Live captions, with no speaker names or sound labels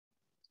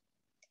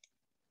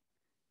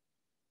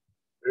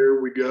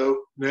there we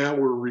go. Now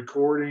we're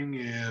recording,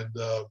 and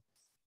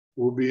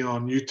we'll be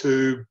on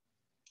YouTube.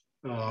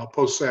 I'll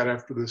post that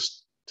after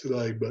this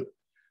today, but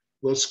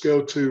let's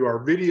go to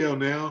our video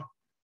now.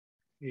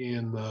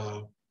 And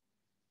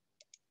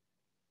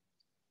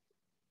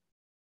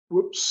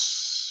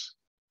whoops,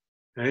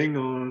 hang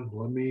on.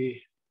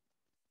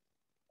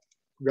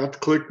 Forgot to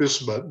click this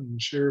button.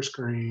 Share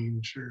screen,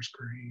 share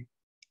screen.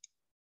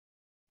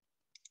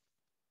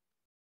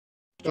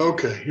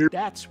 Okay, here.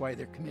 That's why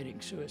they're committing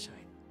suicide.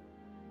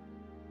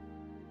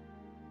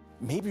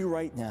 Maybe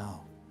right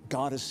now,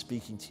 God is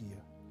speaking to you.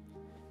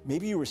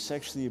 Maybe you were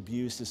sexually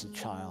abused as a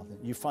child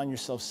and you find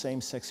yourself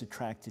same-sex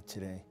attracted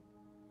today.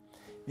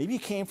 Maybe you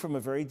came from a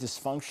very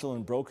dysfunctional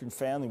and broken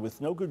family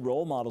with no good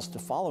role models to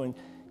follow, and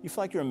you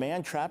feel like you're a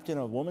man trapped in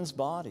a woman's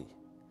body.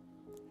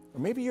 Or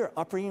maybe your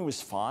upbringing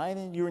was fine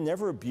and you were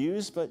never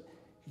abused, but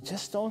you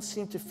just don't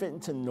seem to fit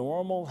into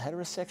normal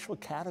heterosexual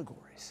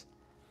categories.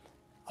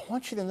 I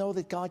want you to know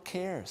that God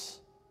cares.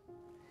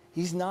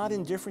 He's not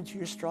indifferent to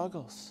your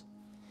struggles.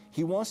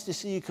 He wants to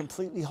see you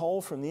completely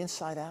whole from the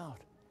inside out.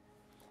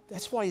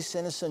 That's why he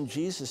sent his son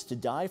Jesus to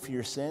die for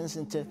your sins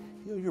and to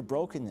heal your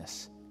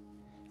brokenness.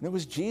 And it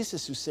was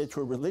Jesus who said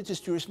to a religious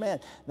Jewish man,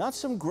 not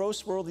some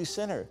gross worldly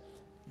sinner,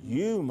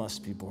 you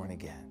must be born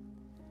again.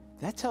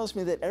 That tells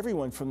me that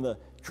everyone from the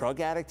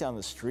drug addict on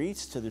the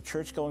streets to the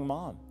church-going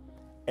mom,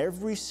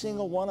 every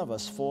single one of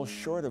us falls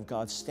short of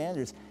God's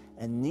standards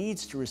and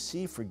needs to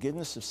receive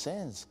forgiveness of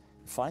sins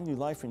and find new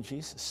life in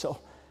Jesus.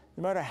 So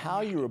no matter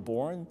how you were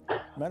born, no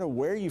matter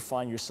where you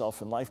find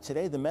yourself in life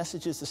today, the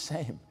message is the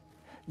same.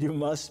 You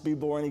must be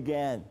born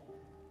again.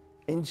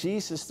 In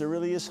Jesus, there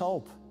really is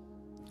hope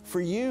for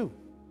you.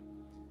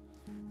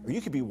 Or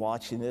you could be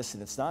watching this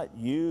and it's not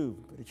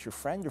you, but it's your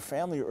friend or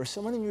family or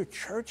someone in your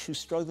church who's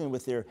struggling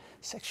with their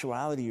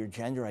sexuality or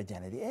gender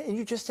identity, and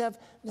you just have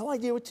no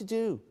idea what to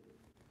do.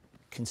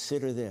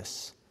 Consider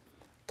this.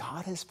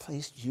 God has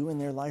placed you in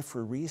their life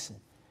for a reason.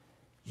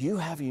 You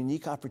have a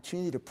unique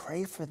opportunity to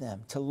pray for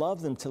them, to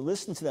love them, to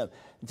listen to them,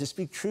 and to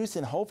speak truth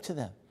and hope to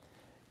them.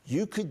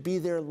 You could be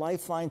their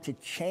lifeline to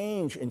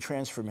change and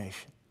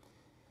transformation.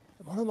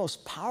 And one of the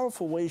most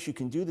powerful ways you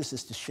can do this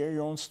is to share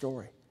your own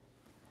story.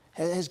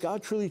 Has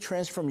God truly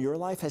transformed your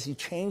life? Has he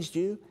changed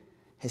you?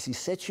 Has he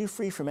set you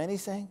free from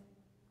anything?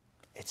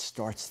 It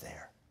starts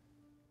there.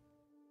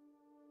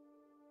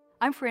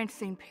 I'm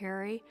Francine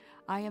Perry.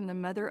 I am the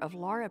mother of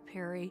Laura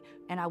Perry,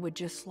 and I would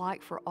just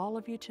like for all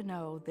of you to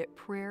know that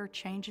prayer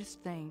changes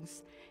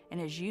things,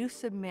 and as you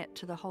submit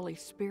to the Holy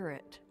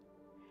Spirit,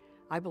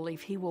 I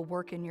believe he will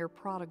work in your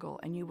prodigal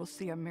and you will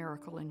see a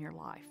miracle in your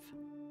life.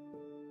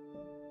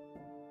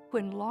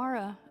 When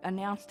Laura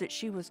announced that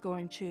she was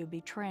going to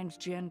be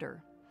transgender,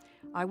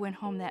 I went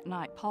home that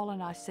night. Paul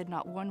and I said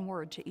not one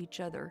word to each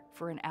other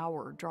for an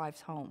hour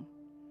drives home.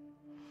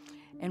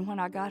 And when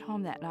I got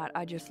home that night,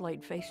 I just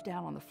laid face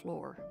down on the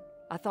floor.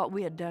 I thought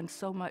we had done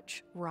so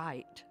much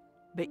right,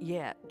 but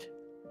yet,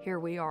 here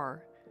we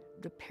are,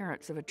 the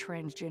parents of a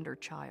transgender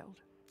child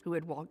who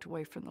had walked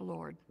away from the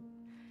Lord.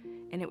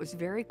 And it was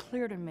very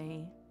clear to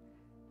me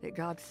that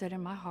God said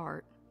in my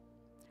heart,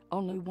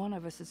 only one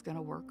of us is going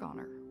to work on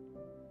her.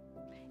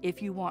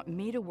 If you want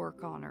me to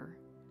work on her,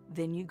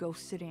 then you go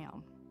sit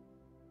down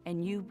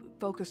and you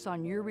focus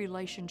on your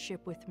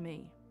relationship with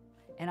me.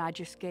 And I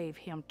just gave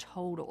him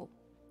total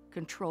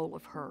control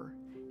of her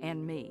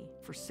and me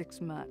for 6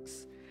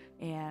 months.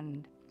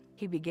 And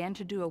he began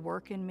to do a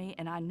work in me,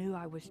 and I knew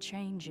I was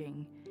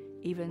changing,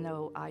 even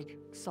though I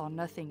saw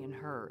nothing in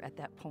her at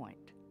that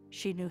point.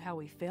 She knew how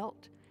we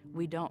felt.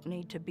 We don't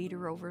need to beat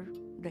her over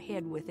the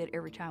head with it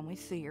every time we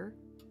see her.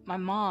 My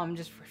mom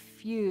just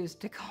refused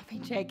to call me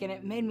Jake, and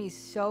it made me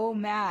so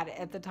mad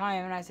at the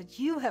time. And I said,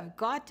 you have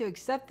got to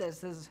accept this.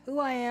 This is who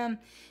I am,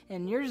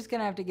 and you're just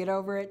gonna have to get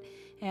over it,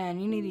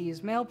 and you need to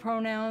use male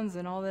pronouns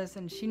and all this,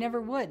 and she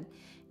never would.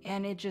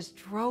 And it just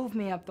drove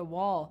me up the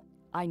wall.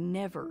 I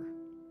never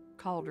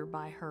called her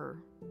by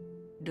her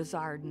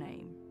desired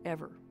name,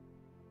 ever.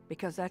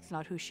 Because that's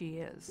not who she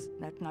is.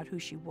 That's not who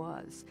she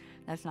was.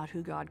 That's not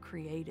who God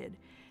created.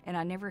 And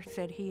I never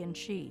said he and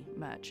she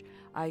much.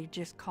 I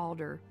just called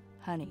her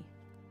honey.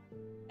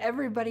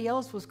 Everybody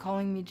else was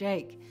calling me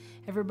Jake.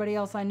 Everybody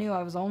else I knew,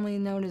 I was only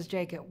known as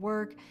Jake at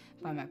work,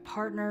 by my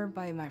partner,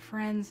 by my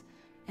friends,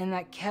 and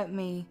that kept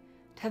me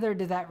tethered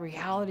to that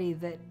reality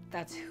that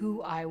that's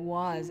who I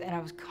was, and I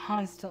was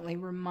constantly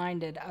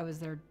reminded I was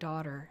their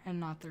daughter and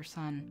not their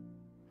son.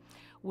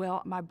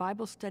 Well, my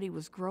Bible study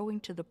was growing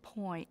to the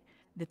point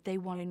that they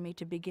wanted me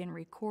to begin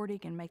recording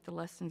and make the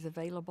lessons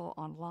available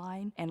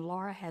online, and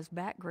Laura has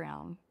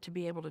background to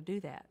be able to do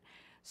that.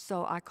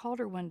 So I called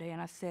her one day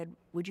and I said,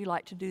 would you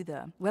like to do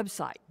the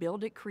website,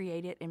 build it,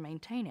 create it, and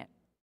maintain it?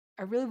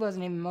 I really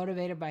wasn't even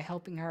motivated by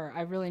helping her.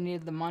 I really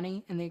needed the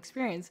money and the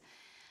experience,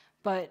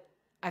 but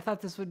I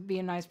thought this would be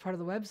a nice part of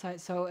the website.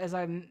 So as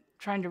I'm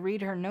trying to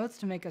read her notes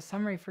to make a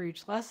summary for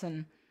each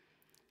lesson,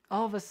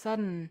 all of a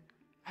sudden,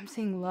 I'm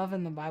seeing love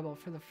in the Bible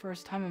for the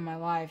first time in my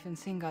life and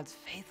seeing God's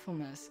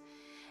faithfulness.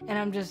 And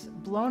I'm just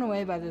blown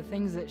away by the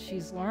things that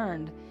she's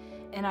learned.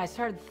 And I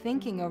started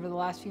thinking over the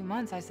last few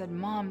months, I said,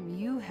 Mom,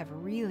 you have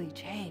really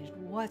changed.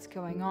 What's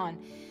going on?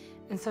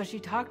 And so she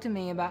talked to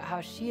me about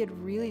how she had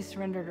really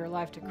surrendered her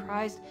life to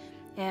Christ,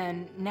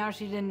 and now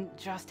she didn't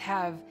just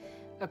have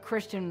a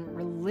Christian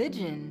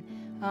religion,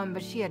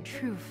 but she had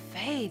true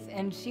faith,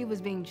 and she was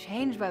being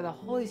changed by the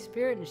Holy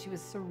Spirit, and she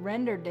was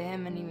surrendered to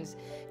Him, and He was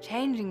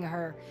changing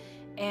her.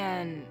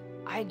 And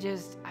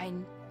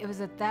it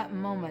was at that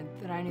moment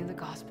that I knew the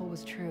gospel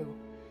was true.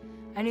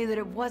 I knew that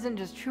it wasn't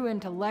just true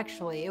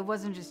intellectually, it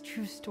wasn't just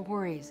true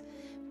stories,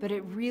 but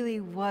it really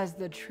was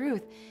the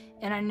truth.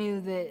 And I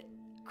knew that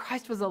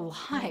Christ was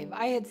alive.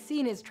 I had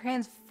seen His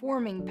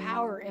transforming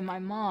power in my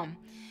mom,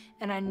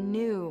 and I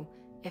knew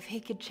if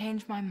He could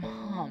change my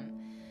mom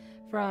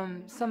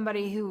from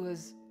somebody who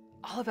was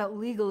all about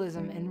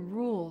legalism and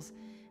rules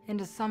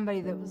into somebody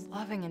that was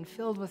loving and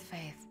filled with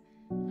faith,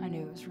 I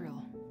knew it was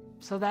real.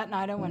 So that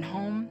night I went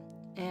home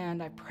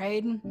and I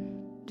prayed,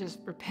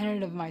 just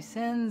repented of my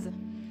sins,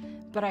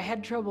 but I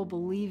had trouble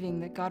believing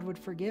that God would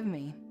forgive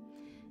me.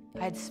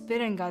 I had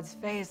spit in God's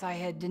face. I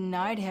had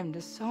denied Him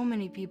to so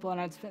many people, and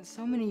I'd spent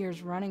so many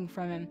years running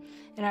from Him,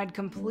 and I'd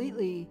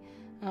completely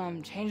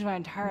changed my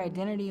entire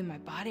identity in my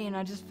body, and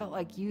I just felt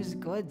like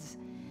used goods.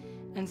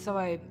 And so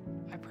I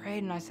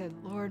prayed and I said,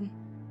 Lord,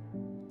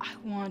 I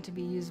want to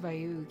be used by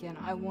You again.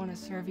 I want to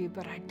serve You,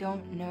 but I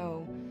don't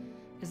know.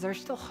 Is there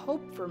still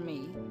hope for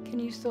me? Can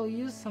You still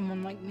use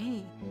someone like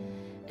me?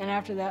 And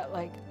after that,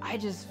 I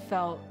just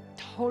felt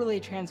totally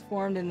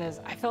transformed in this.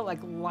 I felt like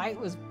light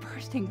was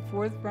bursting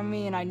forth from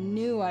me, and I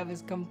knew I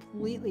was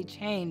completely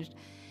changed.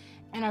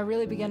 And I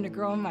really began to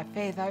grow in my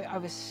faith. I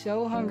was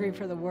so hungry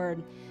for the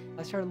Word.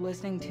 I started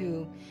listening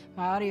to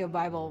my audio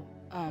Bible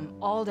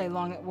all day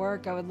long at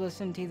work. I would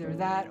listen to either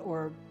that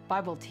or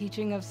Bible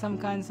teaching of some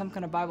kind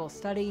of Bible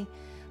study.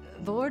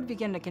 The Lord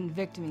began to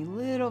convict me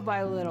little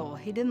by little.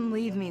 He didn't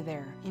leave me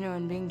there,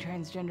 in being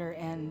transgender,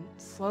 and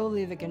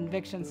slowly the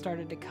conviction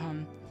started to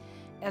come.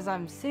 As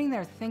I'm sitting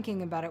there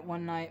thinking about it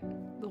one night,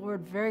 the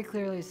Lord very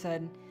clearly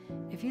said,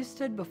 if you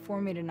stood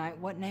before me tonight,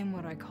 what name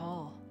would I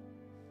call?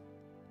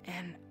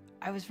 And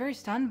I was very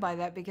stunned by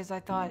that, because I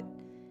thought,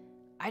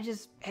 I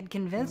just had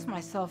convinced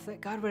myself that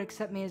God would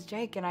accept me as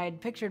Jake, and I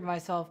had pictured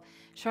myself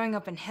showing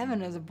up in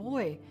heaven as a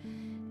boy.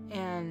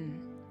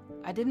 And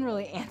I didn't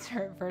really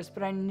answer at first,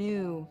 but I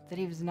knew that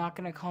He was not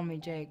going to call me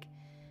Jake.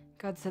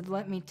 God said,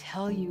 let me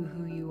tell you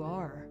who you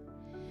are.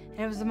 And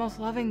it was the most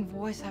loving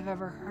voice I've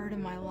ever heard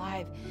in my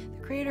life.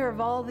 The creator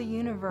of all the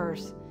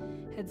universe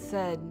had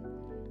said,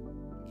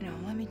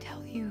 let me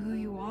tell you who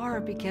you are,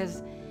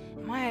 because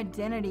my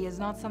identity is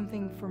not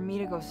something for me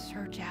to go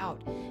search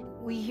out.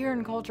 We hear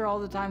in culture all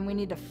the time, we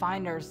need to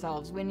find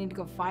ourselves. We need to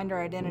go find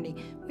our identity.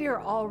 We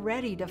are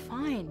already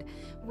defined.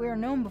 We are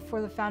known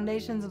before the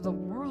foundations of the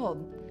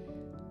world.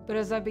 But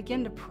as I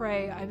began to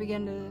pray, I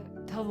began to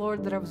tell the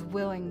Lord that I was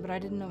willing, but I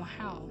didn't know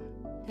how.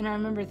 And I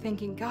remember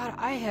thinking, God,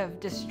 I have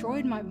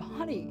destroyed my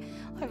body.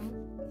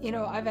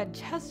 I've had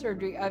chest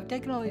surgery. I've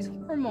taken all these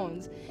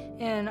hormones,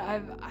 and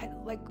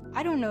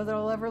I don't know that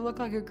I'll ever look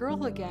like a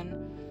girl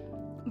again.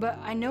 But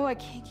I know I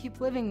can't keep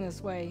living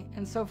this way.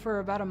 And so for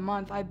about a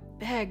month, I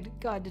begged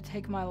God to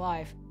take my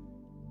life.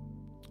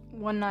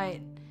 One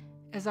night,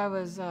 as I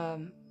was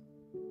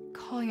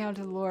calling out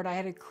to the Lord, I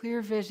had a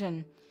clear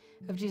vision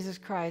of Jesus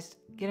Christ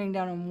getting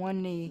down on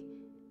one knee.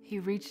 He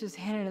reached His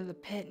hand into the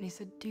pit and He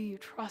said, do you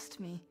trust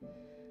me?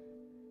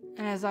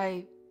 And as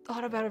I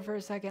thought about it for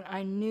a second,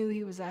 I knew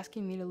He was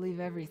asking me to leave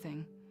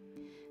everything.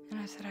 And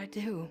I said, I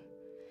do.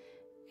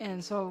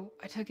 And so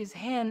I took His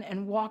hand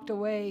and walked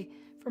away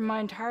from my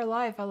entire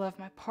life. I left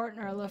my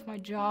partner, I left my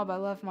job, I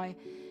left my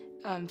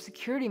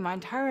security, my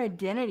entire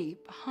identity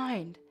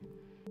behind.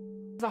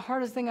 It's the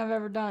hardest thing I've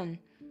ever done.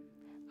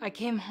 I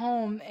came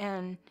home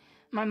and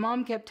my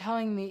mom kept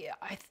telling me,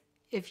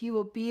 if you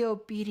will be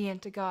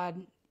obedient to God,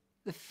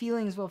 the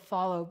feelings will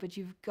follow, but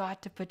you've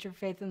got to put your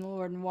faith in the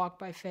Lord and walk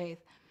by faith.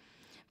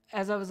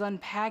 As I was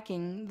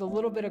unpacking the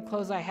little bit of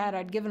clothes I had,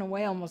 I'd given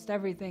away almost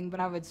everything, but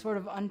I would sort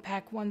of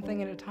unpack one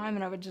thing at a time,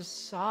 and I would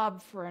just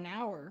sob for an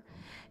hour.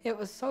 It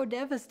was so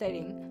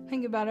devastating.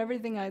 Think about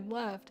everything I'd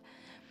left.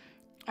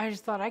 I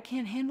just thought, I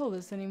can't handle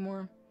this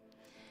anymore.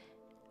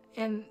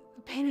 And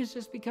the pain is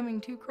just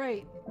becoming too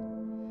great.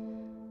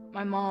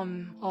 My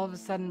mom all of a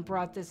sudden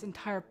brought this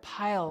entire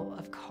pile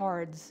of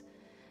cards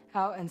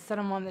out and set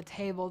them on the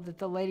table that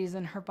the ladies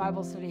in her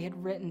Bible study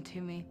had written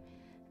to me.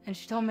 And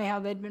she told me how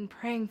they'd been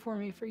praying for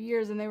me for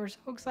years, and they were so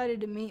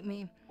excited to meet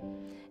me.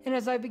 And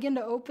as I began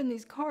to open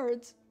these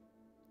cards,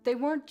 they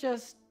weren't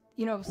just,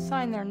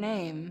 sign their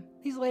name.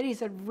 These ladies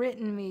had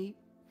written me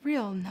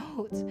real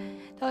notes,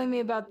 telling me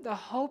about the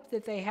hope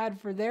that they had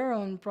for their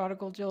own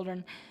prodigal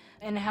children,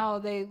 and how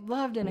they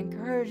loved and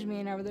encouraged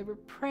me, and how they were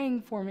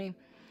praying for me.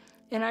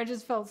 And I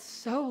just felt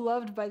so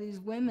loved by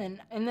these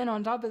women. And then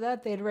on top of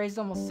that, they had raised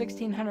almost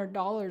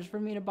 $1,600 for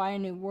me to buy a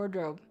new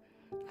wardrobe.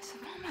 I said,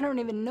 Mom, I don't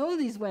even know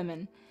these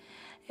women.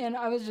 And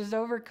I was just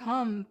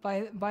overcome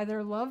by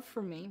their love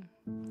for me.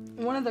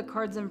 One of the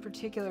cards in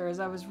particular is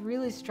I was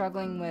really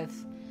struggling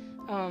with,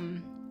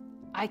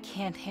 I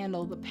can't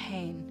handle the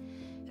pain.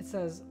 It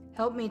says,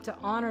 Help me to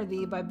honor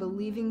thee by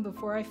believing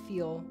before I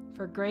feel,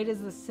 for great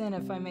is the sin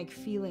if I make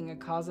feeling a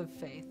cause of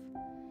faith.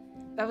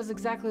 That was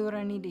exactly what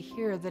I need to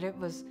hear, that it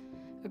was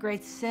a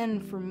great sin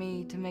for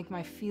me to make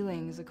my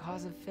feelings a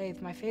cause of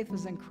faith. My faith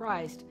was in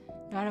Christ,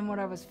 not in what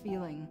I was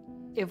feeling.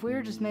 If we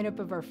were just made up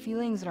of our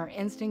feelings and our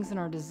instincts and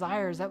our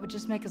desires, that would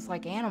just make us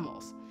like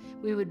animals.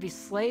 We would be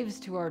slaves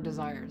to our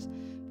desires.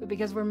 But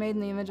because we're made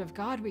in the image of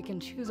God, we can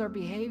choose our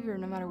behavior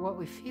no matter what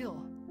we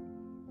feel.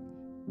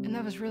 And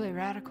that was really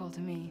radical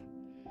to me.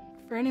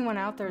 For anyone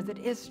out there that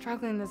is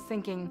struggling, that's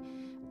thinking,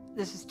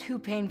 this is too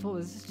painful,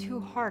 this is too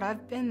hard,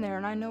 I've been there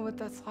and I know what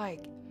that's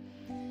like.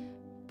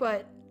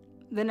 But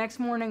the next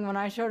morning when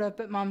I showed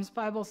up at Mom's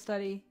Bible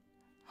study,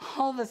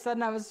 all of a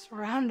sudden I was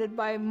surrounded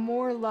by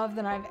more love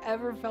than I've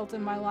ever felt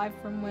in my life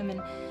from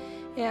women.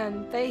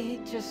 And they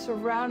just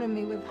surrounded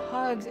me with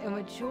hugs and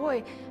with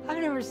joy. I've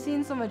never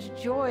seen so much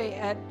joy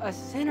at a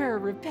sinner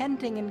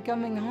repenting and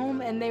coming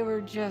home, and they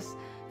were just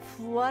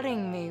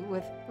flooding me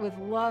with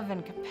love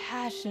and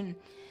compassion.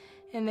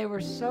 And they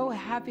were so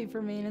happy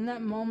for me. And in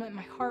that moment,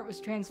 my heart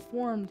was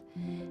transformed.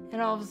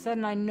 And all of a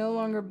sudden, I no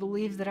longer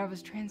believed that I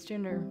was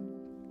transgender.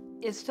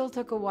 It still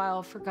took a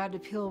while for God to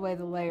peel away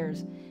the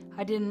layers.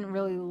 I didn't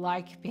really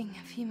like being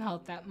a female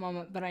at that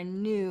moment, but I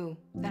knew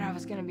that I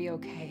was going to be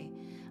okay.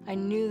 I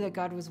knew that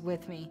God was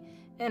with me,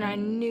 and I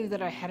knew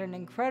that I had an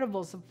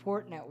incredible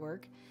support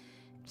network.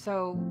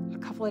 So a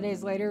couple of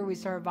days later, we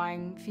started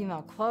buying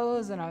female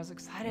clothes, and I was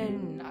excited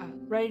and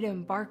ready to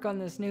embark on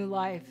this new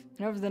life.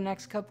 And over the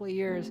next couple of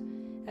years,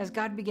 as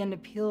God began to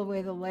peel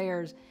away the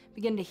layers,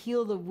 began to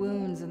heal the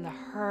wounds and the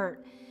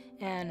hurt,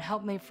 and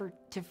help me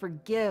to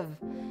forgive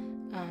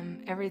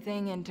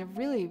everything, and to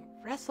really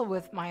wrestle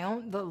with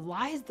the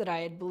lies that I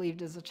had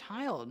believed as a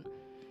child.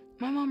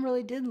 My mom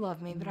really did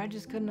love me, but I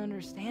just couldn't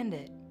understand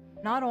it.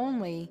 Not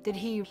only did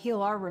he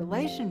heal our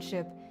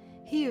relationship,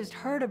 he used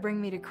her to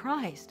bring me to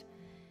Christ.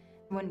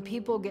 When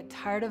people get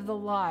tired of the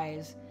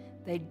lies,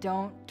 they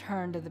don't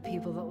turn to the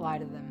people that lie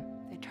to them.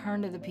 They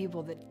turn to the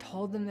people that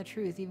told them the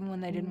truth even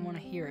when they didn't want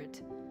to hear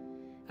it.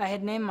 I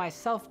had named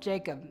myself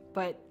Jacob,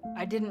 but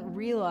I didn't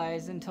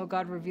realize until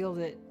God revealed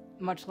it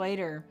much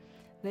later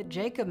that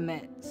Jacob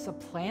meant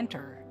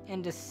supplanter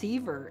and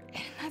deceiver.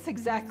 And that's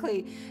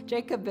exactly,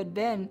 Jacob had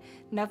been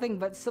nothing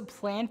but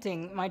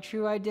supplanting my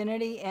true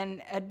identity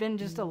and had been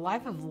just a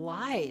life of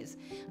lies.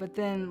 But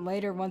then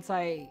later, once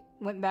I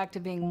went back to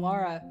being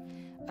Laura,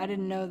 I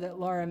didn't know that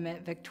Laura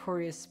meant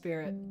victorious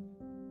spirit.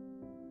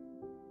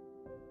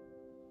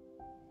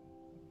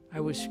 I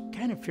was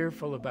kind of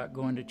fearful about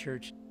going to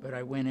church, but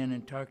I went in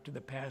and talked to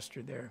the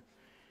pastor there.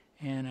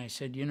 And I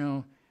said,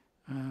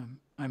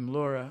 I'm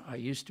Laura. I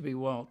used to be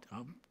Walt.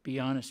 I'll be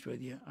honest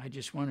with you. I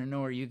just want to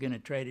know, are you going to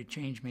try to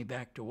change me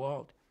back to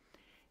Walt?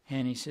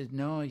 And he said,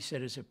 no. He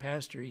said, as a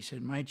pastor, he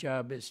said, my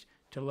job is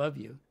to love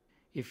you.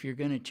 If you're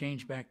going to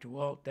change back to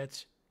Walt,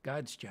 that's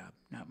God's job,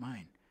 not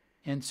mine.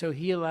 And so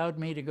he allowed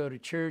me to go to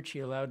church. He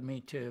allowed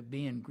me to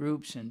be in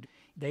groups, and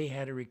they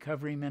had a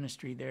recovery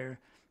ministry there.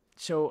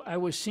 So I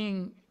was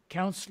seeing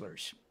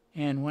counselors.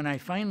 And when I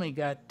finally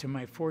got to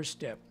my 4th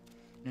step,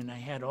 and I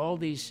had all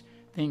these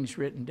things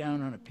written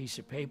down on a piece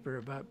of paper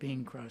about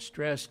being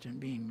cross-dressed and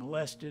being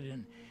molested,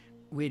 and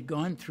we had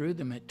gone through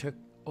them. It took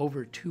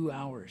over 2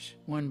 hours,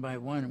 one by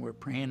one. We're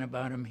praying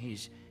about them.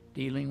 He's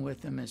dealing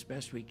with them as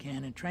best we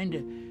can and trying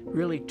to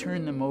really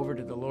turn them over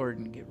to the Lord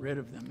and get rid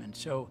of them. And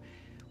so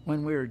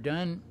when we were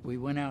done, we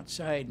went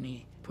outside, and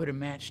he put a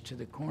match to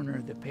the corner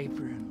of the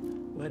paper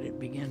and let it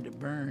begin to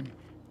burn.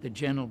 The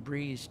gentle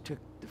breeze took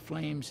the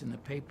flames in the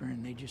paper,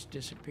 and they just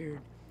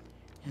disappeared.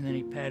 And then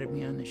he patted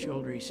me on the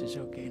shoulder. He says,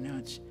 okay, now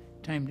it's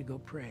time to go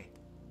pray.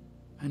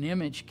 An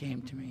image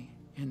came to me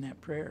in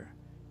that prayer,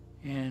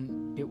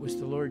 and it was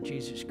the Lord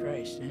Jesus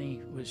Christ, and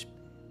he was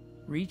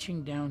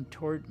reaching down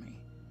toward me.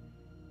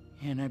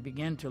 And I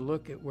began to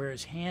look at where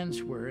his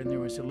hands were, and there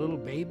was a little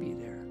baby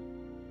there.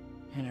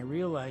 And I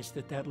realized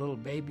that that little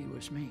baby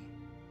was me.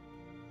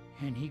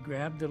 And he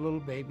grabbed the little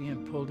baby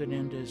and pulled it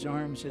into his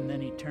arms, and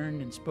then he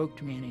turned and spoke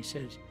to me, and he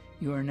says,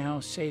 you are now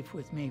safe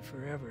with me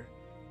forever.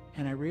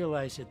 And I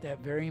realized at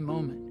that very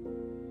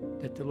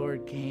moment that the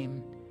Lord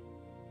came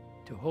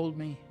to hold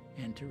me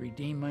and to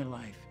redeem my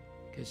life,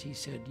 because he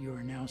said, you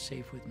are now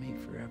safe with me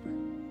forever.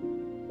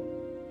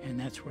 And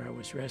that's where I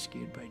was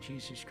rescued by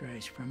Jesus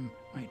Christ from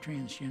my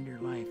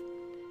transgender life.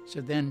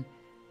 So then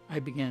I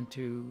began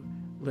to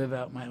live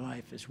out my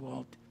life as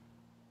Walt.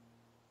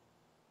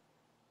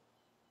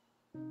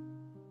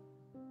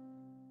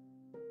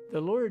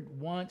 The Lord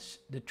wants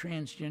the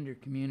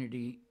transgender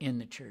community in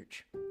the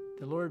church.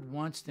 The Lord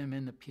wants them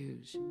in the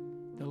pews.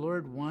 The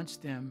Lord wants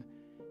them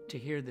to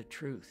hear the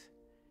truth,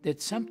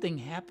 that something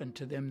happened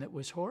to them that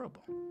was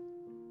horrible,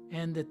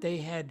 and that they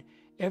had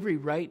every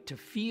right to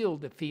feel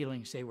the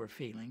feelings they were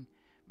feeling,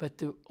 but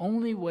the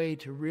only way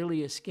to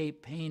really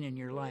escape pain in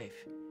your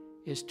life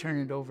is turn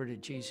it over to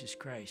Jesus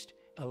Christ.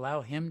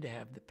 Allow him to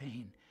have the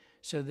pain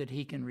so that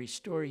he can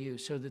restore you,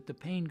 so that the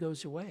pain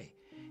goes away.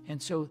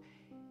 And so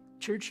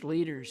church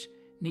leaders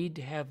need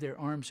to have their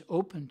arms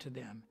open to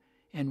them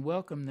and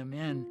welcome them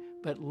in,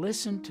 but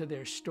listen to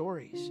their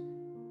stories.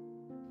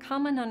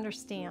 come and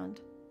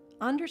understand.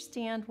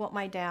 Understand what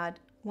my dad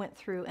went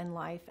through in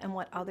life and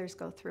what others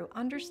go through.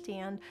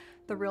 Understand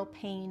the real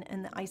pain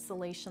and the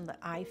isolation that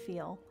I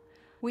feel.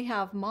 We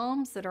have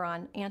moms that are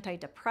on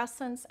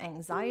antidepressants,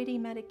 anxiety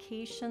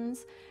medications,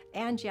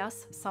 and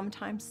yes,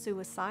 sometimes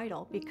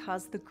suicidal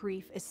because the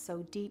grief is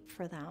so deep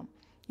for them.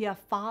 You have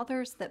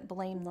fathers that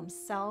blame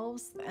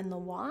themselves and the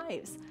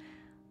wives.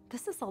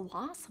 This is a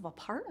loss of a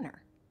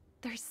partner.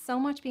 There's so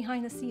much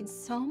behind the scenes,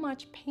 so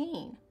much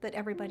pain that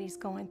everybody's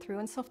going through.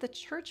 And so if the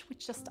church would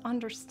just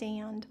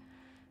understand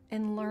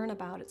and learn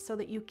about it so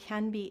that you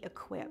can be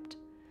equipped,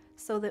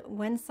 so that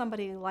when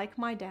somebody like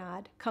my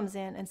dad comes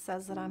in and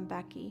says that I'm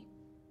Becky,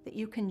 that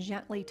you can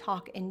gently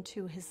talk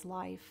into his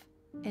life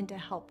and to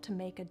help to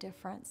make a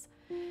difference.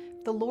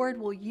 The Lord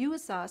will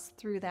use us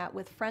through that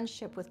with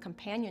friendship, with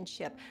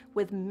companionship,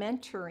 with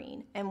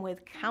mentoring, and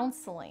with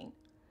counseling.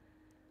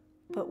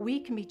 But we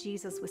can be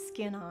Jesus with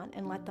skin on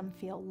and let them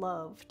feel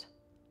loved,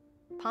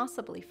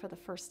 possibly for the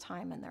first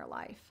time in their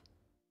life.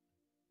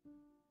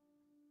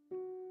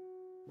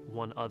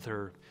 One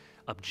other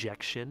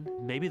objection,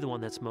 maybe the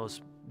one that's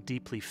most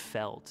deeply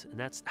felt, and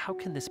that's, how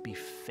can this be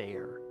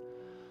fair?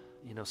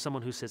 You know,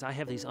 someone who says, I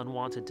have these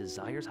unwanted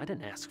desires, I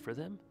didn't ask for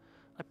them.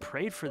 I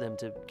prayed for them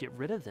to get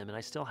rid of them, and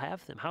I still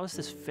have them. How is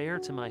this fair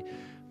to my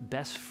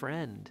best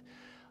friend?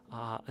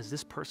 Is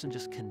this person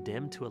just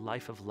condemned to a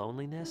life of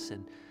loneliness?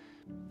 And,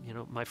 you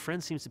know, my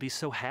friend seems to be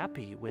so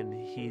happy when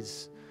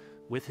he's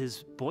with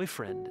his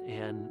boyfriend,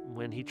 and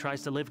when he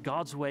tries to live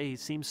God's way, he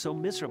seems so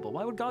miserable.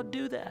 Why would God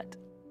do that?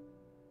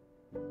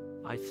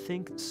 I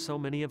think so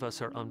many of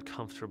us are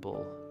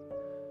uncomfortable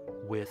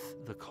with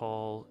the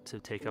call to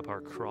take up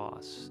our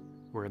cross.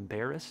 We're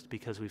embarrassed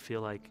because we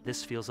feel like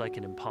this feels like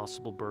an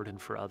impossible burden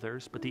for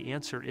others. But the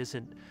answer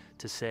isn't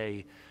to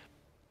say,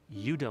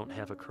 you don't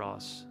have a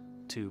cross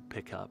to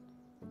pick up.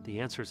 The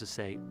answer is to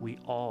say, we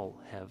all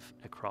have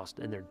a cross,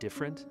 and they're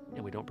different,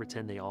 and we don't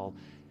pretend they all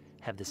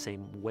have the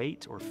same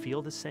weight or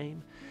feel the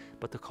same.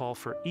 But the call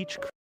for each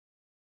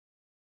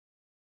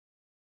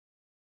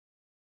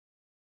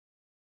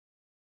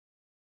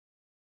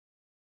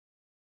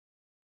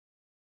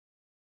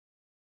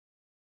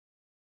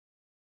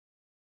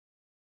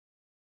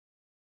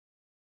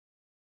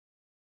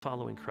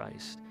following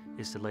Christ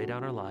is to lay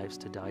down our lives,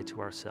 to die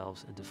to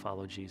ourselves, and to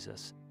follow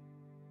Jesus.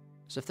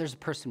 So if there's a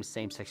person with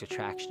same-sex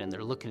attraction and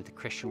they're looking at the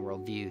Christian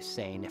worldview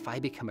saying, if I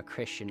become a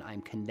Christian,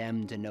 I'm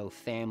condemned to know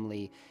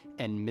family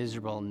and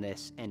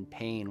miserableness and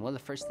pain, one of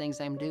the first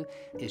things I'm gonna do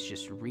is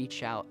just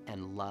reach out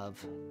and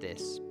love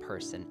this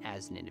person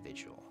as an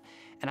individual.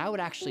 And I would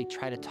actually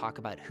try to talk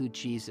about who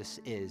Jesus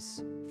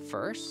is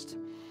first,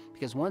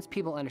 because once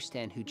people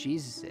understand who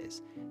Jesus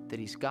is, that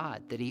he's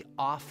God, that he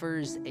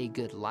offers a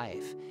good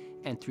life,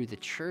 and through the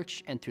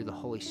church and through the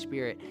Holy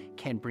Spirit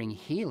can bring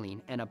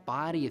healing and a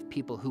body of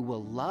people who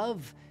will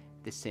love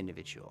this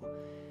individual,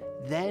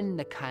 then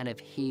the kind of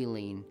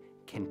healing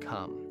can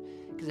come.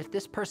 Because if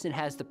this person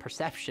has the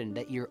perception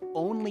that you're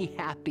only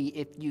happy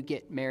if you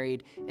get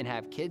married and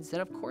have kids,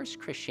 then of course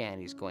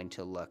Christianity is going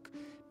to look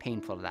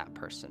painful to that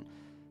person.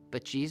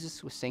 But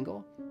Jesus was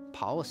single,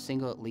 Paul was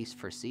single at least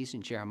for a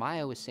season,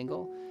 Jeremiah was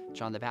single,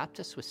 John the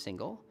Baptist was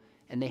single,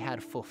 and they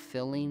had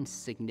fulfilling,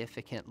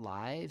 significant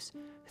lives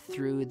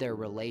through their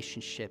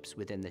relationships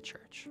within the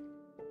church.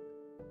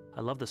 I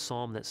love the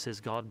psalm that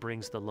says God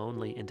brings the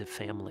lonely into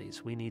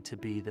families. We need to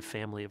be the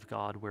family of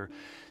God where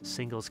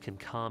singles can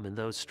come and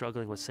those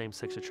struggling with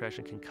same-sex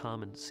attraction can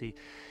come and see,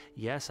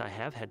 yes, I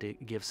have had to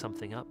give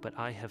something up, but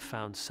I have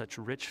found such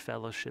rich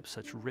fellowship,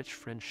 such rich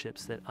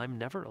friendships that I'm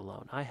never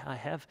alone. I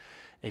have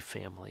a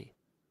family.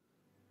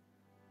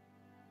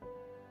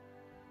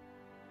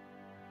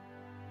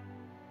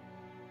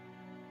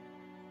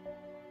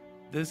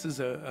 This is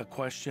a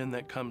question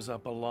that comes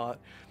up a lot.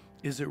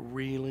 Is it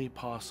really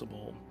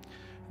possible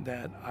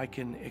that I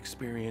can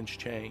experience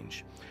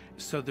change?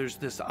 So there's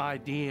this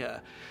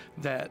idea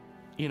that,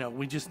 you know,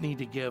 we just need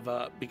to give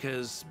up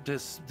because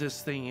this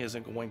thing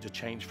isn't going to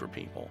change for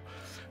people.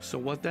 So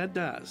what that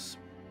does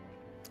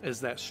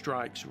is that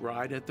strikes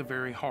right at the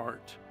very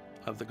heart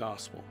of the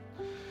gospel.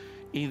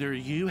 Either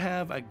you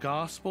have a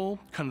gospel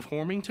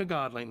conforming to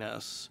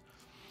godliness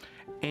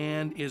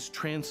and is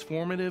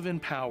transformative in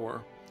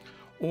power,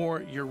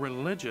 or you're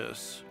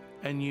religious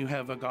and you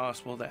have a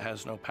gospel that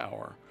has no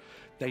power.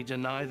 They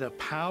deny the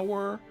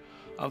power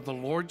of the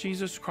Lord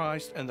Jesus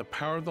Christ and the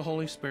power of the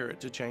Holy Spirit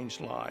to change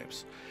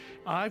lives.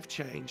 I've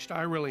changed.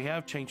 I really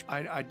have changed.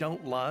 I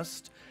don't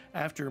lust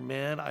after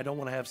men. I don't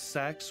want to have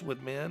sex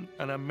with men.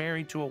 And I'm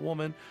married to a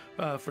woman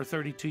for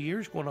 32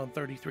 years, going on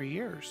 33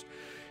 years.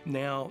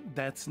 Now,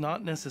 that's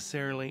not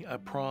necessarily a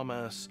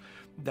promise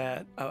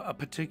that a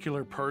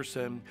particular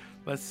person,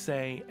 let's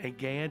say a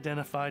gay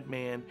identified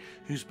man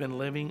who's been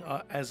living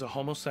as a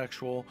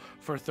homosexual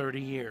for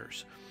 30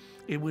 years,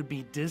 it would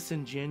be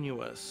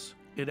disingenuous.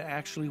 It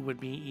actually would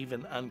be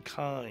even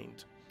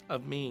unkind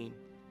of me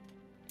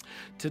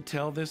to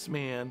tell this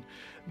man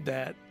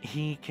that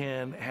he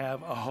can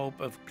have a hope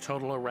of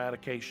total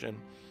eradication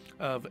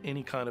of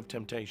any kind of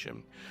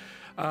temptation.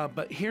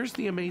 But here's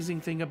the amazing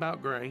thing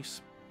about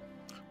grace.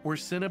 Where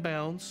sin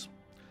abounds,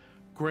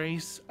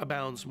 grace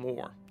abounds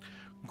more.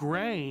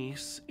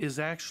 Grace is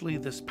actually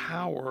this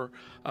power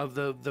of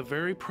the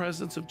very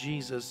presence of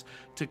Jesus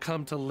to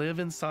come to live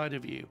inside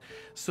of you.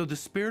 So the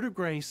Spirit of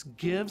grace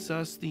gives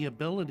us the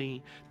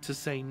ability to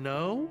say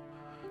no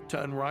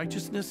to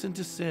unrighteousness and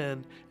to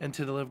sin and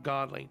to live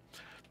godly.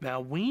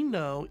 Now we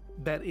know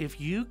that if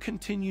you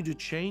continue to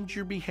change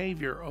your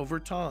behavior over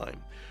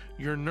time,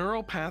 your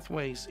neural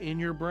pathways in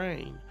your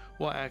brain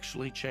will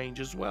actually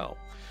change as well.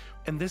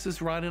 And this is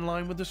right in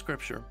line with the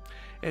scripture.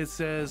 It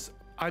says,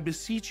 I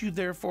beseech you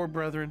therefore,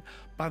 brethren,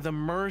 by the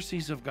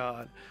mercies of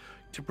God,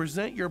 to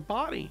present your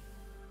body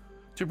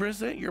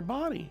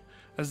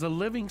as a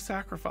living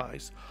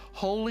sacrifice,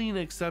 holy and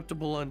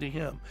acceptable unto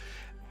him.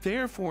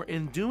 Therefore,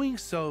 in doing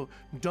so,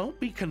 don't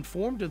be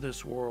conformed to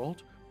this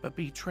world, but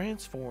be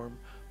transformed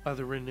by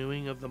the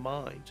renewing of the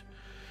mind.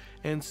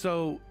 And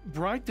so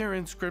right there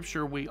in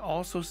scripture, we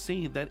also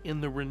see that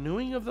in the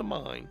renewing of the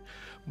mind,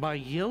 by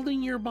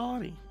yielding your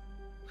body,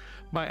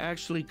 by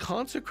actually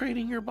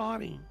consecrating your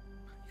body,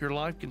 your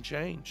life can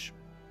change.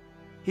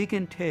 He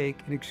can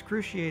take an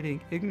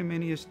excruciating,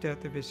 ignominious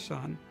death of his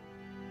son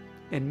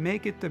and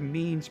make it the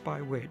means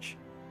by which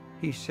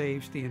he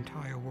saves the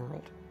entire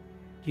world.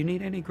 Do you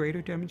need any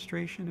greater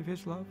demonstration of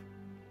his love?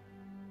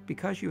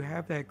 Because you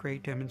have that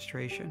great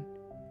demonstration,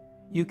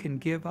 you can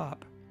give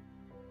up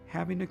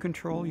having to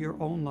control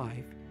your own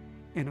life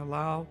and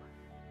allow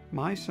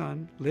my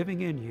Son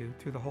living in you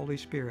through the Holy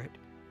Spirit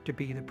to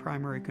be the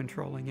primary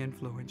controlling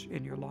influence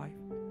in your life.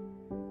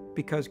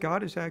 Because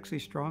God is actually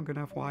strong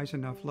enough, wise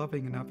enough,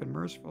 loving enough, and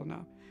merciful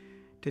enough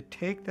to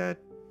take that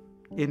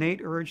innate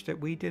urge that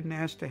we didn't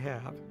ask to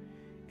have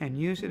and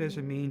use it as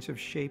a means of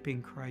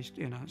shaping Christ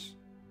in us.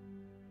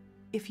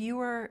 If you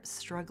are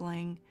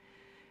struggling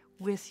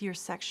with your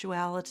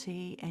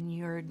sexuality and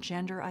your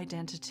gender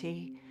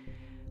identity,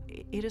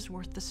 it is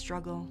worth the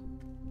struggle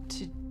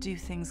to do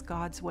things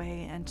God's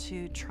way and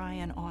to try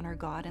and honor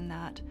God in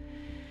that.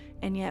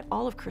 And yet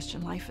all of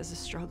Christian life is a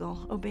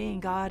struggle. Obeying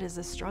God is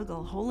a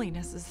struggle.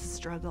 Holiness is a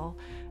struggle.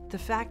 The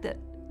fact that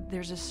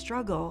there's a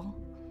struggle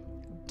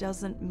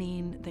doesn't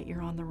mean that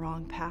you're on the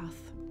wrong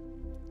path.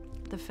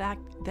 The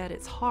fact that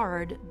it's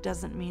hard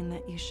doesn't mean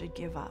that you should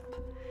give up.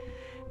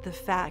 The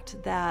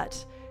fact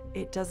that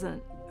it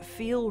doesn't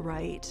feel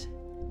right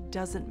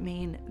doesn't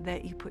mean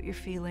that you put your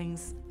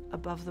feelings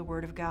above the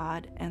Word of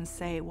God and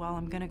say, well,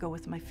 I'm going to go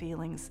with my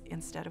feelings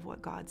instead of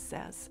what God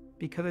says.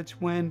 Because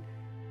it's when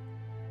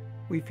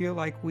we feel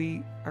like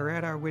we are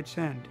at our wit's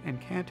end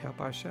and can't help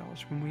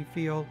ourselves, when we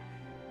feel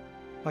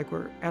like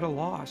we're at a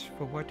loss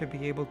for what to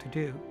be able to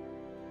do,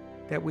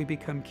 that we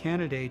become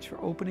candidates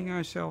for opening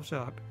ourselves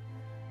up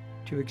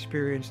to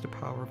experience the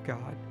power of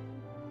God.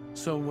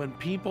 So when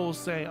people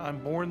say, I'm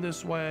born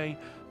this way,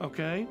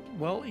 okay,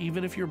 well,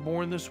 even if you're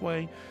born this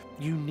way,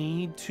 you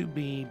need to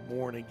be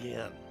born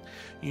again.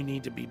 You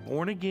need to be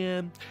born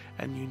again,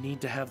 and you need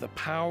to have the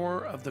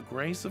power of the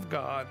grace of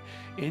God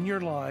in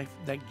your life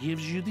that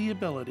gives you the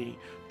ability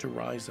to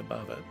rise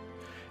above it.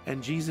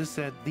 And Jesus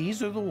said,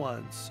 these are the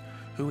ones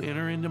who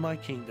enter into my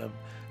kingdom.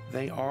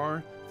 They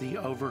are the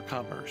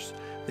overcomers.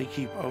 They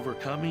keep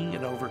overcoming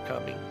and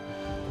overcoming,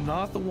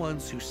 not the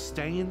ones who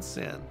stay in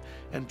sin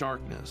and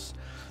darkness.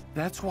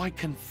 That's why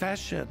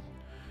confession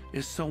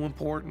is so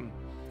important.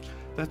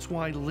 That's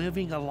why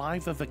living a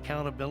life of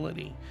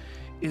accountability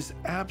is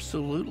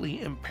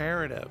absolutely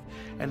imperative,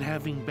 and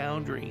having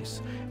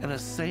boundaries and a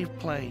safe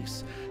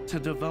place to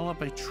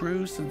develop a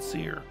true,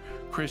 sincere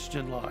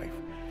Christian life.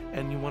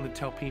 And you want to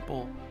tell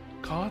people,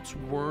 God's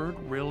word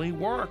really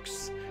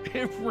works.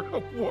 It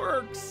really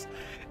works.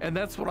 And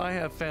that's what I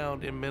have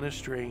found in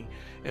ministry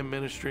and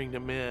ministering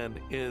to men,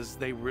 is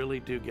they really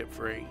do get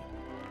free.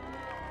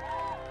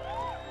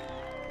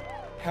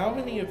 How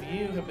many of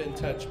you have been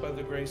touched by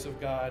the grace of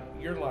God?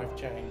 Your life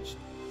changed.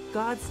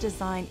 God's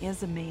design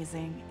is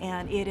amazing,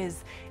 and it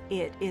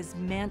is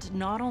meant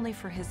not only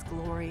for His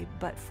glory,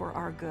 but for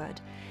our good.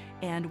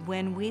 And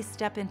when we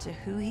step into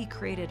who He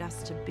created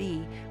us to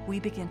be, we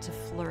begin to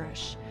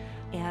flourish.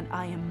 And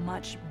I am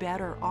much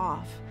better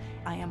off.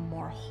 I am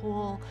more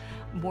whole,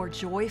 more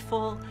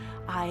joyful.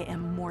 I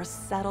am more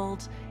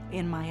settled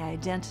in my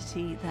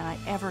identity than I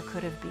ever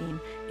could have been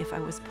if I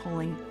was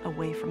pulling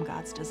away from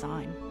God's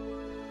design.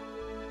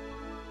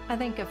 I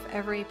think if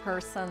every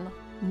person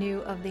knew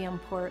of the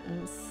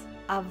importance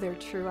of their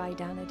true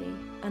identity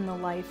and the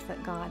life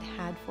that God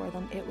had for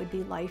them, it would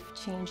be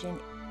life-changing.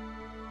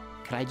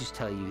 Can I just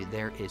tell you,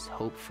 there is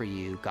hope for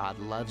you. God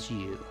loves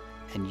you,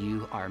 and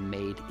you are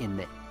made in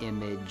the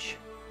image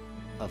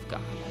of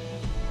God.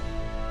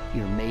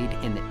 You're made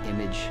in the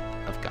image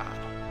of God.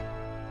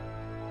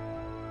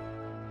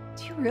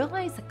 Do you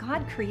realize that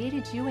God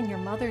created you in your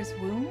mother's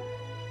womb?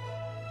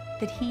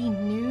 That He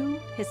knew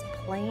His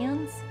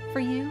plans for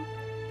you?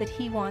 That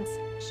He wants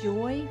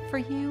joy for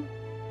you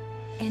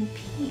and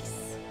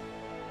peace.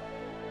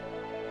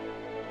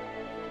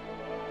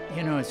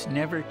 You know, it's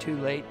never too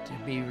late to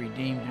be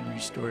redeemed and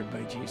restored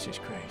by Jesus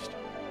Christ.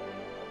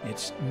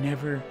 It's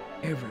never,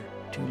 ever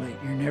too late.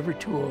 You're never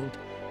too old,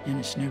 and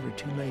it's never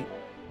too late.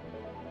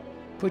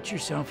 put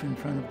yourself in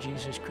front of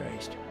Jesus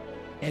Christ.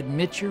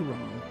 Admit you're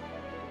wrong.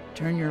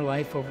 Turn your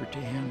life over to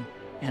him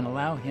and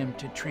allow him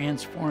to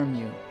transform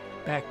you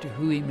back to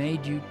who he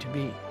made you to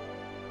be.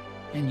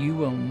 And you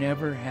will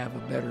never have a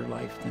better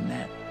life than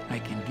that. I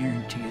can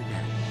guarantee you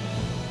that.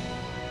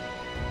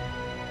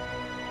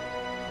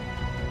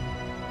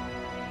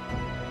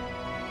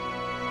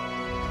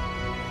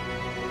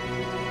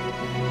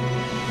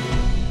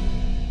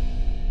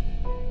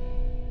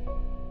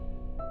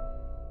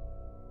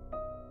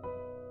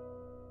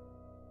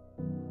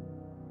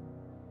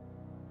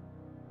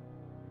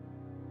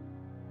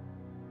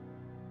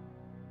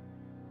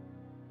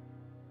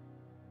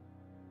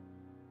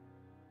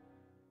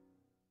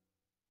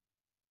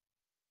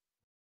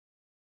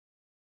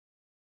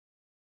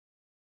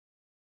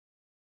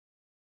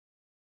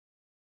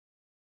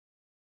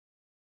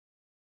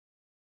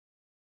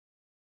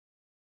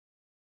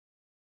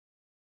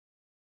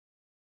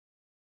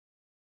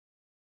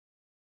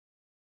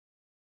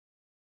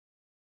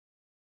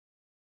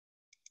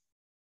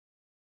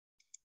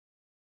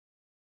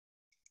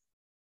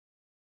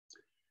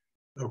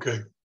 Okay.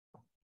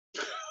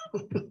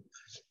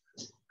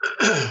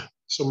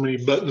 So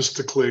many buttons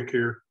to click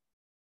here.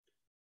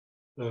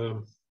 Let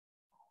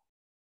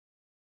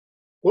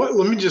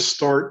me just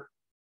start.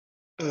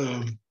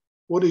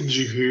 What did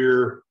you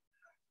hear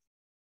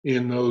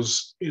in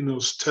those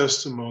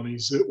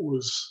testimonies that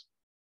was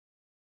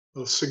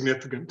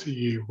significant to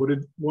you?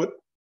 What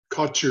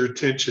caught your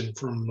attention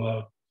from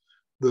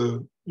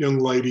the young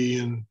lady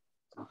and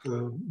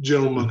the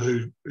gentleman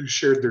who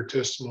shared their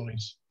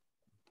testimonies?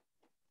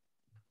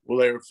 Well,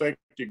 they were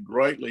affected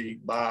greatly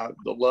by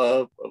the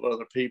love of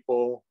other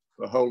people,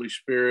 the Holy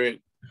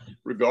Spirit.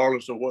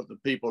 Regardless of what the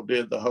people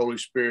did, the Holy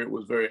Spirit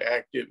was very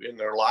active in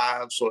their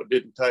lives. So it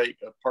didn't take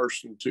a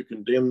person to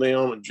condemn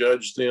them and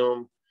judge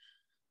them.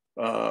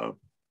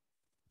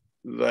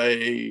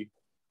 They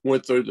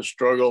went through the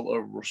struggle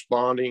of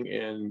responding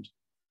and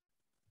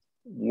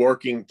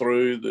working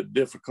through the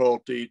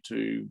difficulty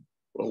to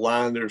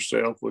align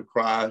themselves with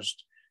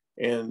Christ.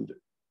 And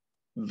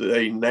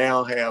they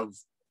now have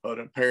an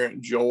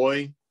apparent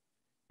joy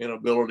and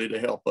ability to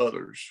help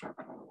others.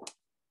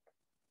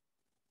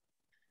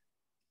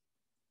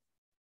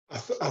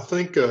 I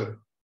think it's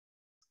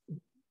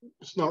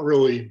not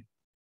really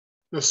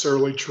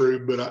necessarily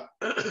true, but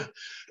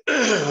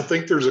I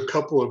think there's a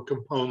couple of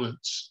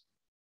components.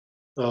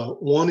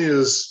 One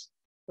is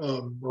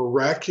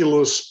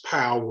miraculous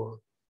power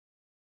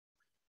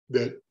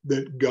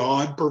that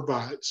God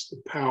provides,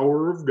 the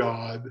power of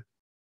God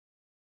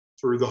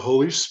through the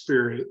Holy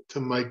Spirit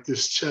to make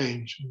this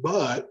change.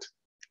 But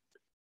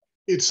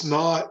it's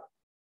not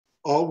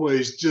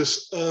always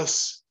just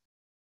us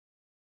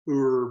who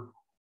are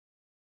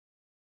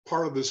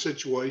part of the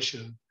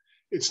situation.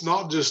 It's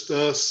not just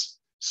us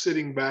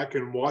sitting back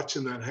and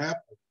watching that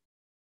happen.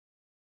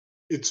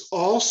 It's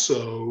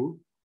also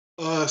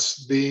us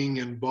being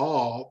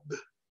involved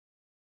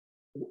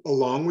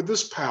along with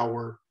this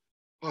power.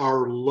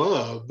 Our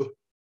love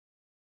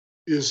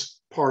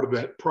is part of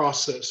that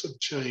process of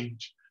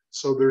change.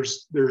 So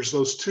there's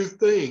those two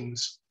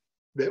things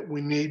that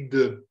we need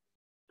to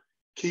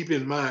keep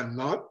in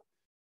mind.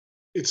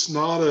 It's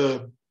not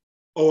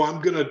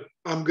I'm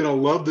gonna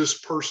love this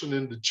person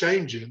into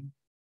changing,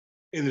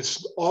 and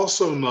it's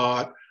also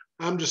not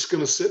I'm just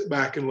gonna sit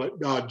back and let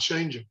God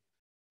change him.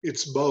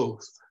 It's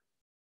both,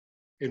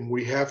 and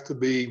we have to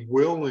be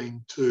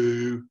willing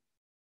to,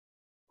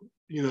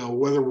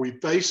 whether we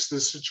face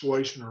this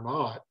situation or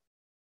not,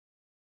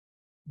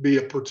 be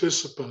a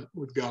participant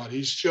with God.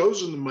 He's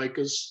chosen to make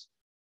us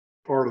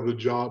part of the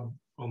job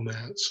on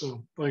that.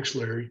 So thanks,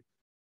 Larry.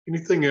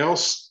 Anything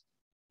else?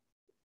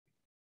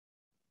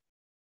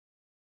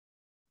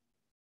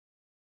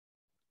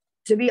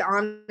 To be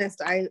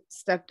honest, I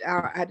stepped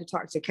out. I had to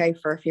talk to Kay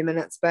for a few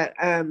minutes, but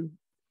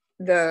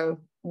the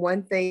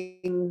one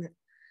thing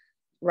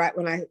right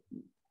when I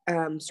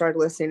started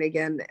listening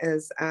again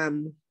is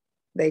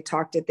they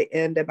talked at the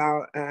end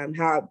about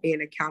how being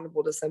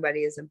accountable to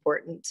somebody is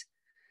important.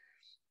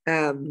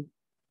 That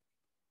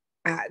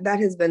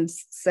has been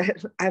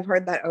said. I've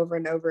heard that over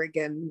and over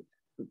again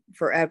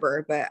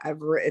forever, but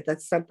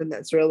that's something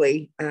that's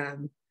really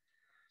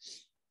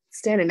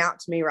standing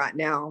out to me right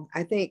now.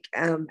 I think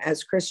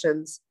as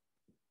Christians,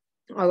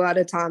 a lot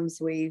of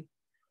times we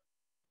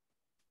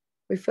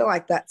feel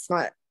like that's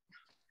a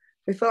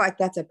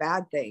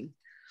bad thing.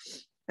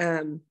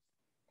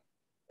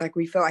 Like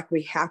we feel like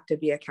we have to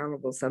be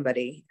accountable to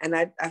somebody. And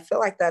I feel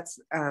like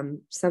that's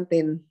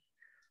something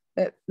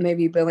that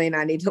maybe Billy and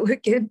I need to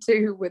look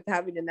into with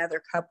having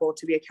another couple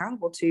to be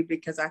accountable to,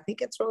 because I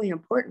think it's really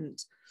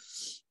important.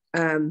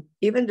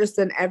 Even just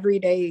in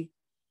everyday,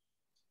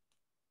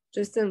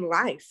 just in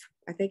life,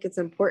 I think it's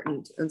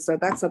important. And so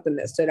that's something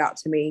that stood out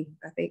to me.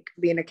 I think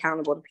being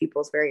accountable to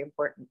people is very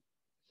important.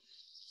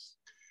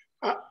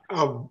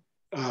 I'm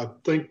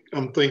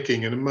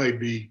thinking, and it may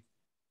be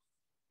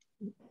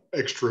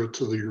extra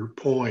to your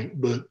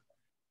point, but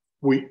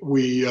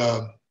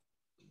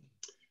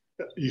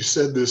you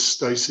said this,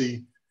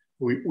 Stacy.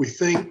 We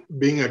think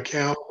being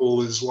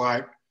accountable is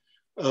like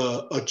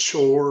a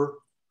chore,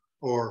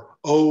 or,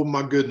 oh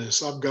my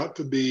goodness, I've got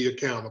to be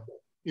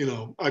accountable. You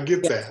know, I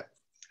get that.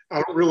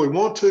 I don't really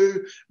want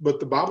to, but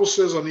the Bible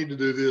says I need to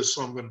do this,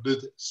 so I'm going to do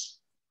this.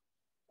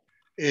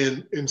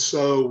 And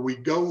so we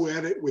go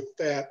at it with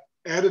that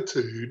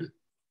attitude.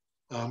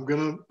 I'm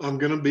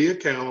gonna be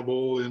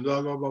accountable and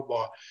blah blah blah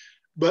blah.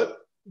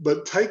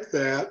 But take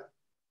that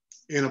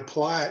and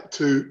apply it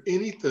to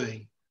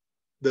anything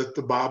that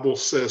the Bible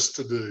says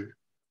to do.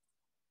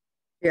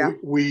 Yeah.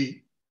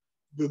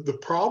 The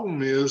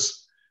problem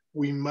is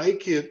we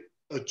make it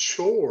a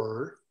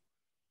chore.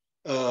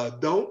 I'm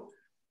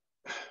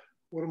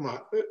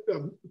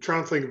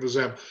trying to think of an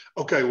example.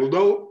 Okay,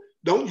 well,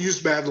 don't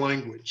use bad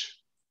language.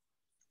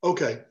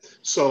 Okay,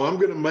 so I'm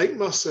going to make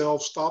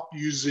myself stop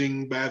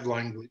using bad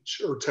language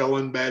or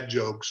telling bad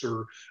jokes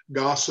or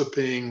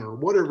gossiping or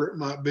whatever it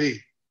might be.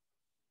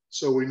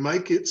 So we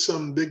make it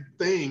some big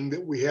thing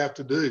that we have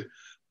to do.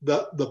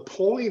 The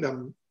point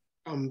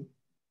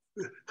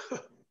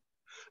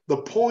the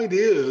point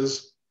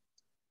is,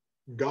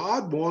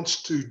 God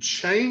wants to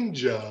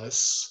change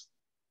us.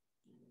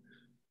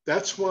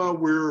 That's why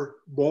we're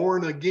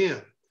born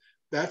again.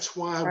 That's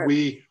why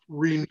we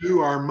renew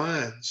our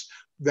minds.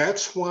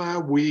 That's why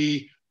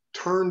we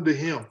turn to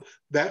him.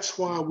 That's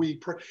why we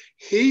pray.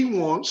 He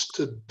wants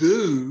to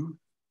do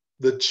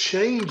the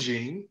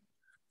changing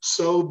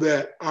so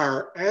that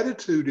our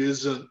attitude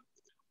isn't,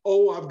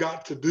 oh, I've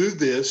got to do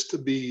this to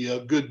be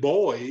a good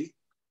boy,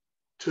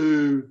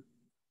 to,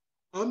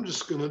 I'm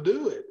just going to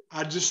do it.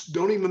 I just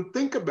don't even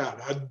think about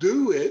it. I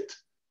do it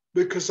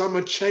because I'm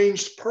a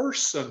changed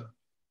person.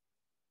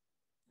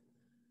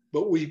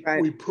 But we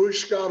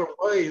push God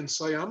away and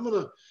say, I'm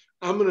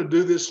gonna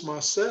do this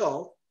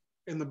myself.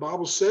 And the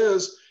Bible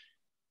says,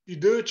 you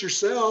do it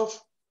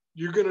yourself,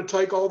 you're gonna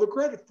take all the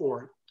credit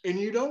for it, and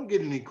you don't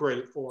get any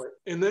credit for it.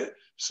 And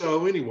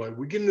so anyway,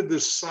 we get into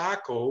this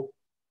cycle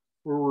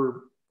where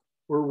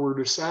we're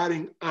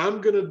deciding, I'm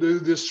gonna do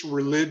this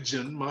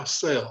religion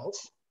myself,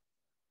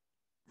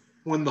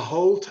 when the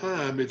whole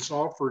time it's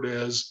offered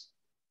as,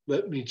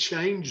 let me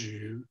change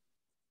you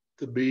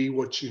to be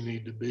what you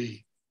need to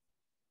be.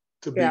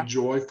 To be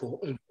joyful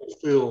and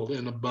fulfilled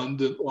and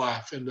abundant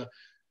life, and to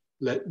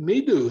let me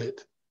do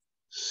it.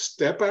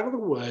 Step out of the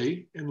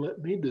way and let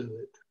me do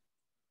it.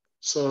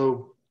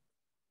 So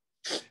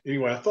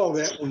anyway, I thought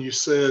that when you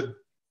said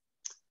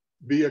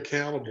be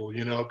accountable,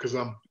 you know, because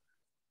I'm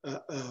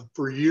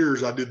for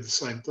years I did the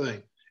same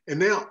thing. And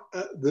now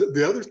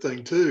the other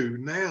thing too,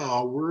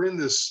 now we're in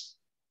this,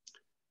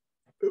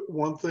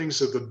 one thing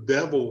that the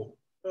devil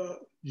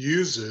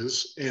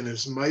uses and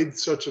has made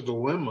such a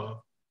dilemma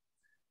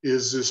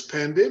is this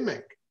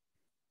pandemic.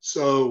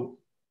 So,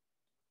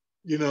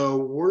 you know,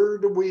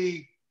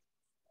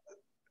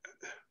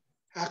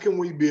 how can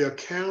we be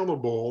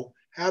accountable?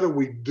 How do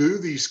we do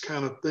these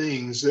kind of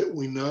things that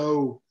we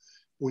know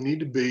we need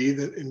to be,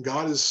 and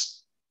God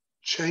has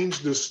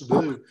changed us to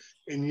do,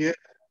 and yet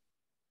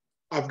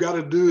I've got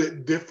to do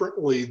it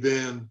differently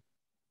than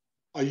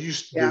I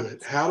used to do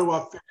it. How do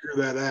I figure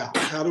that out?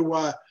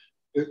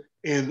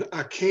 And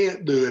I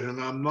can't do it,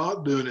 and I'm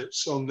not doing it.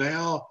 So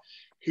now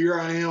here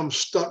I am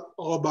stuck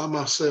all by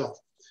myself.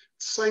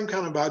 Same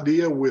kind of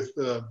idea with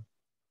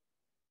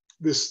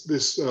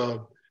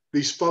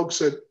these folks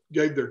that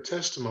gave their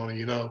testimony.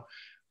 You know,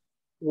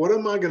 what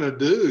am I going to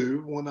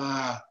do when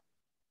I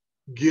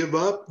give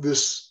up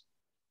this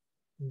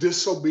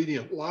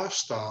disobedient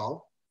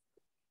lifestyle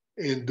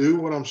and do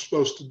what I'm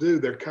supposed to do?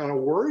 They're kind of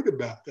worried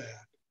about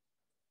that.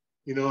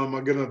 You know, am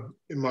I going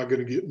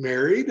to get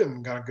married? Am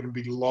I going to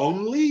be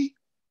lonely?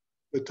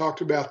 They talked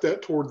about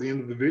that toward the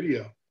end of the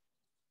video.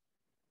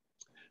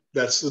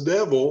 That's the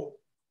devil,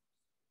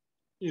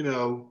 you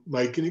know,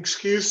 making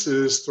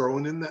excuses,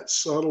 throwing in that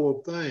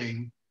subtle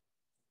thing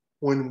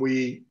when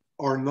we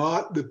are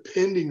not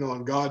depending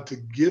on God to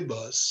give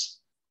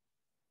us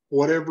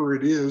whatever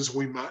it is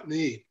we might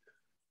need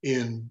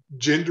in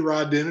gender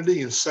identity,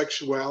 in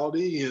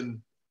sexuality,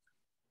 in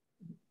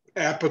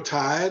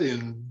appetite,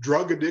 in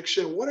drug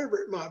addiction, whatever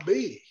it might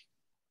be.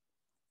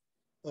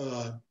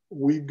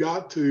 We've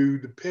got to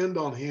depend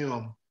on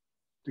him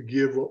to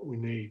give what we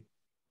need.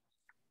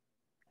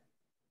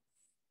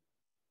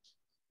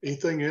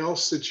 Anything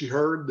else that you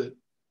heard that?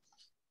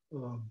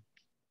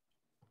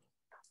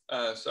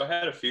 So I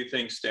had a few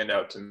things stand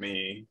out to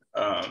me.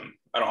 I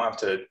don't have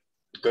to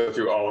go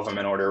through all of them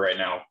in order right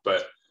now,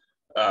 but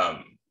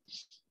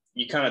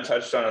you kind of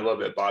touched on it a little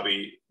bit,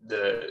 Bobby.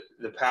 The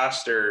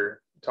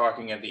pastor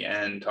talking at the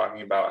end,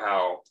 talking about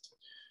how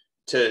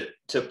to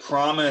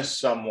promise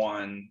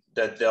someone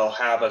that they'll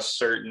have a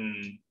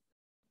certain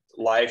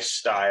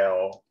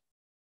lifestyle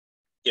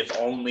if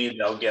only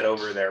they'll get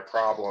over their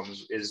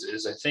problems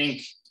is I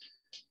think,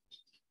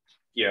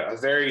 a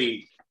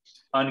very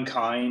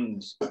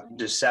unkind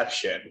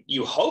deception.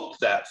 You hope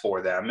that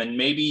for them, and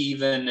maybe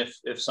even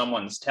if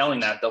someone's telling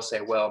that, they'll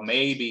say, well,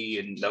 maybe,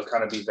 and they'll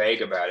kind of be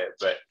vague about it,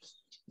 but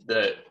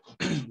the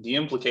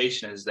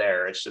implication is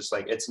there. It's just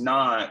like, it's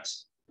not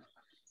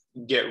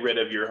get rid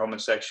of your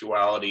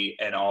homosexuality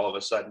and all of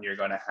a sudden you're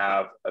going to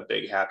have a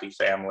big happy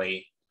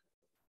family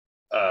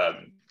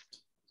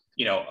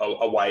you know,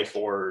 a wife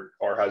or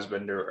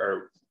husband,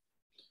 or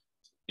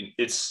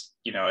it's,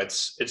 you know,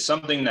 it's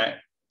something that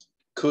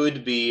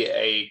could be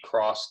a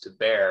cross to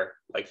bear,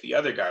 like the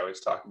other guy was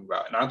talking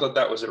about. And I thought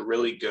that was a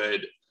really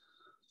good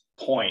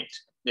point,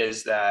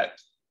 is that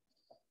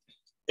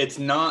it's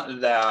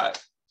not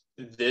that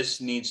this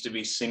needs to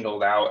be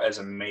singled out as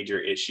a major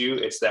issue.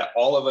 It's that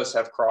all of us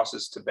have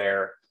crosses to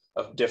bear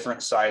of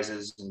different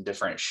sizes and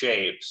different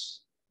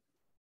shapes.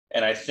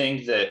 And I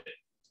think that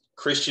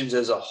Christians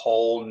as a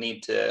whole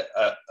need to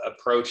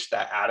approach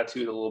that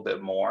attitude a little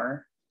bit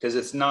more, because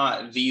it's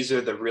not, these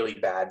are the really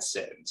bad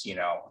sins, you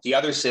know, the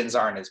other sins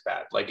aren't as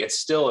bad. Like, it's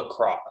still a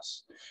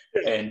cross.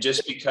 And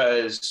just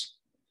because,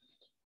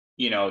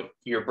 you know,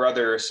 your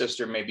brother or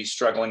sister may be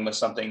struggling with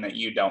something that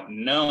you don't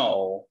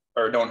know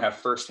or don't have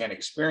firsthand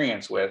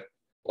experience with,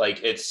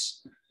 like,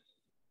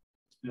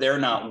 they're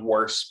not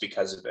worse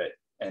because of it,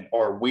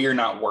 or we're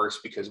not worse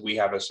because we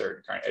have a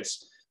certain kind.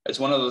 It's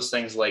one of those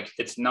things, like,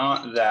 it's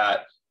not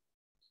that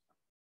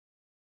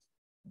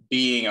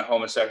being a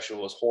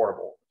homosexual is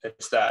horrible.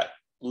 It's that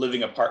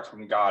living apart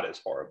from God is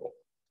horrible,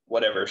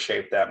 whatever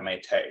shape that may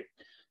take.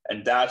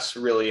 And that's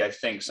really, I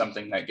think,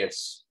 something that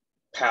gets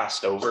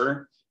passed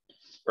over,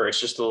 or it's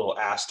just a little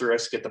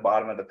asterisk at the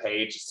bottom of the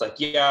page. It's like,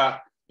 yeah,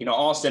 you know,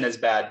 all sin is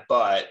bad,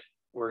 but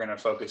we're going to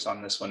focus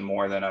on this one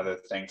more than other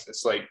things.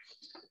 It's like,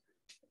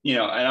 you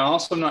know, and I'm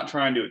also not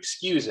trying to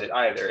excuse it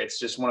either. It's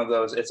just one of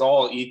those, it's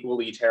all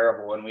equally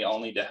terrible, and we all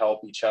need to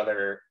help each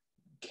other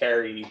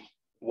carry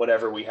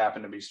whatever we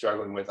happen to be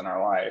struggling with in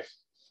our life.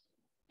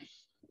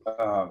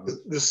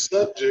 The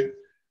subject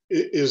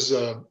is,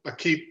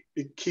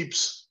 it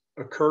keeps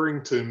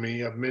occurring to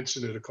me. I've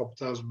mentioned it a couple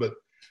times, but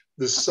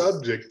the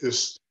subject,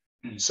 this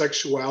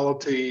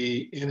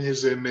sexuality in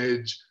his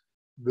image,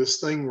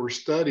 this thing we're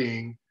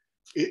studying,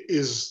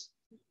 is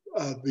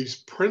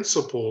these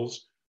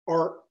principles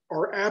are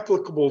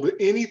applicable to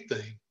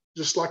anything,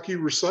 just like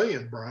you were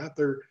saying, Bryant.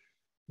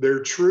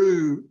 They're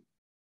true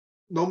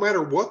no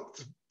matter what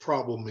the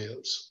problem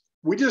is.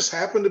 We just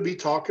happen to be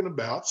talking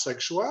about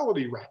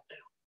sexuality right now.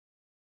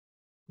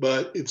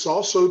 But it's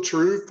also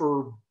true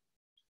for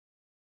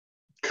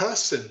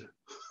cussing.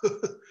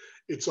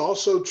 It's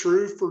also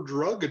true for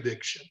drug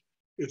addiction.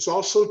 It's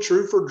also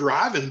true for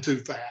driving too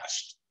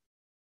fast.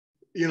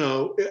 You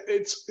know,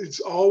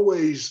 it's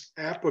always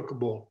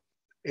applicable.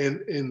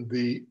 And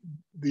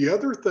the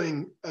other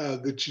thing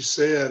that you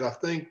said, I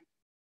think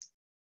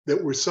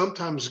that we're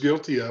sometimes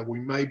guilty of, we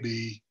may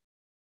be,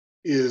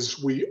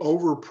 is we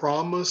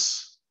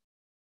overpromise.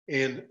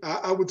 And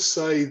I would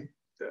say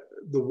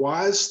the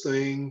wise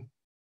thing,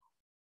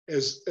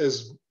 as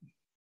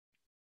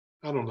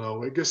I don't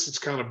know, I guess it's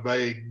kind of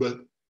vague, but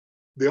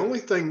the only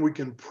thing we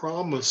can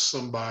promise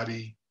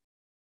somebody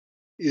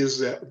is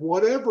that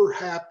whatever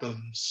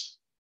happens,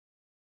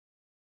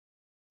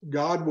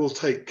 God will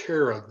take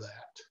care of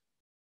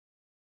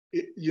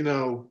that. You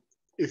know,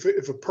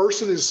 if a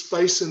person is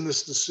facing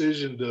this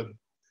decision to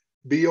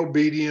be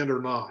obedient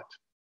or not,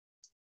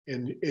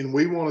 and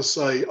we want to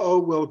say, oh,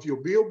 well, if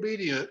you'll be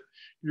obedient,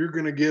 you're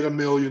going to get $1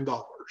 million.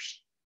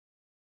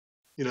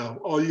 You know,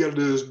 all you got to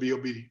do is be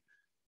obedient.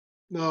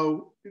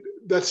 No,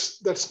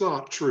 that's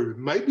not true.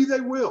 Maybe they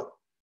will,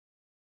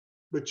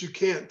 but you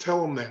can't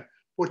tell them that.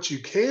 What you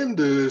can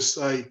do is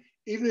say,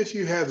 even if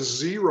you have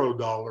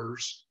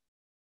 $0,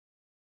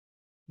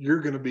 you're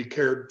going to be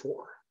cared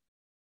for.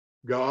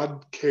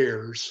 God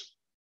cares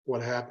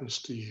what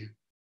happens to you.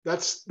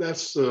 That's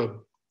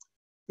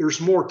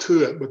there's more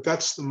to it, but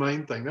that's the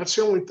main thing. That's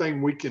the only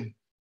thing we can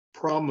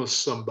promise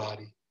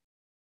somebody.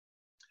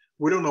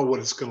 We don't know what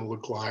it's going to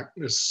look like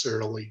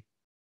necessarily,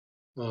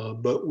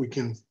 but we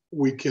can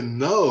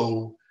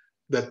know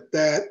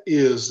that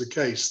is the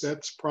case.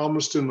 That's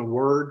promised in the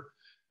Word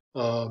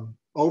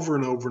over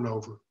and over and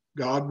over.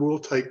 God will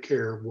take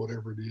care of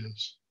whatever it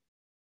is.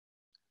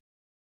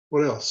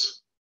 What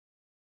else?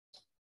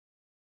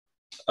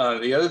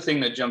 The other thing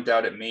that jumped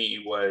out at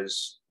me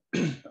was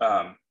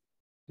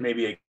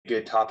maybe a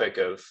good topic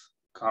of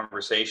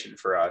conversation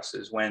for us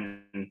is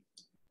when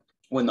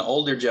the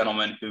older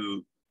gentleman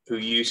who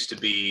used to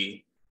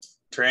be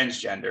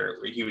transgender,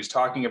 he was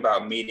talking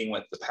about meeting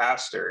with the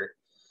pastor,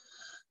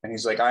 and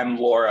he's like, I'm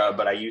Laura,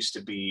 but I used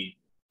to be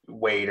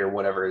Wade, or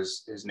whatever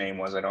his name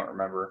was. I don't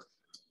remember.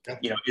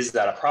 You know, is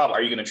that a problem?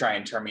 Are you going to try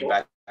and turn me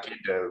back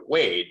into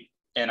Wade?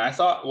 And I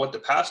thought what the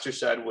pastor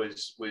said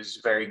was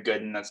very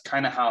good. And that's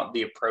kind of how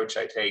the approach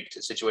I take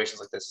to situations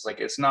like this is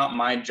like, it's not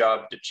my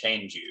job to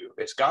change you.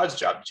 It's God's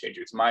job to change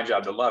you. It's my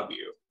job to love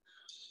you.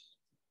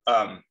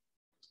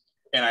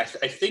 And I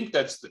think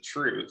that's the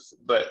truth.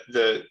 But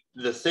the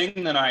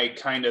thing that I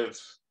kind of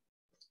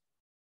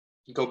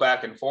go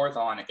back and forth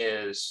on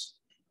is,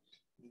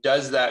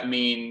 does that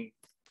mean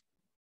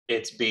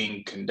it's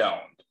being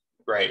condoned,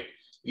 right?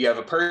 You have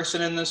a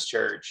person in this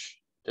church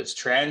that's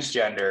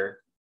transgender.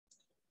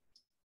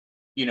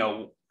 You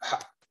know,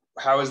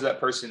 how is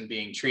that person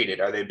being treated?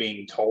 Are they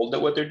being told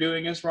that what they're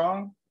doing is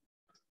wrong?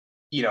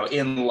 You know,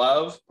 in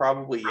love,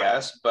 probably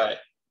yes, but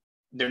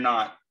they're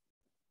not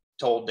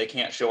told they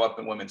can't show up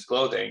in women's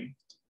clothing.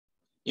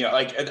 you know,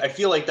 like, I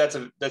feel like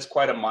that's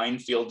quite a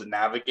minefield to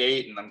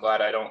navigate. And I'm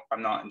glad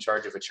I'm not in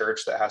charge of a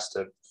church that has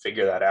to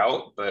figure that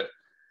out. But,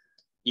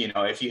 you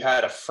know, if you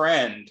had a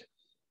friend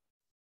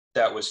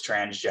that was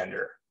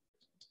transgender,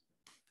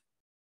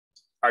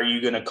 are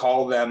you going to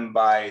call them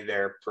by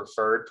their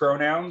preferred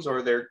pronouns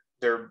or their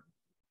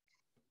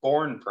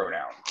born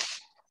pronouns?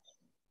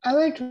 I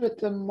liked what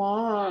the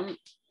mom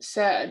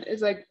said,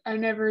 is like, I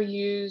never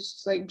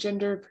used like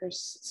gender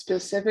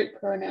specific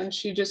pronouns.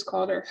 She just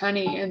called her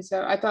honey. And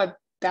so I thought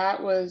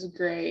that was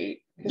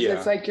great, because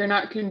it's like, you're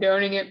not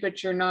condoning it,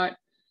 but you're not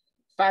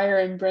fire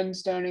and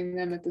brimstoning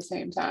them at the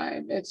same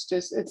time. It's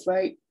just, it's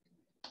like,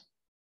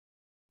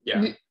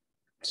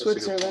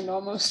 Switzerland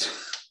almost.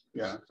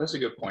 Yeah, that's a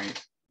good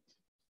point.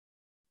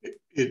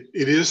 It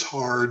is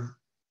hard.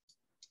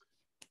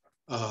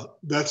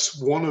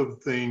 That's one of the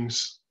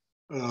things,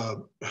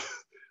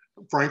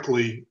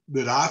 frankly,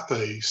 that I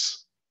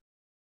face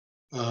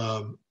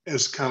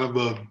as kind of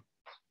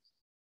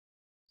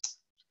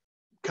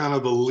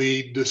a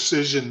lead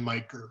decision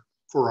maker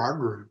for our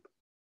group.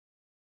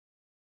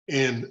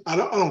 And I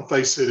don't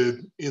face it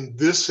in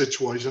this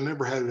situation. I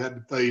never had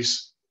to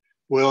face,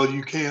 well,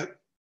 you can't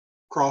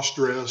cross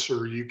dress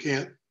or you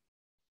can't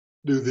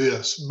do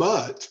this,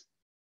 but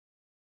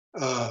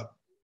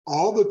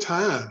all the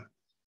time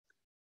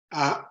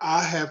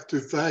I have to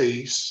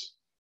face,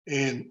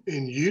 and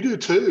you do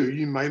too,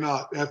 you may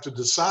not have to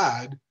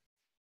decide,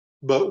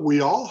 but we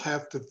all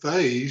have to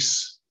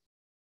face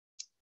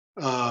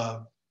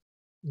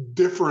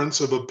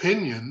difference of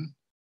opinion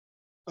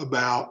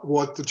about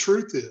what the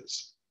truth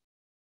is.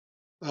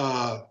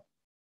 I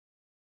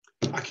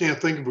can't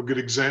think of a good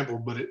example,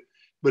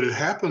 but it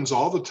happens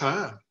all the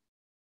time.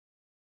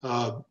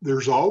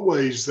 There's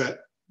always that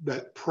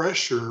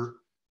pressure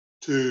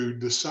to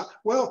decide.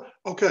 Well,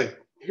 okay,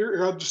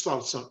 here I just thought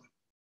of something.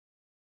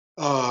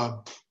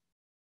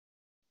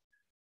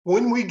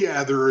 When we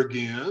gather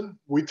again,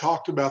 we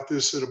talked about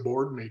this at a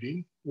board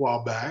meeting a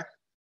while back.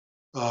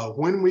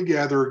 When we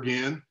gather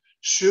again,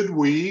 should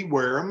we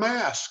wear a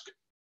mask?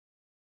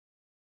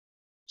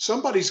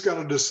 Somebody's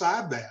got to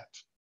decide that.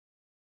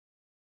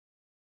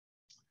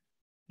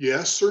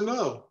 Yes or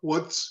no?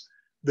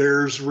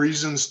 There's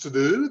reasons to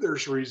do,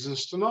 there's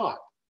reasons to not.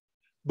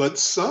 But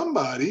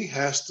somebody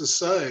has to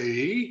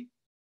say,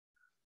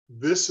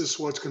 this is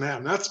what's going to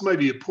happen. That's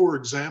maybe a poor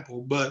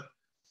example, but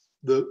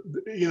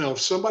if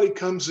somebody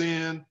comes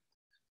in,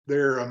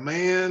 they're a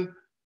man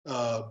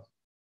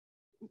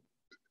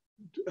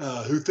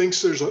who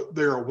thinks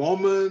they're a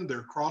woman,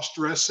 they're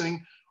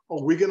cross-dressing.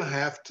 Are we going to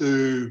have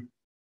to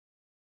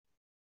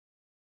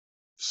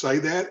say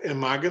that?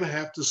 Am I going to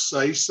have to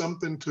say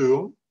something to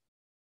them?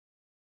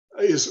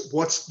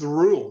 What's the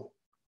rule?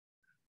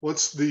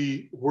 Where's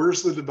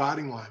the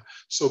dividing line?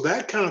 So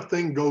that kind of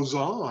thing goes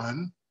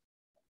on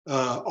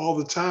all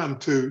the time,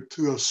 to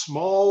a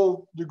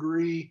small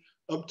degree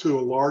up to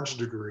a large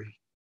degree.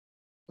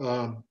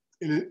 And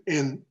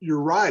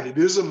you're right, it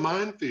is a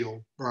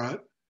minefield,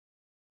 right?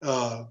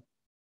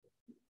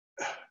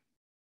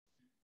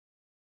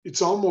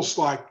 It's almost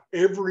like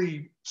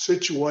every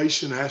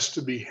situation has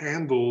to be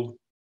handled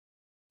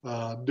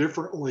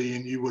differently,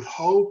 and you would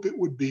hope it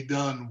would be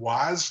done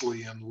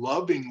wisely and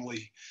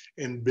lovingly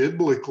and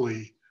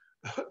biblically,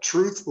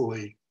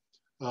 truthfully.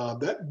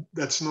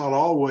 That's not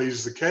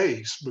always the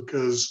case,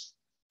 because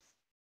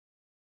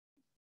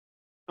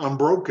I'm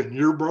broken,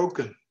 you're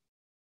broken.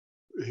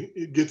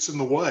 It gets in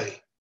the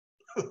way,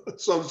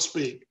 so to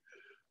speak.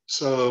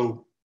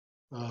 So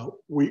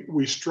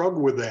we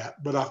struggle with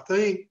that. But I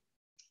think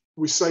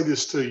we say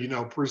this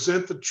too,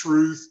 present the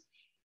truth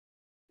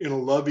in a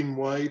loving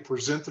way,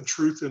 present the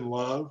truth in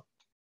love.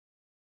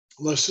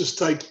 Let's just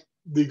take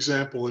the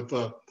example.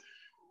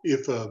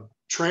 If a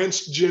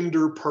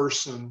transgender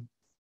person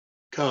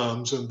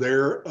comes and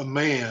they're a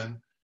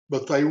man,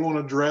 but they want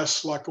to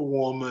dress like a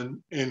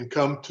woman and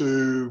come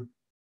to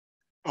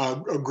a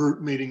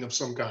group meeting of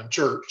some kind,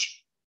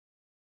 church,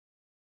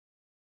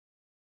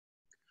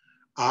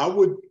 I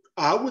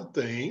would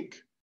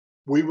think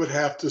we would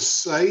have to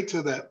say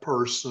to that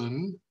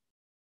person,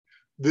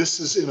 this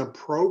is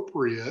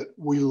inappropriate.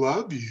 We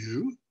love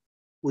you.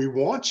 We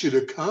want you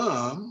to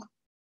come,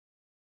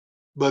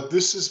 but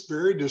this is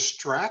very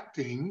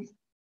distracting,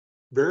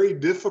 very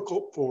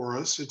difficult for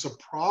us. It's a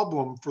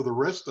problem for the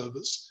rest of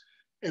us.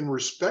 And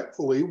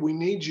respectfully, we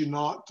need you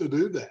not to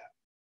do that.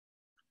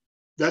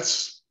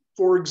 That's,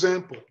 for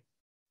example.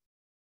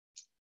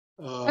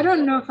 I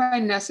don't know if I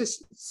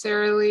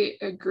necessarily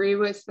agree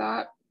with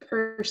that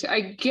per se. I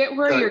get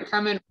where you're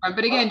coming from,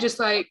 but again, just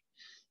like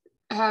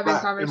having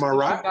conversations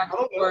back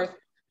and forth.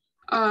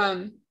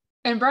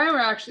 And Brian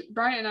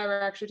and I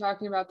were actually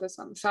talking about this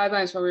on the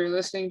sidelines while we were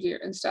listening to you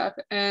and stuff.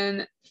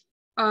 And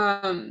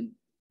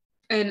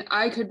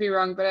I could be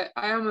wrong, but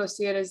I almost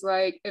see it as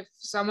like, if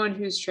someone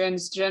who's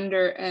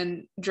transgender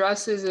and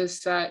dresses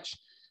as such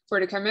were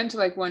to come into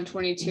like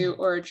 122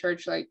 or a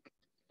church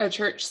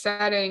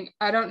setting,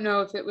 I don't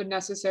know if it would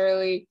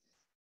necessarily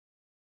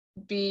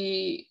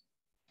be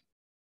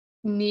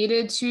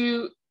needed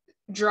to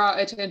draw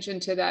attention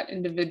to that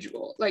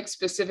individual, like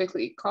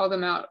specifically call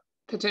them out,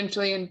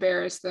 potentially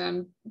embarrass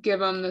them, give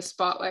them the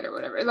spotlight or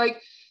whatever.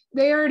 Like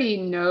they already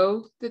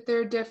know that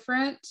they're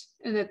different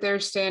and that they're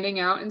standing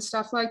out and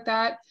stuff like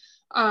that.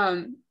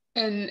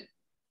 And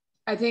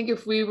I think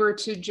if we were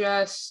to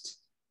just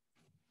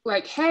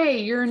like, hey,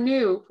 you're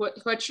new,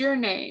 what's your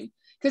name?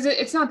 Because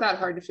it's not that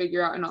hard to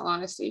figure out, in all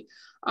honesty.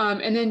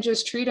 And then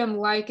just treat them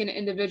like an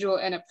individual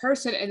and a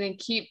person, and then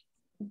keep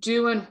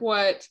doing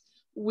what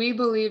we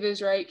believe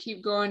is right,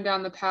 keep going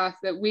down the path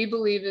that we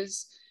believe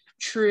is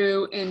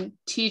true, and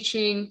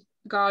teaching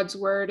God's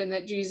word and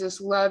that Jesus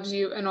loves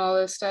you and all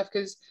this stuff.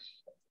 Because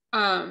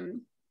I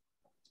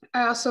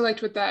also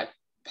liked what that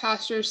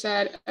pastor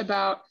said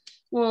about,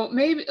 well,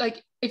 maybe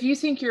like if you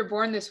think you're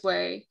born this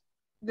way,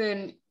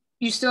 then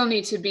you still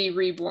need to be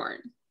reborn.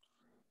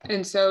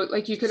 And so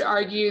like you could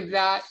argue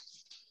that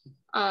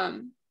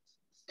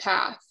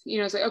path, you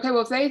know, it's like, okay,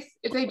 well,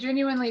 if they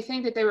genuinely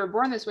think that they were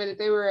born this way, that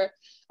they were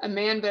a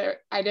man but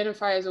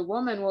identify as a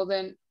woman, well,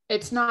 then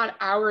it's not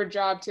our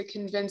job to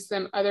convince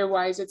them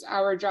otherwise. It's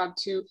our job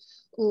to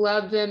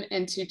love them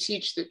and to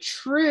teach the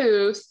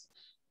truth,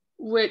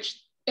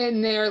 which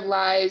in there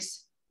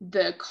lies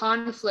the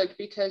conflict,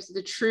 because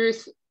the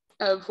truth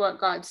of what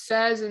God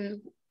says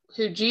and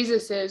who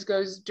Jesus is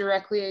goes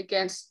directly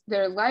against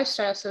their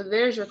lifestyle. So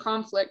there's your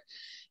conflict.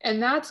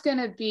 And that's going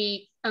to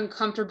be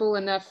uncomfortable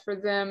enough for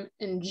them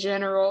in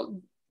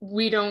general.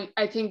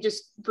 I think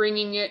just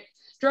drawing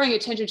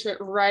attention to it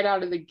right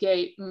out of the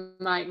gate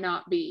might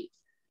not be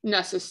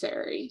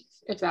necessary,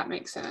 if that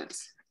makes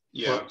sense.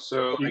 Yeah,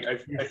 so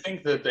I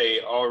think that they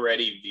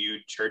already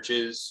viewed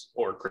churches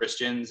or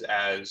Christians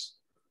as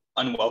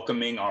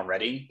unwelcoming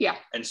already. Yeah.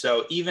 And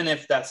so even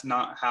if that's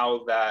not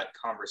how that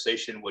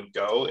conversation would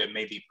go, it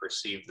may be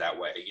perceived that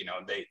way. You know,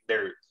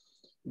 they're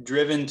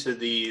driven to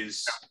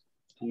these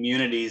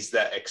communities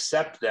that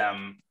accept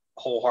them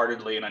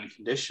wholeheartedly and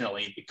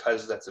unconditionally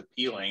because that's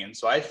appealing. And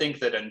so I think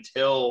that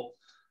until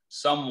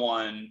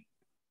someone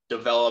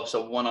develops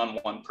a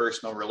one-on-one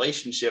personal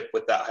relationship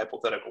with that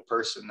hypothetical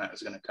person that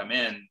is going to come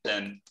in,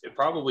 then it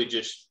probably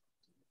just,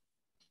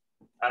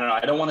 I don't know,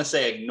 I don't want to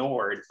say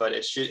ignored, but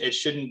it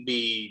shouldn't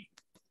be.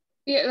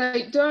 Yeah,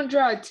 like don't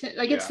draw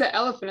it's the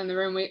elephant in the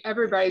room.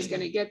 Everybody's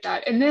going to get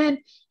that. And then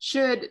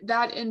should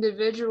that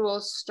individual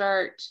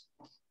start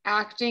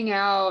acting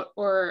out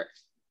or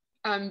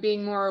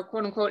being more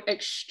quote unquote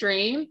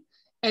extreme,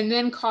 and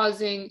then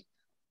causing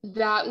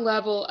that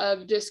level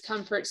of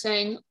discomfort,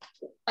 saying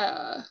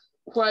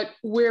what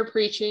we're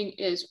preaching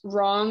is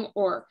wrong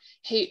or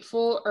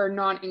hateful or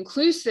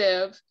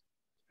non-inclusive,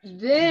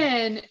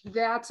 then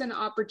that's an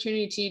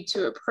opportunity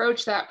to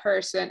approach that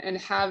person and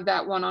have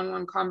that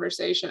one-on-one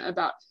conversation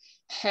about,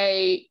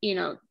 hey, you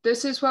know,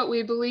 this is what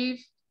we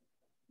believe.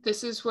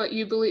 This is what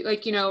you believe.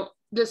 Like, you know,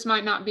 this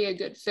might not be a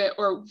good fit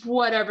or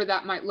whatever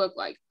that might look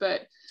like,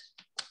 but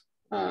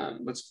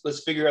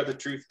let's figure out the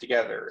truth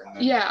together.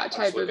 And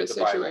type of a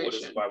situation. What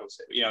does the Bible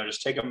say? You know,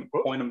 just take them,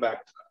 point them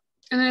back to that.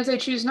 And then if they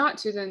choose not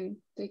to, then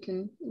they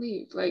can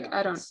leave. Like, yeah,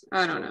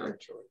 I don't know.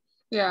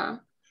 Yeah.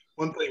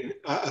 One thing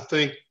I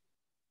think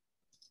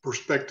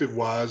perspective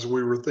wise,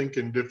 we were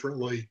thinking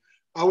differently.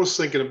 I was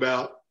thinking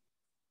about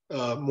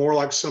more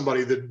like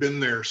somebody that'd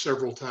been there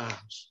several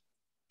times.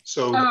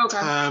 So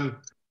time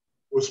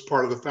was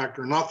part of the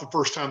factor, not the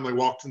first time they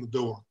walked in the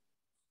door.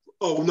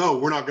 Oh no,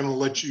 we're not going to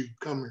let you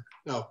come here.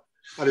 No,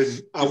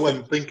 I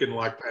wasn't thinking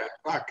like that.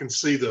 I can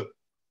see the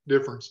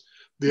difference.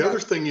 The other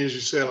thing is,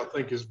 you said, I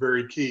think is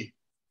very key.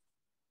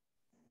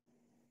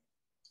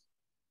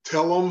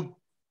 Tell them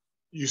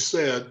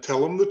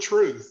the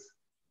truth.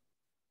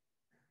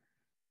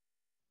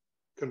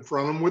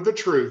 Confront them with the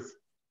truth.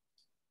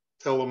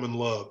 Tell them in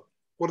love.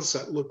 What does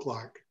that look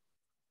like?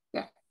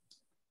 Yeah.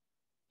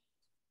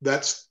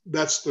 That's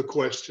the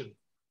question.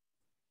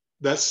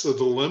 That's the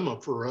dilemma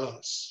for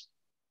us.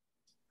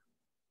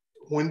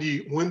 When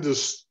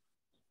does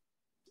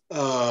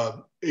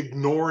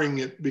ignoring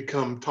it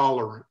become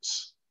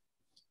tolerance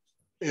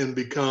and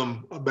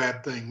become a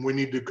bad thing? We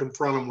need to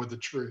confront them with the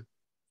truth.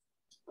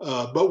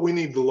 But we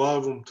need to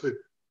love them too.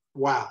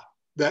 Wow.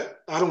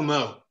 I don't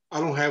know. I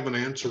don't have an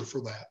answer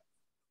for that.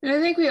 And I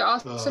think we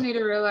also need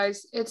to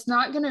realize it's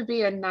not going to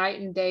be a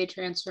night and day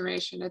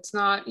transformation. It's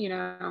not, you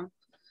know,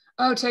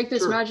 oh, take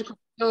this magical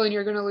pill and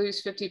you're going to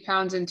lose 50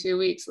 pounds in 2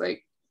 weeks.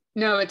 Like,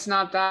 no, it's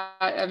not that.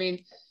 I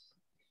mean,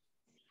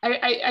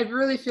 I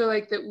really feel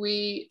like that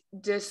we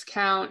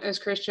discount as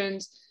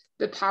Christians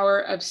the power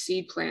of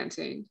seed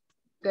planting,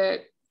 that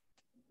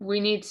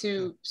we need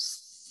to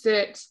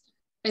sit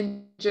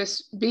and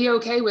just be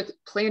okay with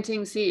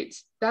planting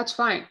seeds. That's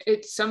fine.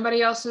 It's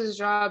somebody else's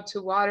job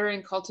to water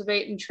and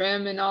cultivate and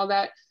trim and all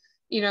that,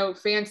 you know,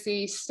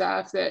 fancy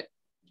stuff that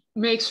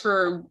makes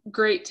for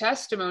great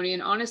testimony.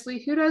 And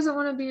honestly, who doesn't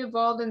want to be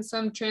involved in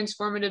some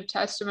transformative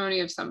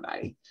testimony of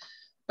somebody?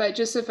 But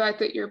just the fact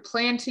that you're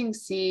planting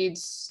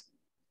seeds,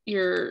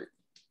 you're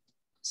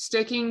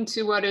sticking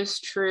to what is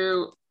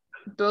true,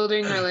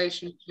 building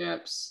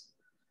relationships.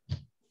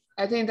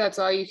 I think that's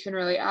all you can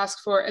really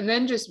ask for. And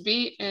then just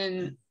be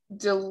in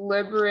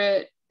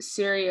deliberate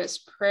serious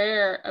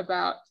prayer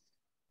about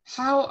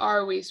how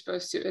are we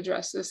supposed to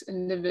address this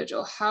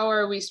individual? How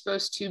are we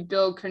supposed to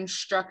build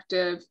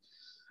constructive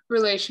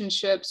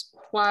relationships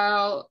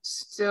while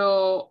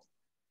still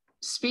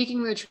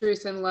speaking the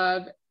truth in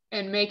love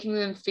and making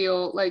them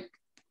feel like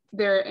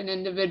they're an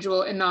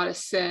individual and not a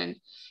sin,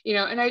 you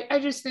know? And I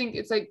just think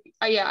it's like,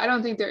 I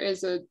don't think there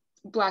is a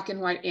black and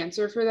white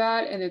answer for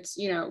that. And it's,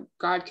 you know,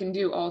 God can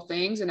do all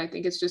things. And I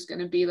think it's just going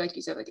to be, like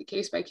you said, like a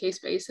case by case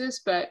basis.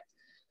 But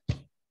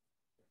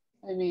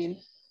I mean,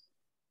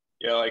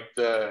 yeah, like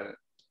the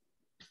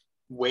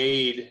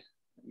Wade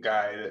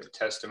guy, the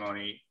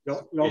testimony.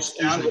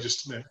 Excuse me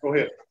just a minute. Go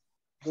ahead.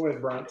 Go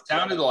ahead, Brian. It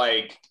sounded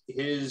like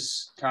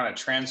his kind of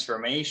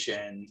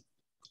transformation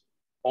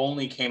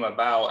only came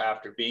about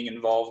after being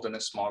involved in a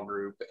small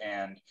group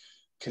and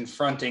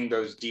confronting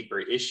those deeper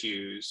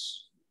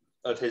issues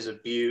of his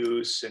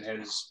abuse and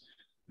his,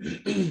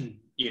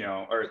 you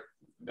know, or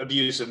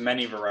abuse of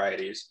many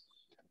varieties,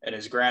 and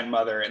his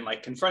grandmother, and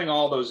like confronting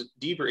all those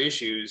deeper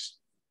issues.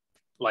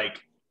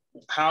 Like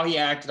how he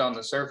acted on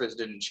the surface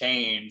didn't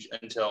change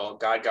until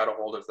God got a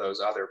hold of those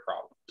other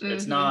problems. Mm-hmm.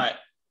 It's not,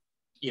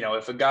 you know,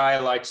 if a guy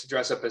likes to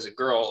dress up as a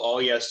girl, all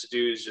he has to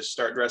do is just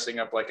start dressing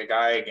up like a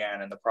guy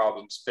again and the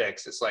problem's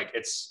fixed. It's like,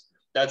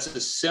 that's a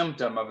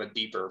symptom of a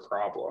deeper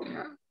problem.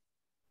 Yeah.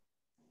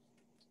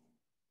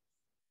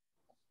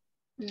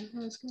 Yeah,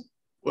 that's good.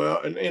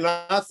 Well, and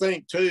I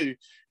think too,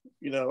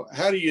 you know,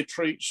 how do you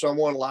treat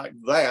someone like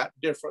that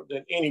different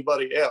than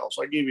anybody else?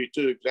 I'll give you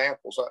two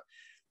examples.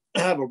 I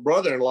have a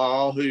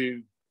brother-in-law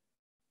who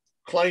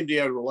claimed he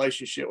had a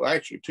relationship, well,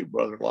 actually two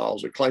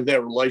brother-in-laws that claimed they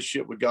had a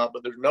relationship with God,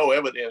 but there's no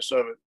evidence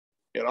of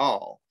it at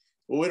all.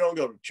 Well, we don't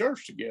go to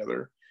church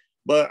together,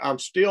 but I'm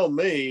still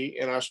me,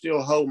 and I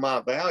still hold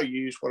my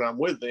values when I'm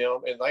with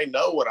them, and they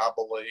know what I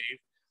believe,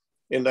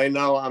 and they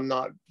know I'm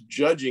not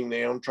judging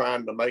them,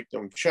 trying to make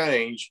them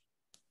change.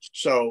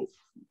 So,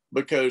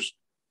 because,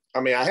 I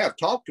mean, I have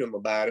talked to them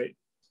about it,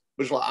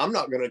 but it's like, I'm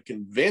not going to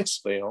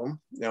convince them.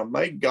 Now,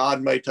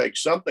 God may take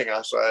something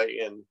I say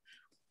and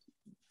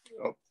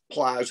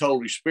apply his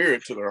Holy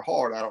Spirit to their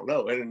heart. I don't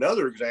know. And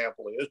another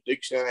example is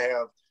Dixie and I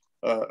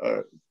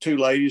have two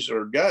ladies that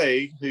are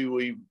gay who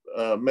we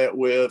met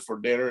with for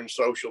dinner and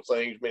social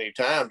things many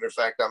times. In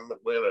fact, I met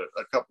with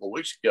a couple of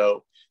weeks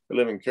ago. They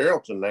live in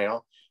Carrollton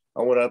now.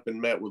 I went up and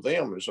met with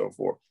them and so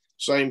forth.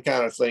 Same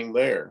kind of thing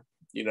there.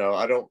 You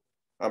know,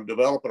 I'm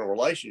developing a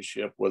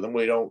relationship with them.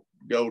 We don't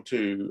go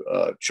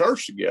to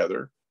church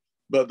together,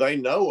 but they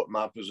know what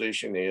my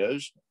position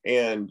is.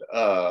 And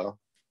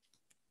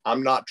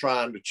I'm not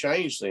trying to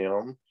change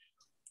them.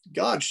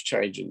 God's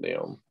changing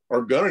them,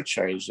 or going to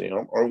change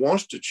them, or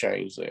wants to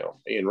change them.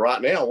 And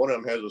right now, one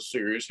of them has a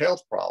serious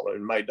health problem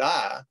and may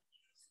die.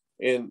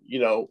 And, you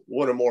know,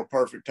 what a more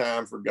perfect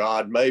time for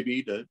God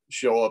maybe to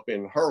show up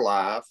in her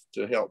life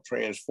to help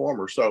transform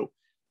her. So,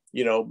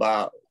 you know,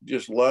 by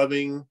just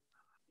loving,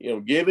 you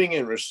know, giving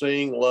and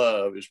receiving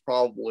love is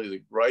probably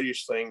the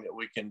greatest thing that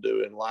we can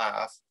do in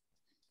life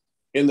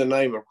in the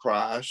name of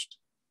Christ,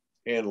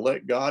 and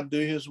let God do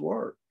his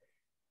work.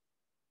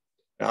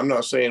 Now, I'm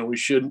not saying we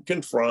shouldn't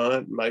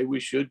confront, maybe we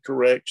should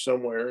correct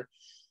somewhere,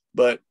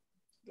 but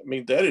I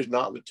mean, that is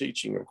not the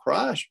teaching of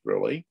Christ,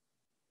 really.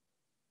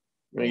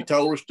 I mean, he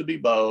told us to be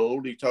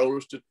bold. He told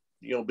us to,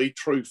 you know, be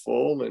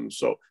truthful. And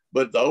so,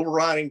 but the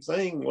overriding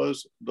thing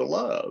was the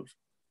love.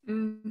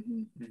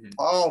 Mm-hmm.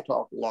 Paul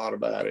talked a lot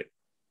about it.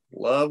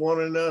 Love one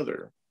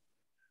another.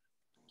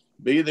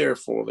 Be there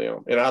for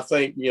them. And I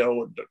think, you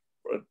know,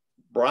 what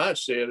Brian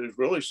said is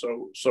really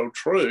so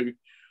true.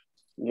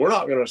 We're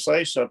not going to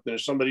say something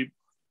if somebody,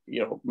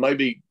 you know,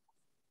 maybe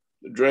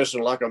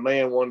dressing like a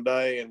man one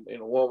day and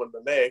a woman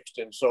the next,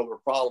 and so their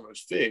problem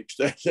is fixed.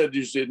 That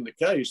just isn't the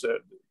case. That,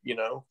 you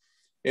know,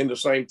 and the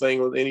same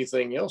thing with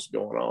anything else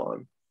going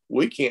on.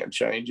 We can't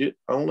change it.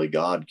 Only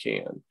God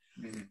can.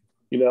 Mm-hmm.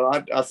 You know,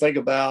 I think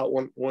about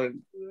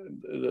when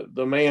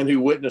the man who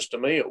witnessed to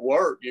me at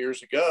work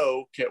years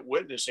ago kept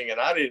witnessing,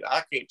 and I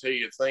can't tell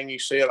you a thing he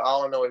said.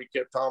 All I know is he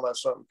kept talking about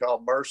something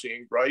called mercy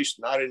and grace,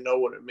 and I didn't know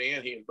what it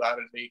meant. He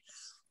invited me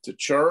to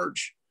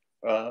church.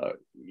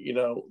 You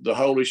know, the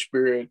Holy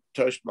Spirit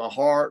touched my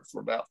heart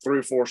for about 3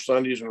 or 4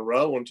 Sundays in a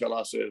row until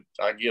I said,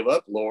 I give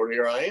up, Lord,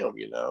 here I am,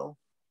 you know.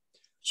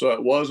 So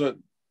it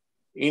wasn't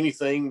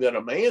anything that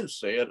a man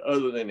said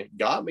other than it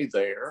got me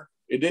there.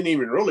 It didn't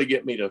even really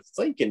get me to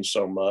thinking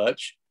so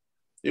much.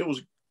 It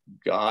was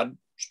God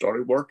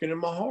started working in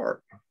my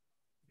heart.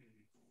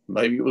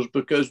 Maybe it was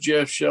because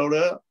Jeff showed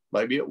up.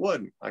 Maybe it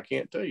wasn't. I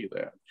can't tell you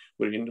that.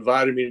 But he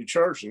invited me to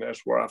church, and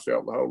that's where I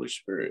felt the Holy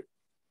Spirit.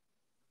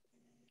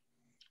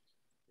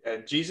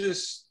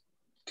 Jesus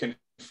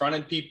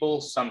confronted people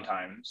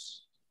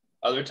sometimes.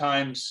 Other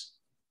times,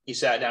 he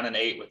sat down and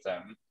ate with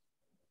them.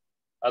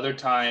 Other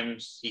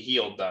times, he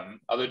healed them.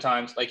 Other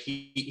times, like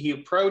he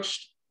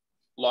approached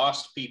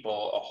lost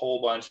people a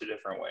whole bunch of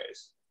different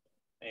ways.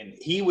 And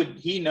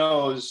he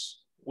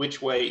knows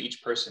which way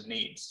each person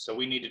needs. So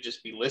we need to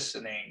just be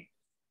listening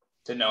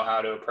to know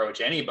how to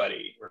approach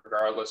anybody,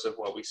 regardless of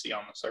what we see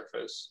on the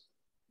surface.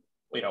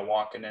 You know,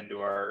 walking into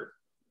our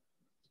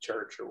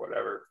church or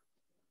whatever.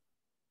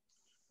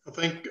 I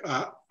think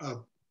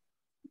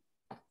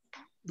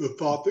the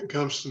thought that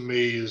comes to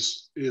me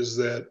is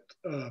that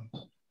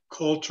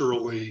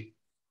culturally,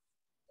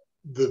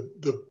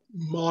 the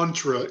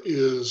mantra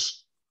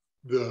is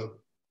the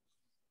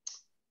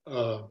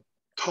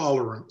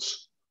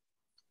tolerance,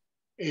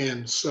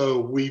 and so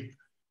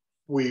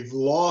we've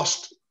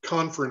lost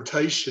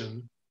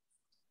confrontation,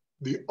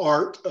 the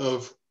art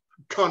of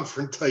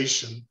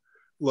confrontation,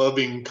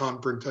 loving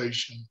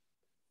confrontation,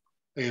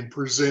 and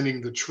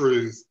presenting the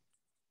truth.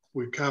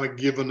 We've kind of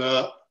given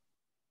up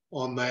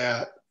on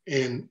that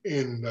and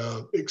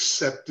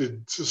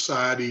accepted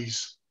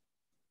society's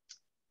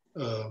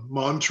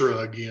mantra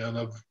again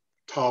of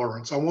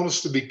tolerance. I want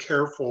us to be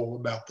careful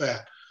about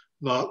that,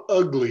 not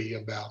ugly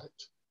about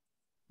it,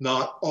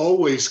 not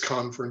always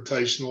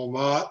confrontational,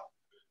 not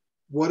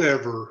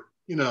whatever,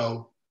 you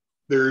know.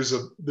 There's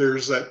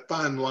that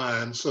fine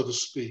line, so to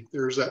speak.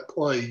 There's that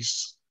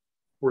place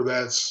where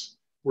that's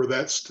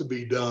to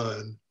be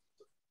done,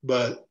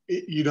 but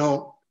you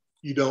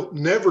don't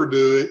never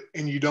do it,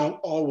 and you don't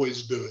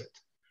always do it.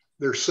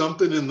 There's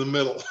something in the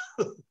middle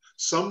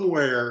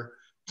somewhere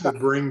to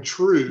bring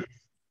truth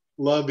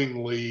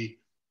lovingly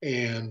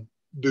and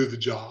do the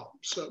job.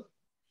 So,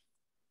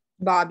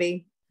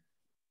 Bobby,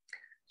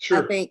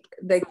 sure. I think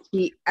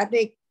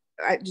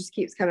it just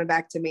keeps coming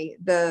back to me.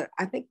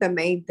 I think the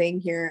main thing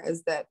here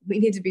is that we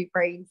need to be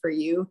praying for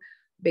you,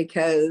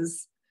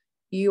 because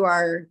you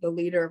are the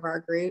leader of our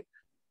group,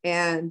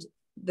 and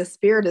the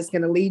Spirit is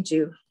going to lead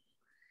you.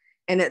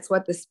 And it's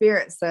what the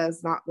Spirit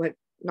says, not what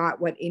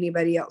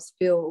anybody else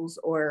feels,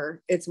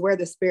 or it's where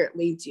the Spirit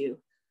leads you.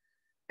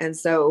 And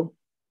so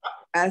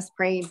us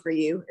praying for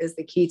you is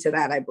the key to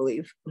that, I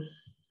believe.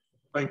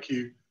 Thank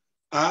you.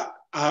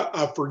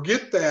 I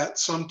forget that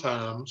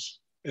sometimes,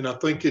 and I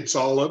think it's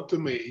all up to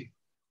me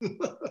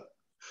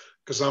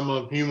because I'm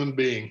a human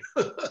being.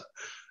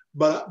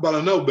 but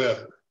I know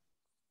better,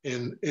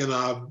 and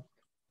I've,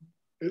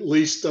 at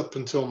least up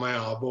until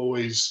now, I've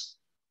always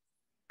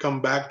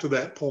come back to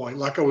that point.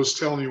 Like I was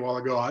telling you a while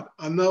ago,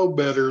 I know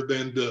better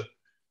than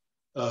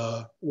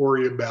to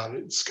worry about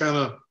it. It's kind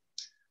of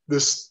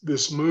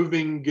this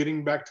moving,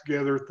 getting back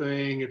together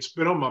thing. It's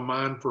been on my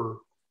mind for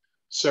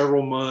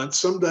several months.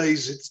 Some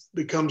days it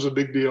becomes a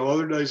big deal.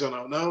 Other days I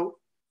don't know.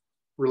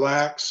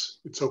 Relax.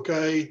 It's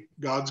okay.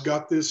 God's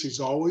got this. He's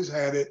always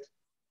had it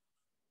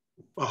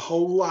my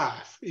whole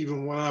life.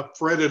 Even when I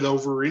fretted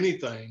over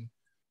anything,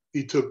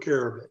 he took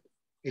care of it.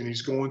 And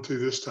he's going through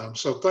this time.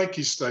 So thank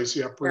you,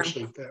 Stacy. I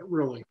appreciate that,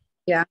 really.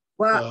 Yeah.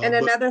 Well, and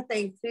another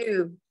thing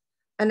too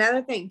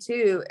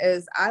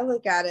is I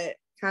look at it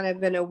kind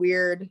of in a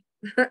weird,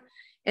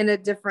 in a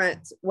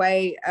different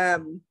way.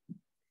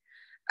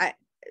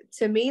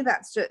 To me,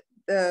 that's just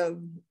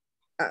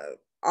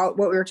what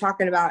we were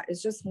talking about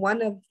is just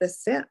one of the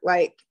sin.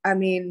 Like, I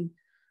mean,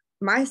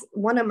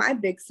 one of my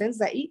big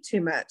sins, I eat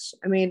too much.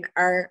 I mean,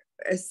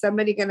 is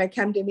somebody going to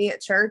come to me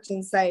at church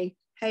and say,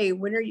 hey,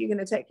 when are you going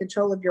to take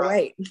control of your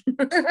weight?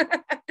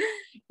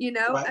 You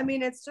know, I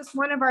mean, it's just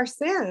one of our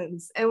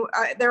sins, and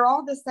they're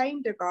all the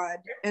same to God.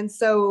 And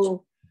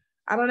so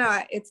I don't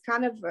know. It's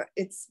kind of,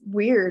 it's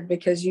weird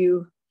because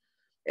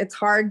it's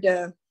hard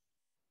to,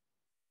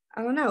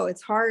 I don't know.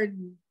 It's hard.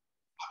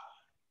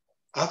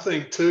 I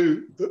think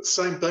too, the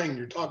same thing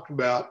you're talking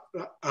about.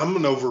 I'm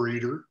an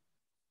overeater.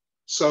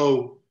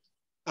 So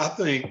I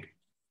think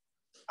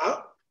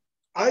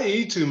I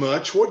eat too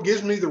much. What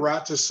gives me the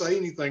right to say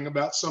anything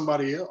about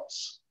somebody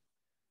else?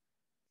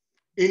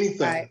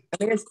 Anything. Right.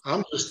 I mean,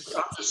 I'm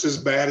just as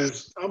bad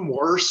as, I'm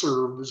worse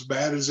or as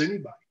bad as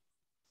anybody.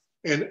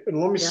 And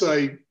let me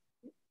say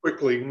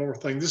quickly one more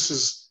thing. This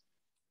is,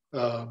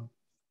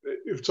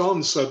 it's on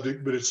the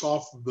subject, but it's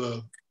off of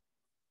the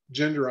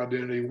gender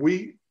identity.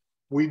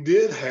 We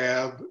did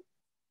have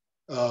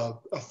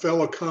a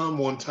fellow come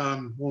one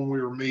time when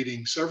we were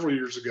meeting several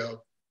years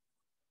ago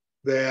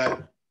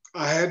that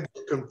I had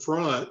to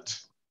confront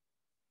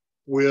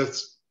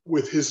with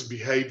his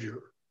behavior.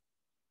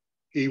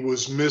 He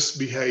was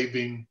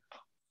misbehaving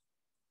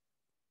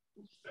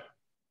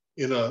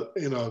in a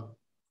well,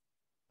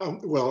 I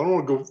don't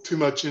want to go too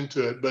much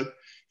into it, but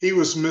he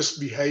was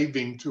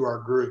misbehaving to our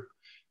group.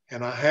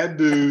 And I had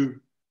to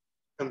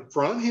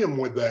confront him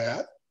with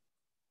that.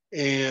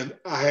 And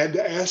I had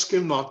to ask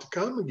him not to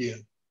come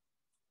again.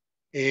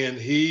 And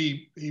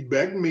he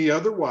begged me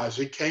otherwise.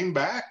 He came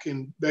back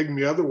and begged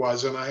me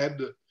otherwise. And I had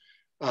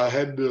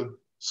to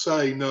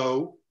say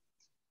no,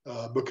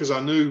 because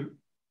I knew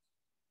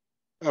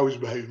I was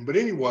behaving. But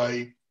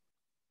anyway,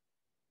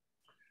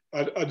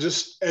 I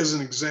just, as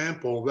an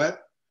example,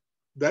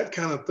 that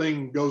kind of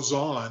thing goes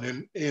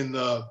on. And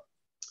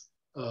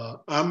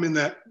I'm in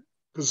that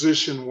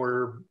position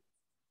where,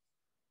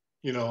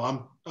 you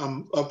know,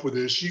 I'm up with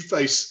this. You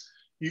face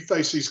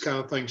these kind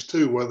of things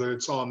too, whether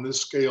it's on this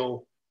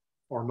scale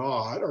or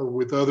not, or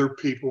with other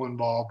people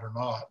involved or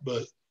not.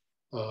 But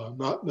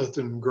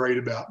nothing great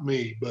about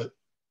me, but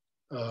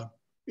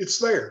it's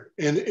there,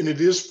 and it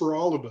is for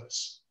all of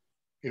us,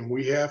 and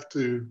we have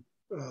to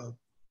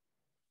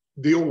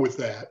deal with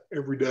that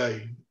every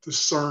day.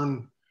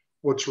 Discern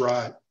what's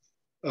right.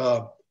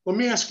 Let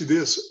me ask you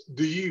this: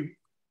 Do you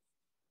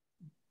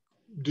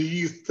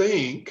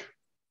think,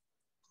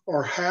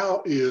 or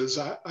how is,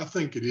 I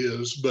think it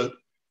is, but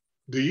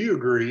do you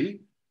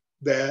agree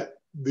that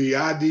the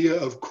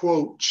idea of,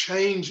 quote,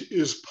 change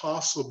is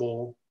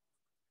possible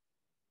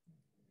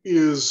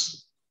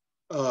is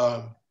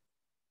out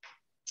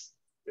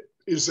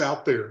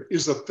there,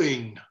 is a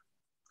thing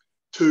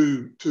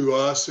to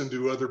us and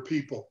to other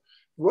people?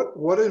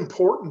 What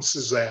importance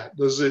is that?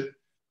 Is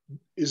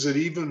it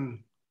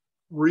even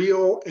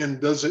real, and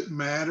does it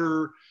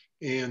matter?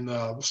 And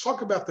let's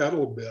talk about that a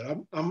little bit.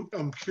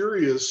 I'm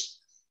curious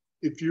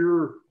if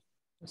you're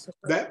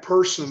that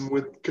person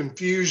with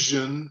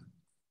confusion,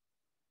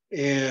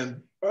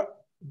 and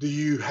do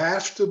you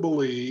have to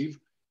believe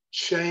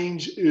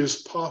change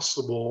is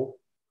possible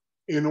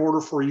in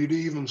order for you to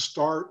even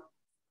start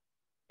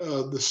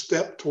the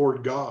step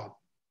toward God?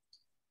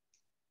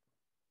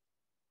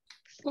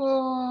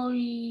 Oh,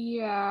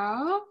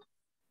 yeah.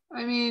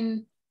 I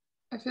mean,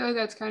 I feel like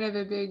that's kind of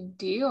a big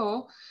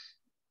deal.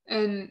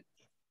 And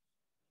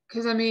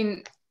because, I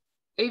mean,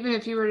 even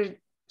if you were to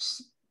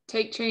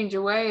take change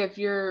away, if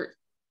you're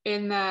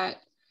in that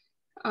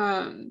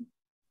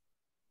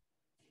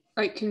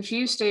like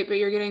confused state, but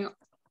you're getting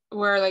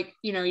where, like,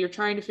 you know, you're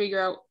trying to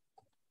figure out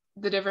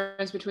the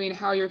difference between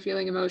how you're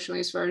feeling emotionally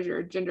as far as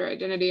your gender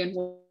identity and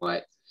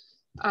what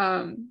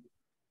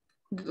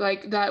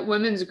like that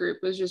women's group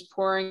was just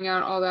pouring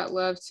out all that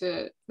love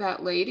to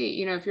that lady.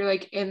 You know, if you're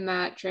like in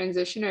that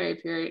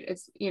transitionary period,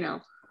 it's, you know,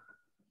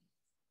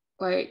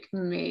 like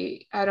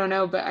me, I don't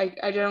know, but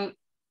I don't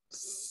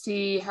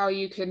see how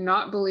you could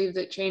not believe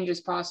that change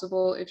is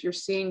possible if you're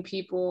seeing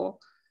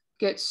people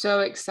get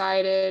so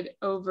excited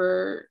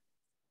over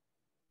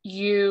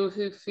you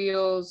who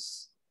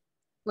feels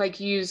like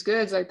used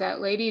goods, like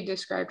that lady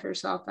described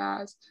herself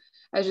as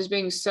just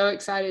being so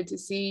excited to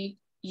see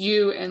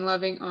you and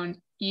loving on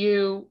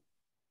you.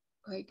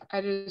 Like,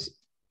 I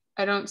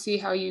don't see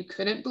how you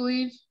couldn't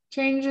believe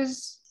change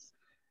is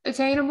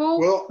attainable,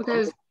 Well,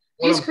 because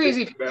what these I'm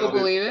crazy thinking people about is,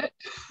 believe it.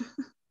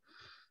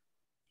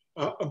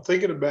 I'm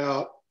thinking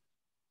about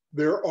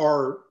there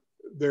are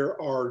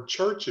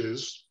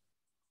churches.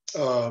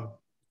 I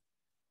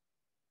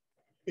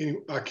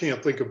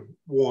can't think of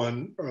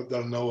one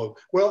that I know of.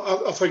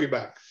 Well, I'll take it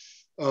back,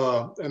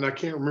 and I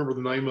can't remember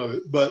the name of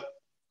it. But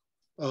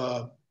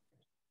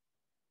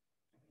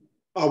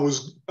I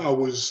was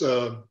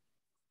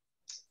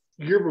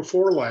year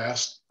before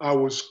last, I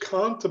was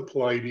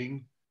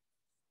contemplating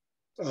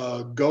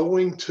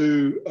going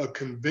to a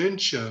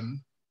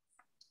convention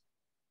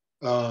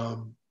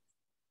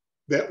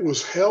that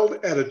was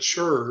held at a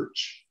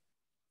church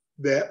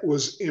that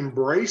was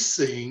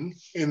embracing,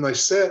 and they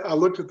said, I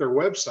looked at their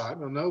website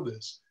and I know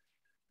this,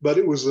 but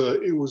it was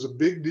a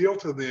big deal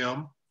to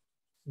them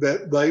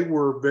that they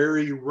were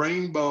very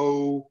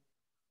rainbow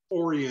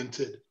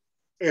oriented.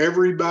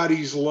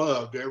 Everybody's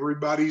loved,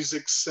 everybody's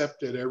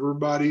accepted,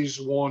 everybody's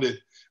wanted.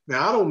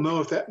 Now, I don't know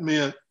if that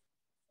meant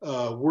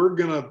we're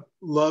going to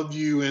love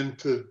you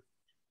into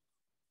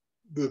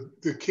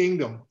the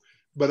kingdom,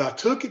 but I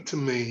took it to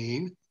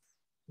mean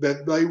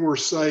that they were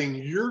saying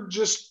you're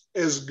just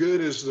as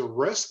good as the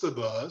rest of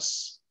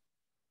us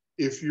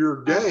if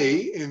you're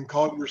gay and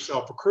call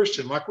yourself a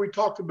Christian, like we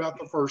talked about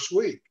the first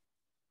week.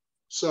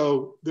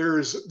 So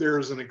there's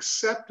an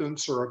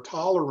acceptance or a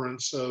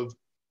tolerance of,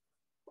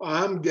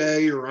 I'm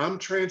gay or I'm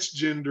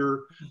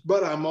transgender,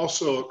 but I'm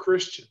also a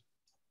Christian.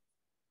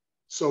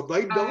 So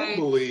they don't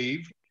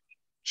believe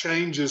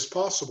change is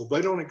possible.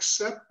 They don't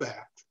accept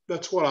that.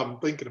 That's what I'm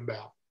thinking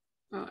about.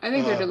 Oh, I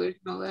think they're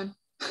delusional then.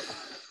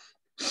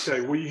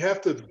 Okay, well, you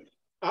have to,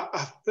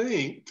 I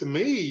think, to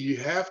me, you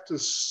have to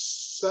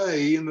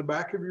say in the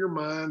back of your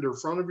mind or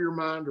front of your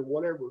mind or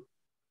whatever,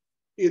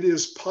 it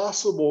is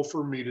possible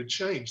for me to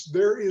change.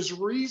 There is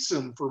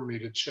reason for me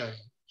to change.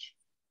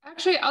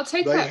 Actually, I'll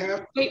take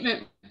that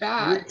statement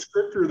back. Read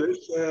scripture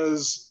that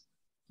says,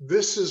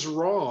 this is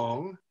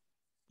wrong.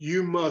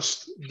 You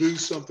must do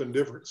something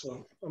different.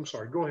 So I'm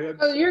sorry, go ahead.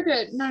 Oh, you're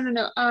good.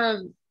 No.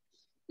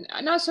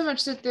 Not so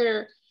much that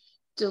they're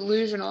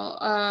delusional,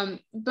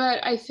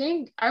 but I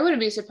think I wouldn't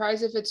be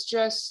surprised if it's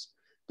just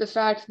the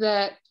fact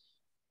that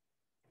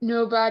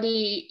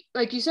nobody,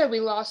 like you said, we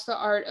lost the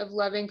art of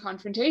loving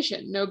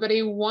confrontation.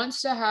 Nobody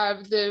wants to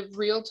have the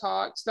real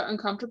talks, the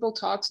uncomfortable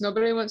talks.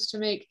 Nobody wants to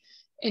make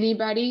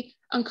anybody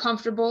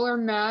uncomfortable or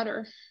mad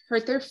or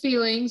hurt their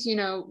feelings, you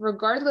know,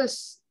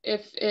 regardless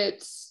if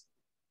it's,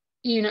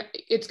 you know,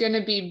 it's going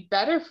to be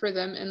better for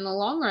them in the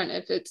long run,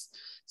 if it's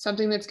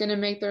something that's going to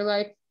make their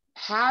life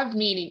have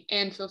meaning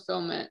and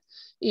fulfillment,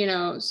 you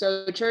know.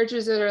 So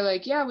churches that are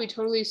like, yeah, we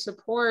totally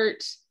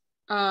support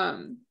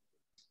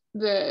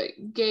the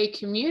gay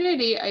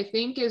community, I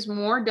think is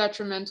more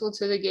detrimental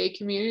to the gay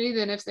community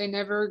than if they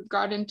never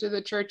got into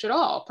the church at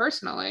all,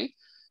 personally,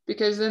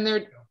 because then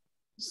they're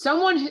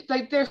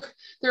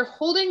they're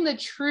holding the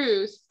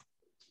truth.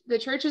 The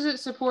churches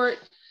that support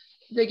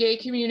the gay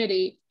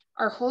community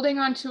are holding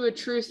on to a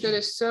truth that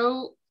is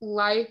so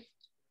life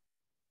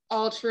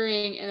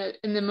altering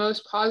in the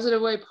most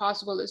positive way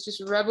possible, that's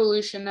just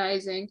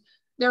revolutionizing,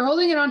 they're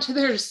holding it onto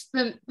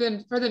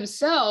them for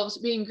themselves,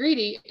 being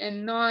greedy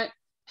and not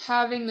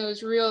having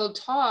those real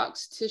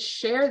talks to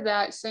share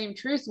that same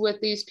truth with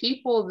these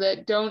people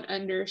that don't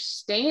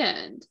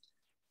understand.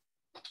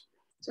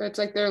 So it's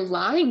like they're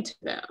lying to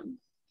them.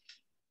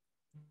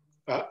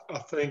 I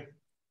think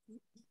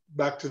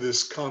back to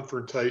this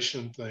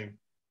confrontation thing,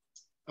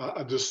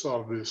 I just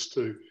thought of this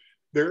too.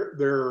 There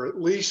are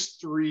at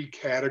least 3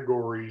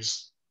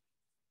 categories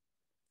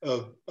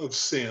of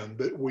sin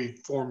that we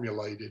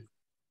formulated.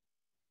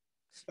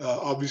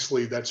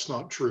 Obviously, that's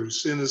not true.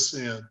 Sin is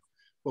sin,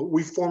 but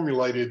we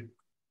formulated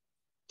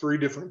 3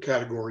 different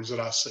categories that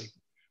I see.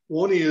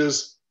 One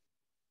is,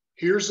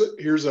 here's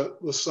a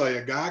let's say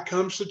a guy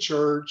comes to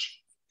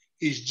church,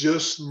 he's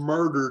just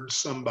murdered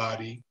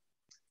somebody.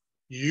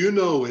 You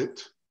know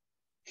it.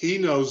 He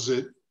knows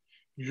it.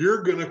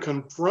 You're going to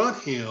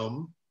confront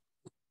him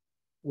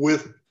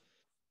with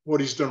what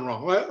he's done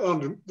wrong.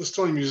 Let's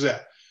don't even use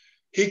that.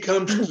 He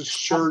comes to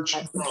church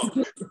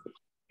drunk.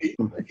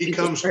 He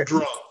comes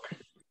drunk.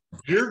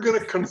 You're going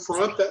to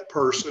confront that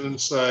person and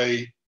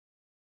say,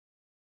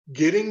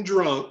 getting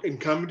drunk and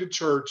coming to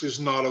church is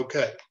not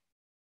okay.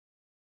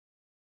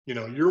 You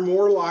know, you're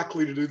more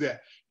likely to do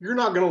that. You're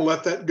not going to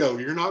let that go.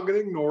 You're not going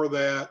to ignore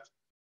that.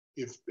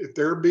 If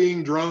they're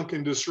being drunk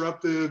and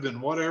disruptive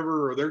and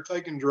whatever, or they're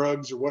taking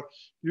drugs or what,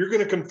 you're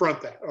going to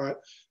confront that. All right.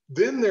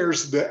 Then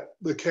there's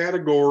the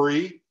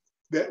category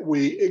that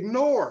we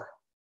ignore.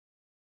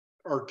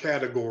 Our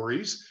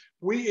categories.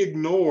 We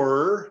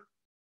ignore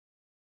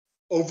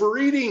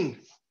overeating.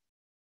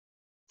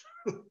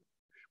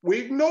 We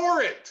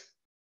ignore it.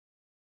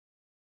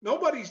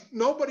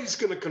 Nobody's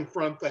going to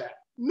confront that.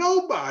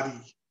 Nobody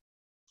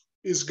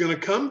is going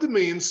to come to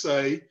me and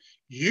say,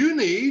 you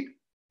need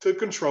to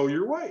control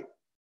your weight.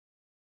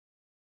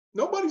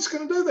 Nobody's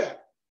going to do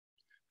that.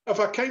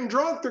 If I came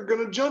drunk, they're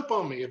going to jump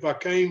on me. If I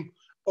came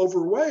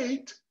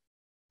overweight,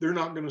 they're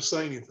not going to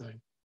say anything.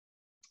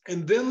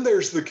 And then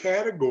there's the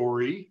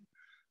category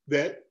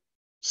that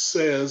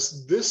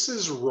says, this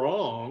is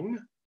wrong.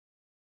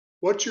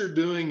 What you're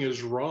doing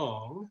is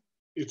wrong.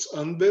 It's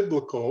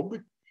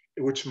unbiblical,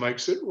 which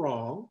makes it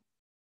wrong.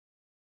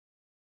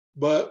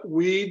 But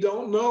we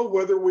don't know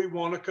whether we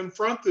want to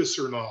confront this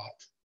or not.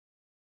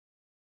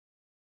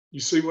 You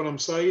see what I'm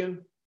saying?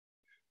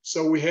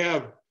 So we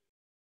have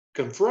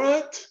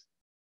confront.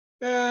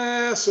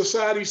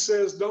 Society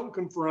says don't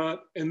confront,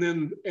 and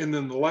then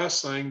the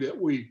last thing that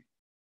we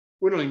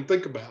don't even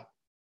think about.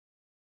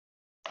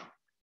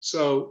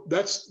 So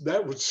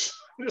that was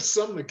just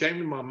something that came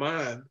to my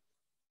mind,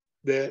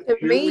 that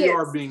here we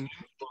are being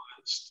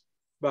influenced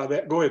by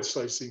that. Go ahead,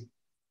 Stacey.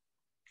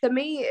 To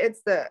me,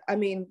 it's the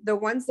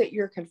ones that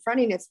you're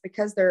confronting, it's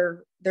because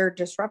they're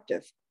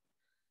disruptive.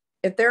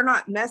 If they're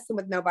not messing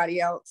with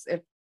nobody else,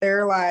 if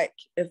they're like,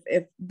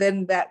 if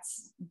then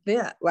that's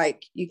it,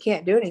 like you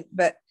can't do anything.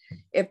 But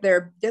if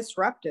they're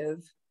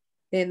disruptive,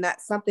 then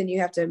that's something you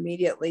have to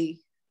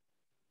immediately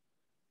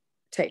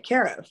take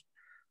care of.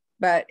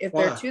 But if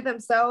they're to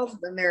themselves,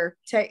 then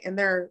that's what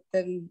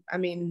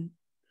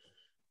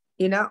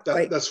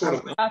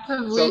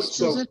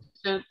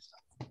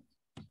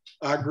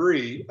I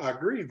agree.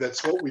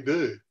 That's what we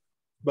do.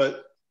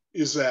 But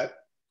is that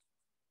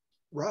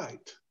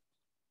right?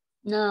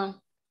 No,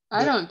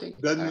 I don't think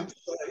so.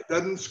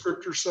 Doesn't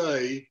Scripture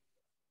say,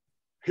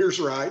 here's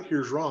right,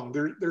 here's wrong?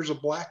 There's a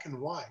black and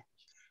white.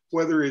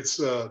 Whether it's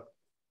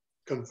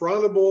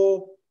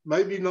confrontable,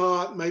 maybe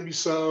not, maybe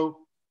so,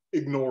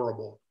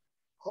 ignorable.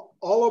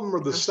 All of them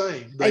are the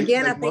same. I think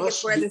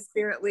it's where the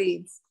Spirit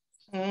leads.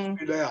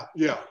 Out.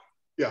 Yeah,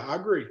 I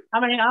agree. I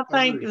mean, I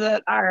think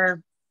that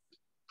our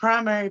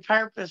primary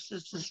purpose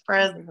is to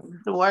spread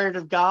the word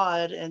of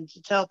God and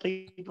to tell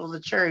people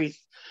the truth.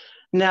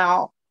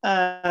 Now,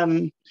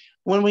 when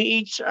we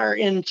each are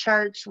in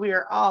church, we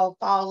are all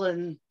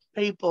fallen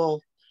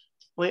people.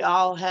 We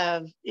all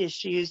have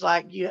issues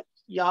like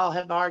y'all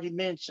have already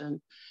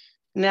mentioned.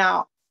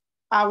 Now,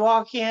 I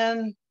walk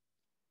in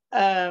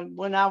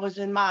when I was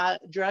in my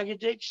drug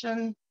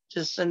addiction,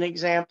 just an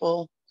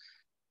example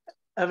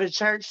of a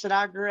church that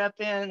I grew up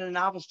in, and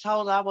I was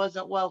told I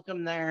wasn't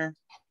welcome there.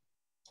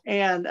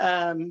 And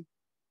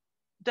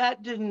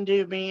that didn't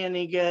do me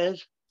any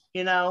good.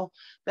 You know,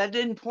 that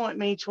didn't point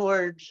me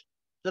towards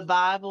the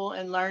Bible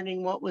and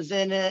learning what was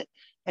in it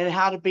and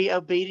how to be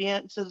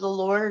obedient to the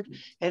Lord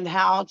and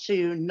how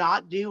to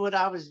not do what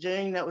I was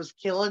doing that was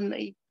killing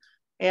me.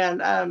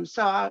 And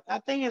so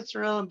I think it's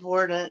real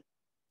important.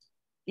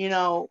 You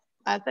know,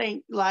 I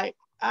think, like,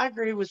 I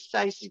agree with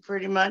Stacey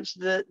pretty much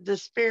that the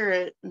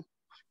Spirit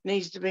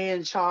needs to be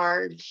in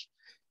charge.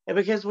 And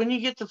because when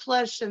you get the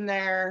flesh in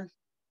there,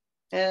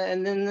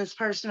 and then this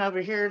person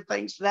over here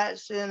thinks that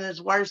sin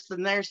is worse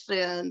than their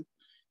sin,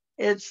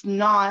 that's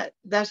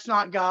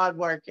not God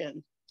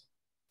working.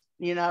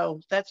 You know,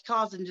 that's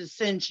causing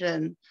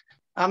dissension.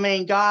 I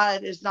mean,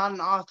 God is not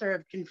an author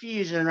of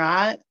confusion,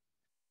 right?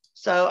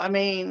 So, I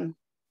mean,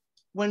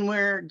 when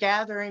we're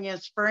gathering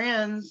as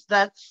friends,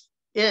 that's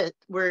it.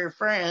 We're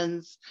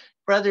friends.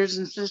 brothers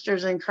and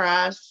sisters in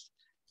Christ,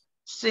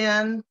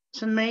 sin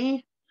to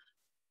me,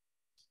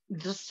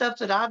 the stuff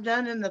that I've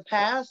done in the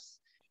past,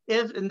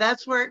 and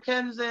that's where it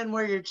comes in,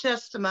 where your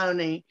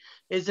testimony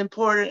is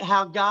important,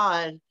 how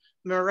God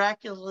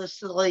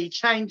miraculously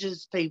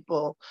changes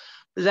people.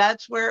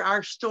 That's where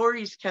our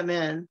stories come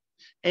in,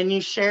 and you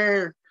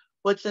share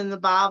what's in the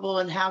Bible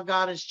and how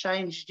God has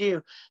changed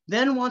you.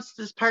 Then once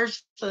this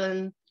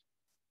person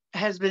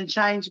has been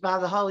changed by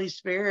the Holy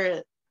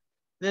Spirit,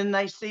 then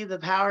they see the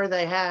power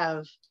they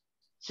have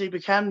to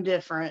become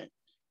different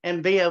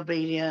and be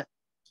obedient.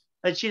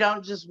 But you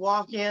don't just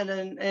walk in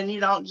and you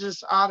don't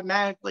just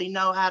automatically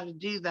know how to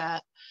do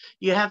that.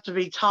 You have to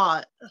be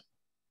taught,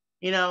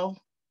 you know.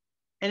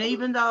 And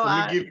even though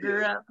I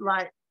grew up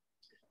like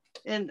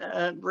in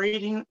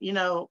reading, you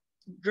know,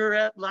 grew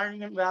up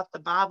learning about the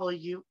Bible,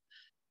 you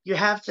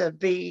have to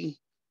be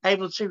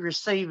able to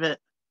receive it.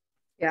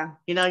 Yeah.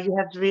 You know, you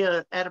have to be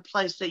at a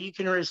place that you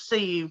can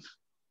receive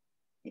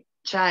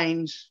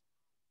change.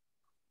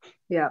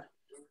 Yeah.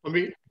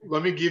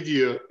 Let me give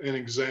you an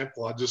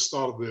example. I just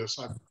thought of this.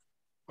 I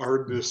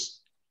heard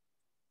this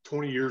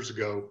 20 years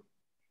ago,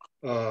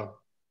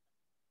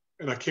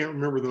 and I can't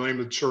remember the name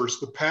of the church.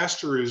 The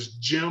pastor is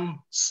Jim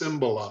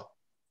Cymbala.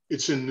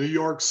 It's in New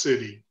York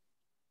City.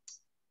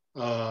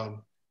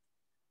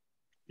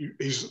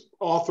 He's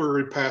author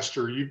and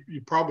pastor.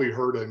 You probably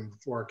heard of him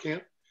before.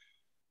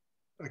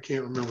 I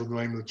can't remember the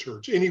name of the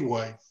church.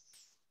 Anyway,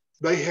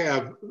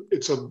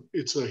 it's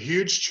a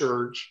huge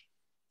church.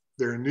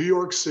 They're in New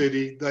York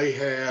City. They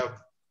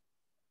have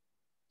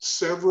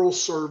several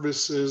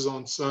services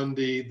on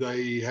Sunday.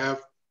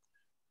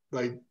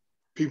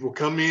 People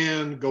come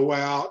in, go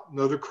out,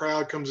 another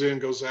crowd comes in,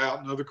 goes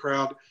out, another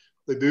crowd.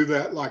 They do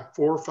that like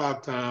 4 or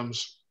 5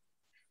 times.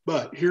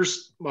 But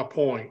here's my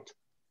point.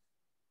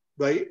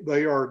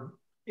 They are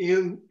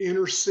in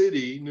inner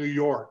city, New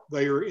York.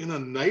 They are in a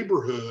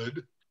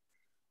neighborhood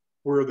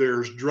where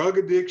there's drug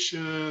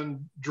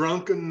addiction,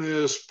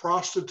 drunkenness,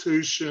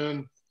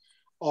 prostitution,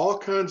 all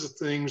kinds of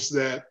things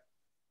that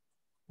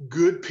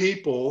good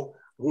people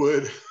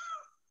would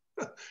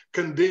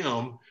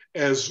condemn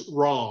as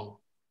wrong,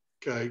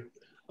 okay?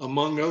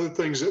 Among other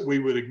things that we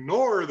would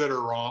ignore that are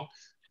wrong,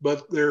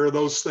 but there are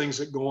those things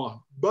that go on.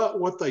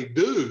 But what they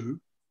do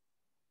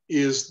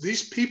is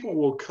these people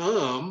will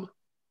come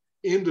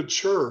into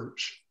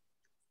church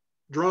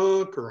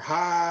drunk or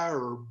high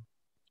or,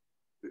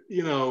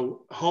 you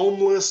know,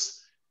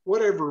 homeless,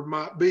 whatever it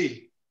might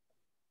be.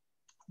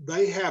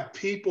 They have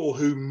people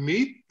who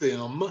meet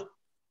them.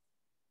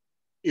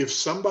 If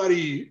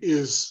somebody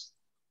is,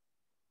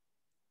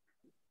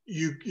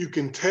 you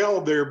can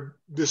tell they're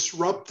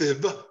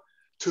disruptive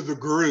to the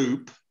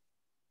group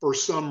for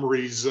some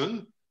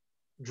reason,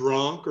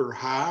 drunk or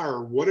high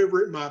or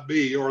whatever it might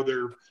be, or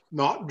they're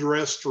not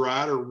dressed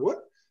right or what,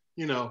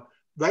 you know,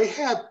 they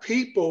have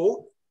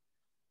people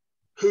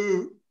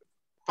who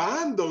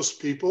find those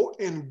people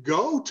and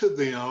go to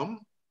them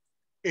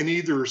and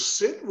either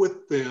sit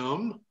with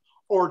them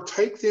or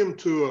take them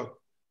to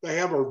they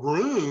have a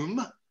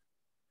room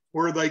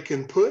where they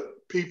can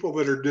put people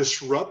that are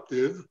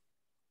disruptive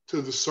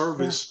to the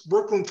service. Yeah.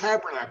 Brooklyn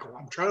Tabernacle.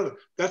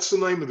 That's the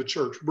name of the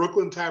church,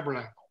 Brooklyn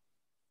Tabernacle.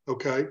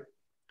 Okay.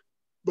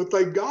 But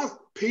they've got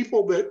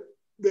people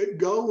that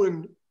go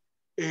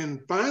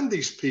and find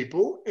these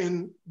people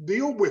and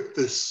deal with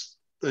this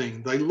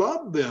thing. They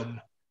love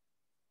them,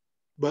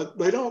 but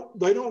they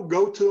don't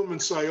go to them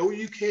and say, oh,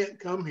 you can't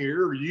come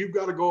here, or you've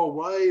got to go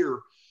away,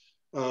 or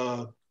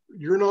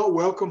you're not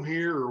welcome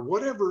here, or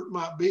whatever it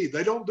might be.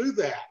 They don't do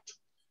that.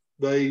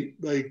 They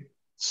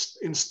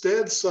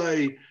instead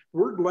say,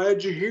 we're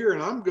glad you're here,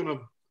 and I'm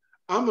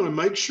gonna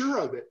make sure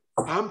of it.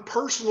 I'm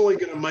personally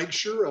gonna make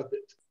sure of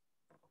it.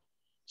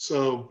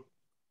 So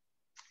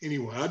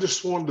anyway, I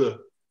just wanted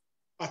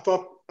I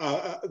thought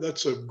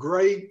that's a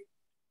great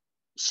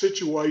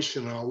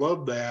situation. I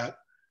love that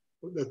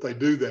they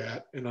do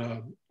that, and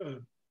a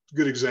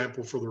good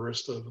example for the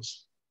rest of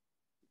us.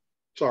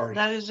 Sorry.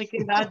 That is a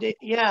good idea.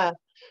 Yeah,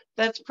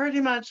 that's pretty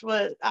much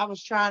what I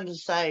was trying to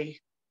say.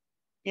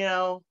 You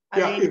know,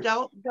 I mean,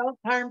 don't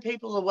turn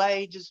people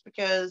away just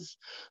because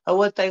of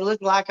what they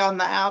look like on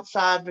the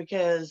outside,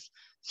 because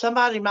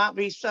somebody might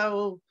be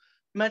so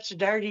much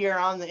dirtier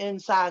on the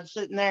inside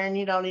sitting there and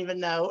you don't even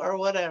know, or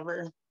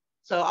whatever.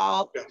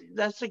 So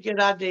that's a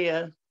good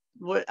idea.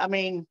 I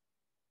mean,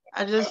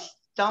 I just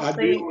don't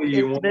think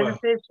it's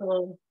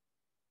beneficial.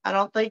 I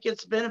don't think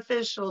it's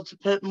beneficial to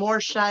put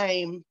more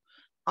shame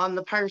on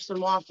the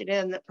person walking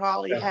in that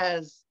probably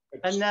has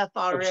enough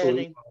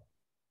already.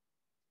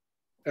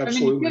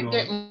 Absolutely. I mean, you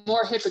can't get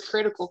more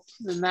hypocritical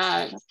than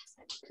that,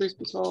 truth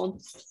be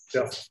told.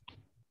 Yeah.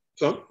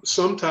 So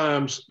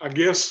sometimes, I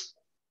guess,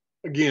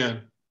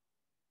 again,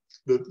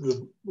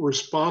 the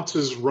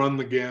responses run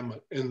the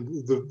gamut, and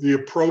the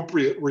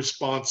appropriate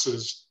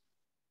responses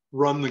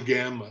run the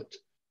gamut.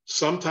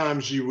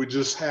 Sometimes you would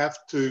just have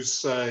to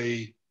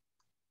say,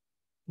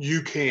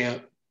 you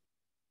can't.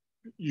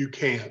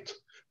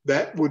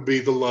 That would be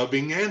the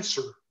loving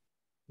answer.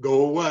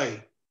 Go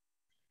away.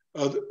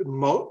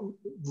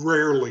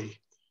 Rarely.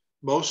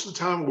 Most of the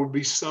time it would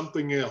be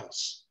something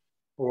else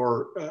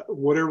or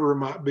whatever it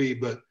might be.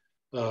 But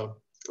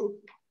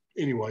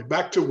anyway,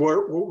 back to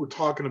what we're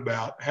talking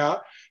about.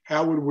 How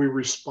would we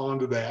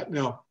respond to that?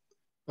 Now,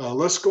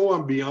 let's go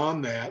on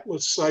beyond that.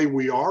 Let's say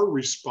we are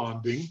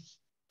responding.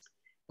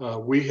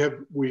 We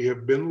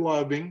have been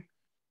loving.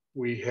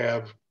 We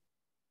have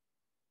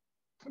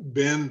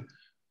been,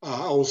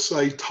 I will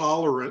say,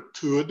 tolerant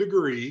to a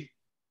degree,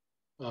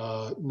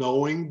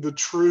 knowing the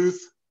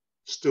truth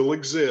still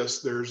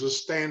exists. There's a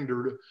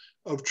standard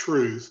of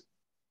truth.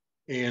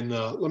 And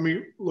let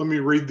me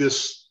read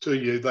this to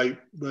you.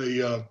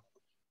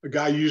 A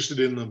guy used it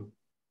in the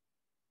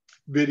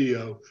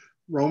video.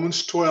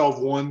 Romans 12,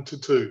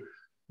 1-2.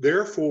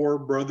 Therefore,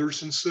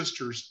 brothers and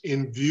sisters,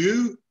 in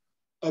view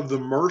of the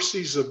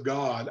mercies of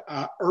God,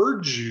 I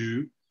urge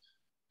you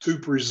to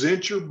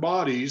present your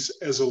bodies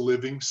as a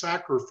living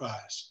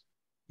sacrifice.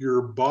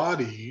 Your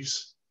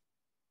bodies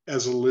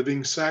as a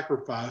living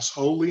sacrifice,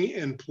 holy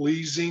and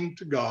pleasing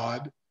to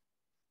God.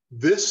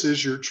 This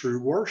is your true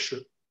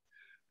worship.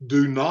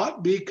 Do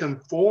not be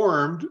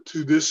conformed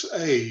to this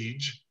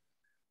age,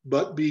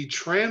 but be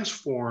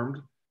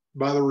transformed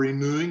by the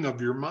renewing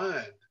of your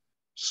mind,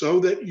 so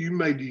that you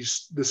may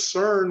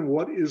discern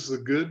what is the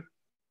good,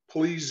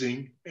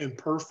 pleasing, and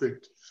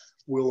perfect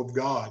will of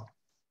God.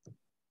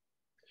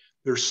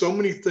 There's so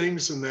many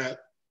things in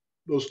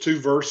those two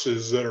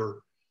verses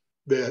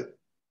that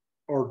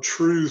are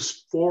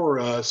truths for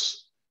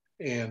us,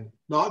 and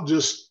not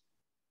just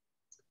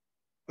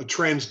a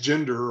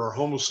transgender or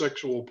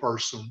homosexual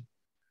person,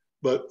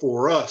 but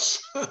for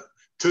us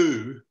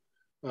too,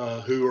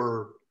 who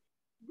are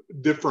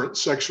different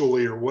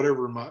sexually or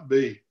whatever it might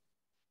be.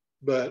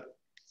 But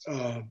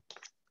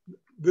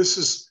this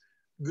is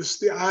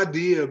the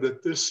idea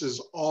that this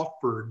is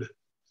offered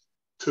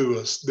to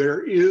us.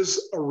 There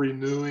is a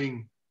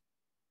renewing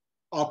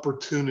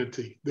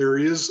opportunity. There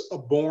is a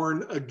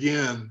born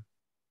again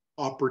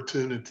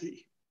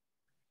opportunity.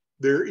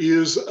 There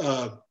is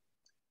a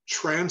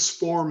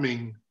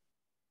transforming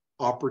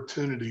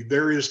opportunity.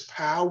 There is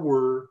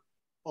power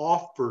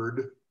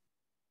offered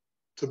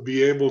to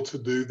be able to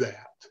do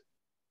that.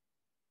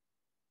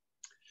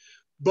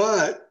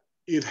 But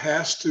it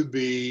has to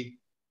be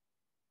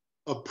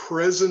a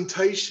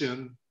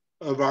presentation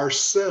of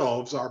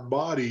ourselves, our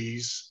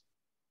bodies,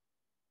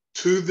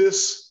 to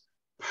this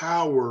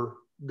power,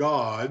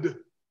 God,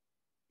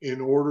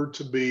 in order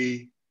to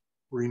be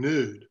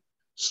renewed.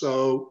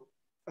 So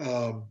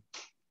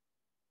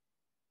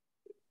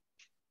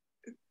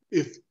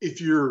if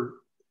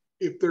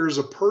there's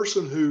a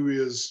person who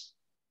is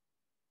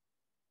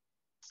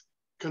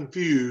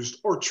confused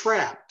or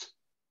trapped,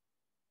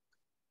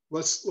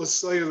 let's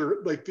say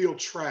they feel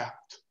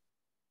trapped.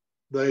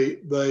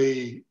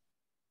 They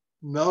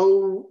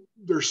know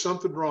there's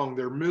something wrong.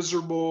 They're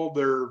miserable.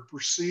 They're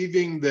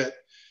perceiving that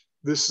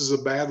this is a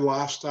bad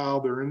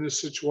lifestyle. They're in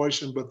this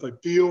situation, but they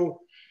feel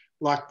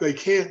like they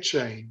can't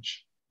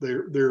change.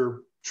 They're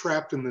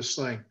trapped in this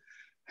thing.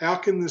 How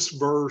can this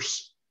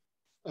verse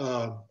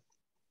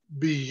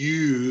be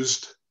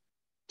used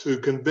to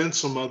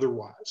convince them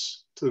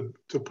otherwise, to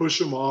push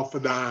them off a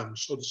dime,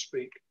 so to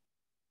speak?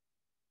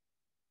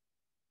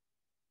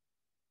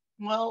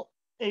 Well,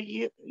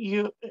 I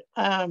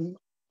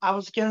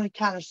was going to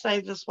kind of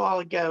say this a while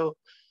ago.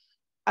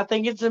 I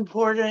think it's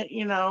important,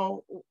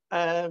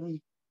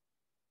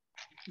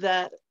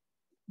 that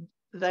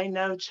they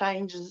know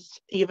change is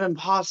even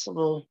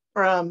possible.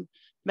 From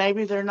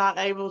maybe they're not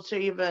able to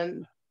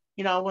even,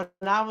 when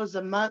I was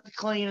a month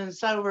clean and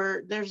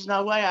sober, there's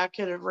no way I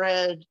could have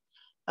read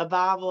a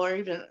Bible or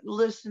even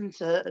listened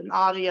to an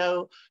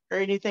audio or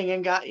anything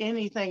and got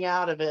anything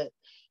out of it.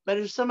 But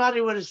if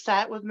somebody would have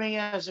sat with me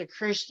as a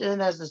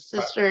Christian, as a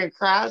sister in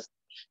Christ,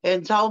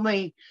 and told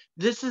me,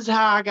 this is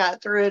how I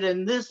got through it,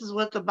 and this is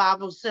what the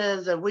Bible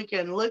says, and we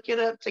can look it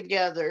up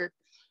together,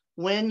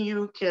 when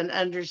you can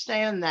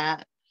understand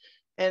that,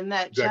 and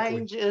that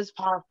change is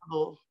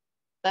possible.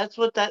 That's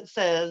what that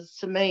says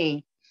to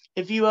me.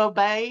 If you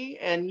obey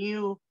and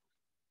you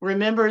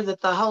remember that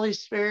the Holy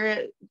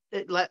Spirit,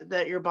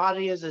 that your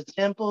body is a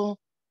temple,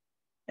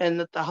 and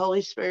that the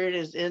Holy Spirit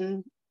is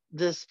in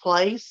this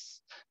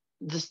place,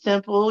 this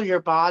temple,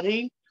 your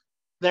body.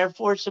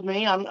 Therefore, to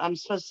me, I'm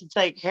supposed to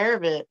take care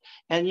of it.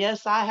 And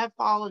yes, I have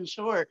fallen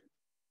short,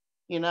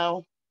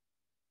 but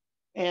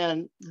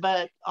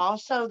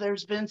also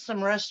there's been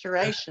some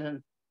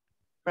restoration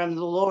from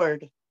the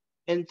Lord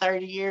in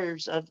 30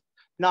 years of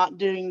not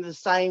doing the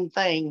same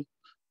thing,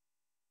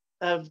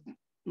 of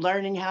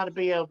learning how to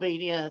be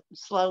obedient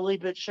slowly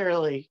but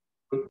surely.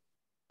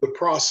 The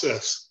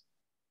process.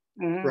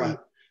 Mm-hmm. Right.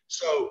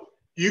 So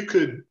you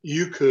could,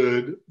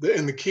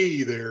 and the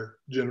key there,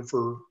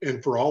 Jennifer,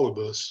 and for all of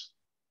us,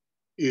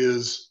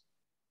 is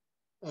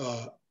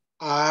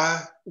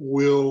I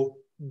will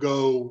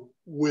go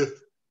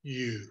with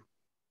you.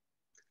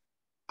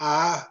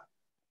 I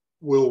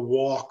will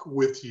walk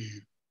with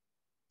you.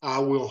 I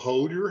will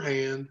hold your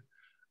hand.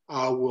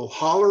 I will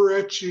holler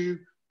at you.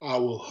 I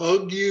will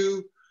hug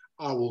you.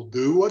 I will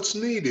do what's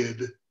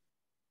needed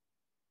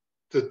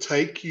to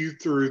take you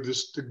through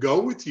this, to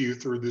go with you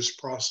through this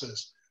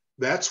process.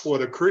 That's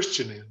what a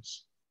Christian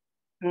is.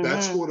 Mm-hmm.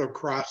 That's what a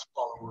Christ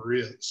follower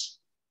is.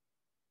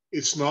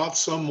 It's not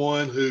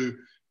someone who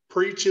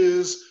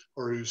preaches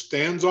or who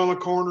stands on a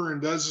corner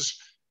and does this.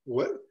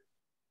 What?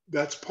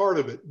 That's part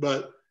of it.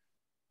 But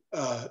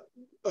a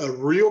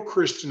real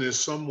Christian is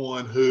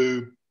someone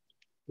who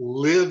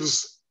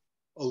lives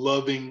a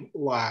loving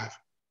life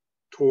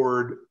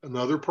toward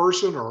another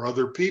person or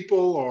other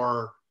people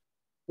or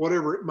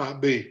whatever it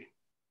might be.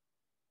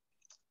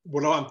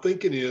 What I'm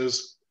thinking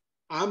is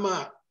I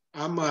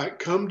might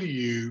come to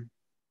you,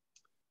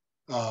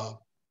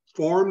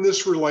 form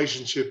this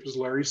relationship, as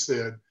Larry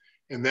said,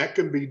 and that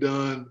can be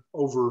done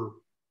over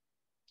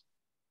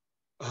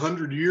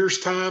 100 years'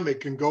 time.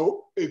 It can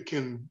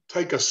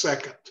take a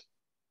second,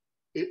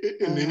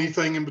 and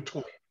anything in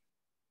between.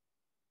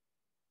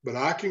 But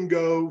I can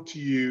go to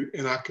you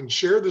and I can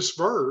share this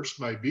verse,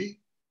 maybe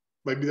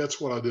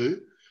that's what I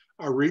do.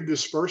 I read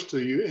this verse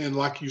to you, and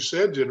like you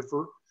said,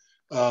 Jennifer,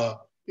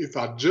 if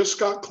I just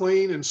got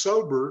clean and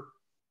sober,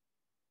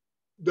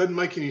 doesn't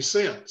make any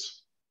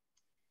sense.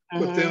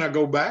 But then I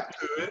go back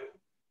to it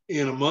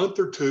in a month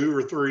or 2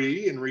 or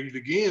 3 and read it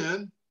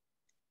again,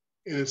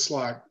 and it's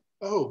like,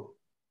 oh,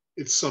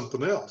 it's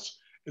something else.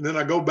 And then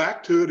I go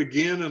back to it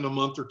again in a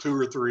month or 2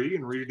 or 3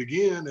 and read it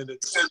again, and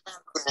it's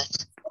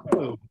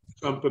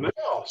something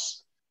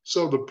else.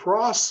 So the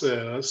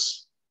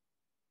process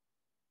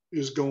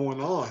is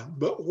going on.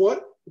 But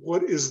what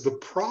is the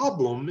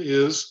problem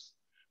is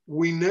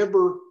we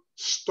never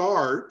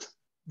start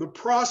the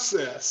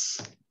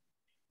process.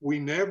 We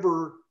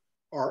never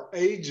are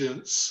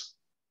agents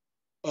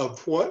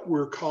of what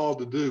we're called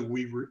to do.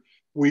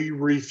 We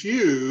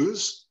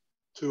refuse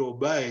to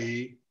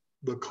obey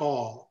the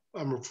call,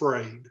 I'm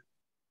afraid.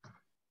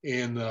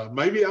 And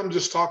maybe I'm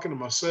just talking to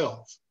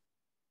myself,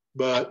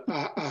 but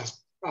I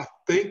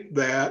think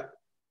that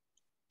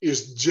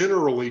is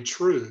generally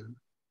true.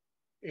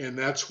 And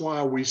that's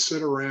why we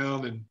sit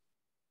around and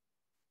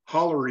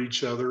holler at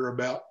each other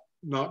about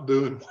not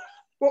doing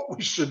what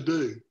we should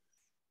do,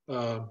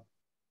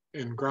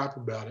 and gripe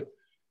about it.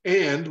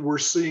 And we're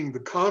seeing the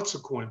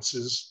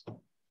consequences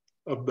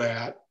of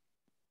that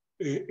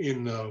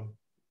in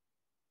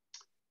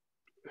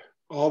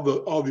all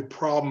the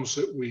problems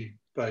that we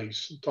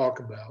face and talk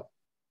about.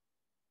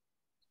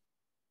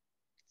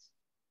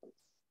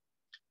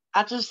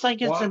 I just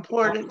think it's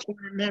important to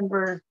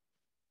remember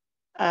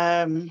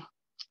to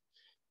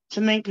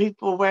meet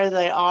people where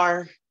they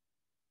are,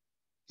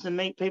 to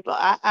meet people.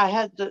 I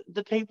had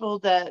the people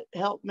that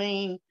helped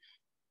me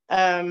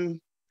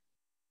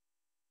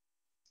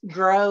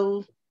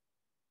grow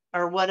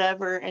or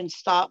whatever and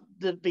stop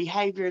the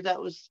behavior that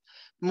was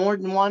more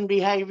than one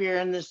behavior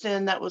and the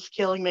sin that was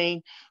killing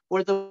me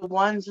were the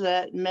ones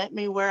that met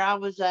me where I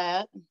was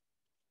at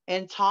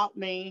and taught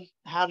me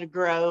how to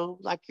grow,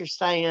 like you're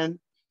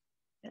saying,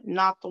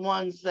 not the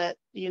ones that,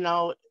 you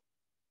know,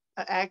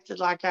 acted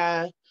like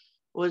I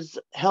was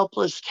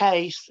helpless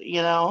case,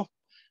 you know.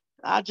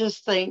 I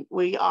just think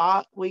we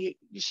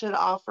should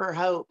offer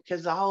hope,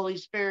 because the Holy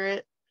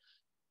Spirit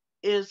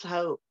is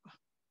hope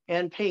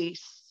and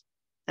peace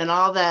and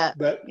all that,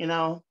 you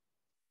know.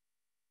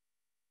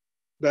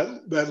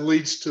 That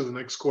leads to the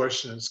next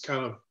question. It's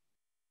kind of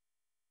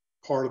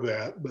part of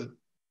that, but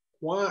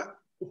why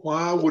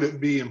would it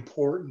be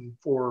important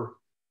for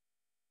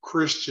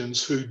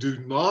Christians who do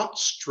not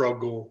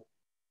struggle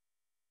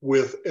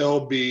with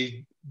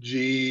LGBTQ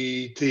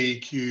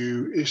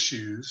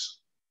issues,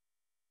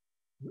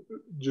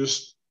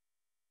 just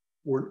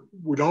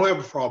we don't have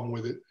a problem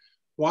with it,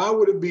 why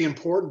would it be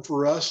important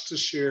for us to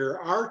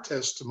share our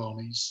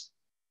testimonies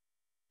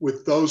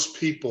with those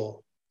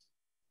people?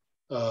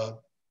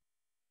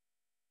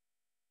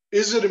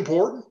 Is it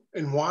important,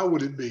 and why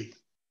would it be?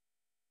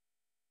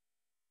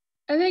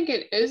 I think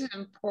it is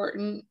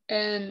important,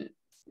 and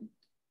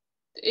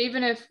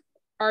even if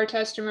our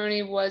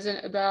testimony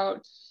wasn't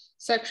about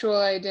sexual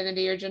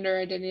identity or gender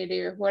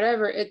identity or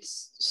whatever,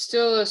 it's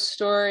still a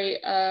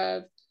story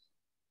of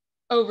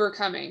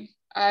overcoming.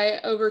 I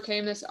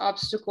overcame this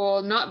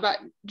obstacle not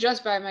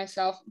just by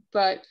myself,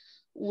 but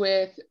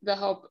with the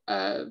help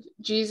of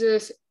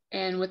Jesus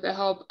and with the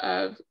help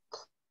of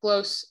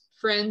close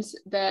friends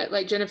that,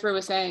 like Jennifer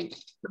was saying,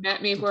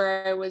 met me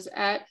where I was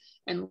at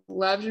and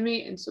loved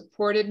me and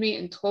supported me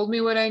and told me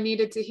what I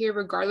needed to hear,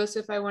 regardless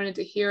if I wanted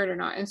to hear it or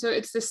not. And so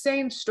it's the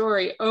same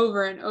story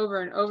over and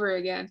over and over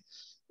again,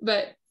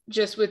 but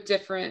just with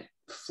different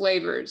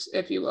flavors,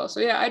 if you will. So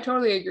yeah, I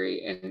totally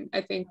agree. And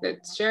I think that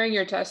sharing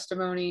your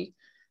testimony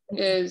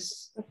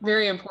is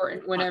very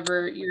important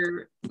whenever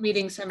you're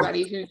meeting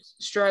somebody who's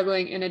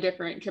struggling in a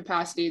different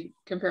capacity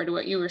compared to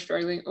what you were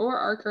struggling or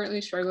are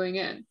currently struggling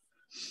in.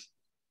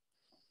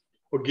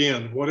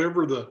 Again,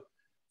 whatever the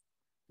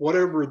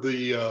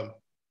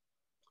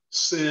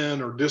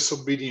sin or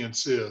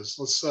disobedience is,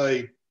 let's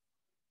say,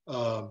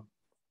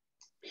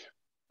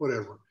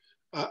 whatever,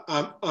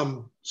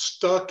 I'm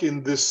stuck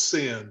in this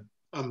sin.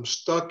 I'm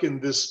stuck in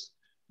this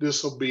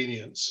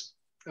disobedience.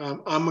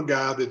 I'm a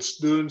guy that's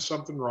doing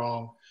something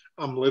wrong.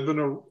 I'm living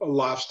a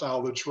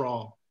lifestyle that's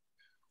wrong.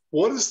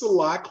 What is the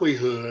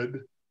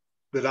likelihood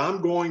that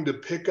I'm going to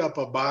pick up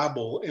a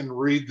Bible and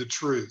read the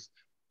truth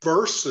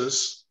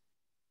versus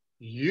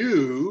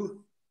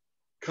you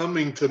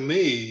coming to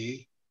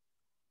me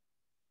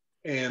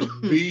and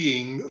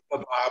being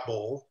the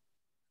Bible,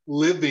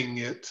 living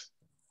it,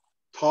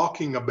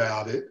 talking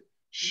about it,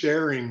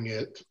 sharing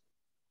it,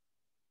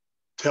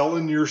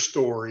 telling your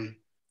story?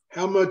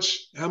 How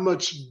much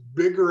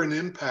bigger an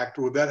impact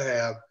would that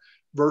have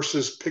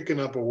versus picking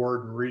up a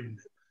word and reading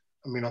it?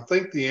 I mean, I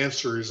think the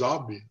answer is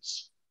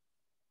obvious.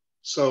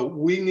 So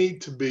we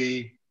need to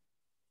be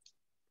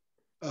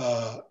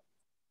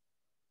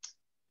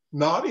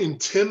not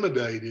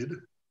intimidated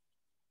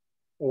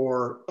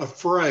or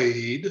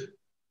afraid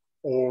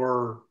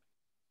or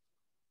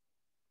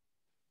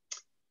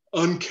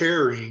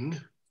uncaring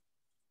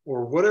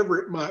or whatever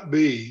it might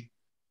be.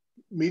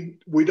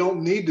 We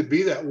don't need to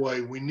be that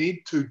way. We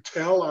need to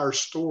tell our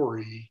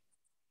story,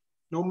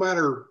 no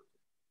matter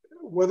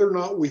whether or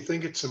not we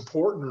think it's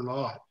important or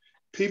not.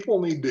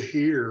 People need to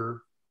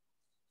hear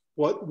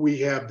what we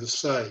have to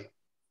say.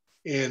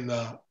 And,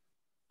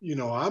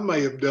 I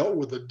may have dealt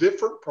with a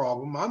different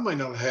problem. I may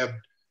not have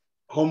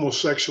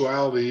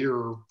homosexuality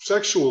or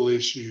sexual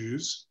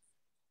issues,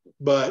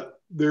 but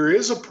there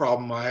is a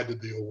problem I had to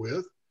deal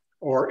with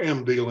or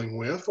am dealing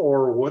with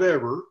or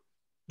whatever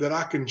that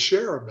I can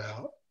share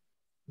about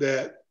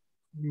that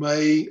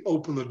may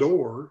open the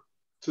door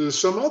to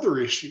some other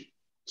issue.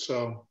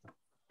 So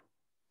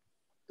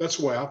that's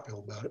the way I feel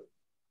about it.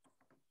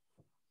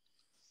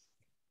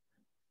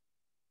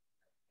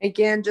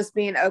 Again, just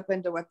being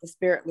open to what the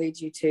Spirit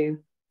leads you to.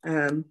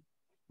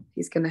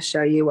 He's going to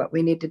show you what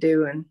we need to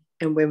do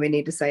and when we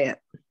need to say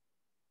it.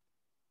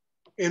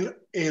 And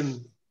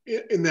in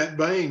that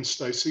vein,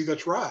 Stacy,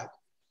 that's right.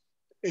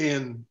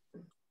 And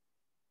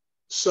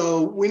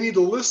so we need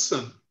to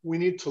listen. We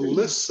need to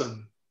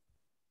listen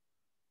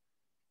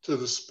to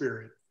the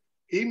Spirit.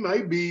 He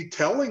may be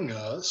telling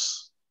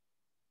us,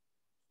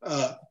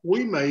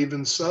 we may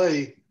even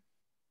say,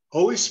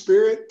 Holy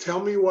Spirit, tell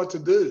me what to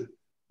do.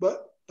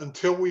 But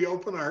until we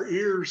open our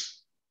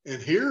ears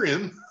and hear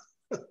him,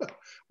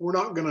 we're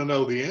not going to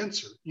know the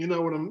answer. You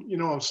know what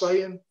I'm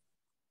saying?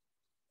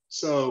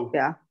 So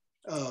yeah,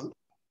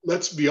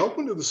 let's be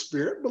open to the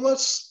Spirit, but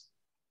let's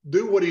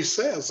do what he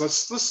says.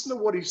 Let's listen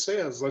to what he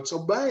says. Let's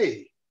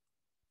obey.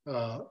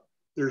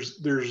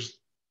 There's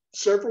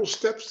several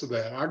steps to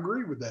that. I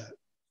agree with that.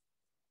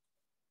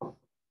 A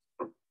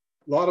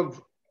lot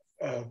of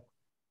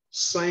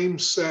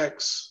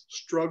same-sex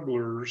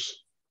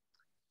strugglers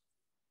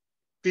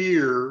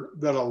fear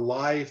that a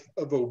life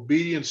of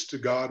obedience to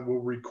God will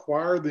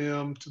require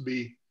them to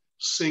be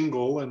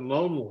single and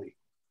lonely.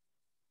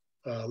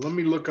 Let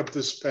me look up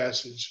this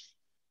passage.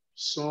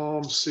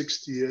 Psalm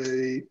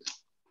 68.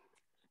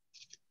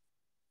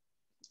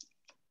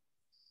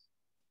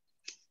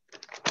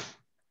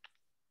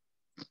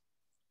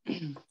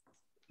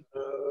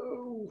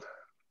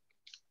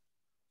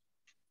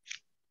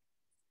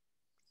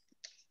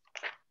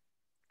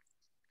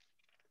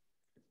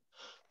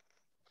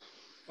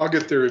 I'll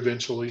get there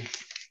eventually.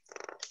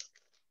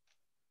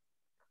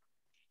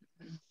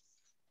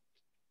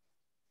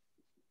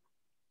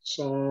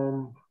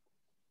 Psalm.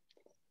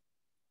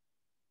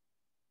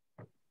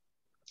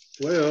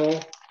 Well,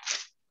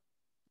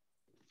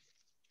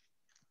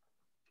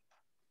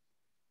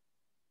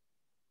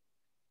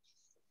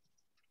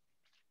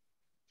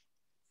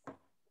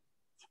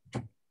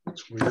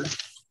 that's weird.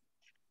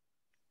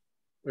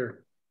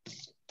 There.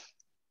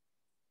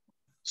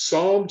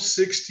 Psalm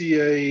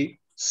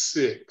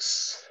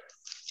 68:6.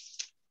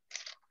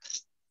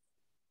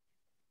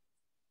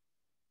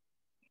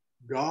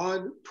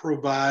 God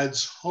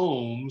provides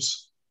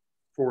homes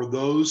for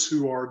those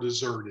who are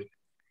deserted.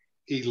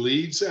 He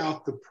leads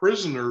out the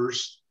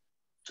prisoners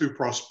to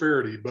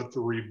prosperity, but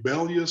the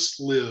rebellious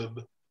live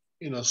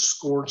in a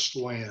scorched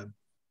land.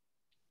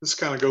 This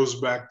kind of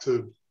goes back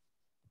to,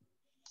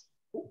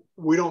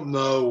 we don't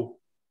know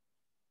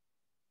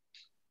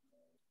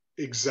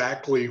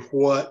exactly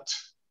what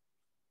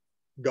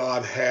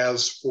God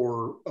has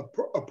for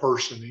a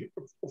person,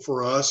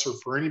 for us or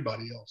for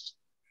anybody else.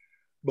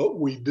 But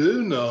we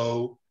do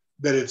know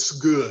that it's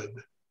good.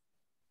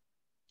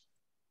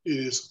 It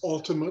is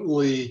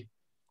ultimately,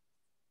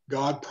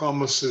 God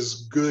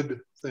promises good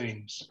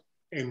things.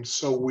 And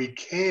so we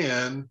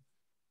can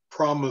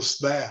promise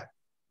that,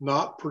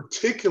 not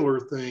particular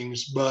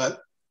things, but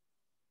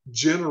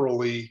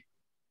generally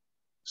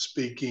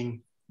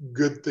speaking,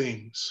 good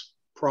things,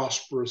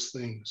 prosperous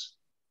things.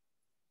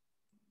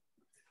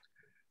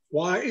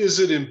 Why is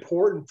it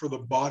important for the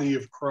body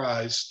of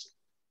Christ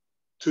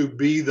to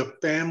be the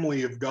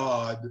family of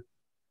God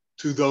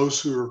to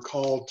those who are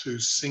called to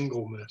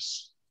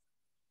singleness?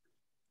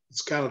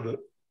 It's kind of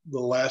the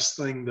last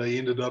thing they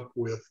ended up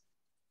with.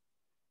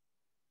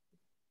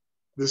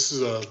 This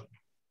is a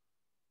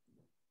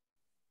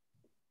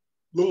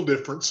little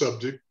different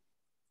subject,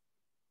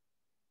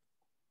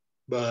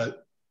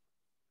 but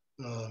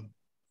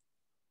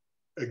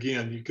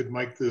again, you could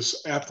make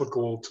this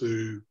applicable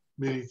to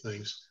many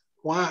things.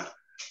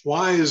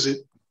 why is it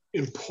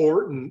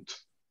important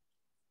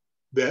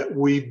that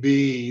we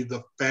be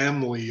the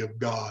family of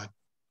God?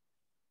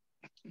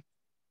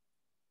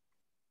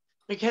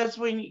 Because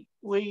we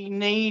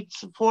need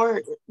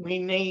support. We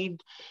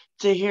need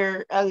to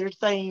hear other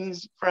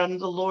things from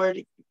the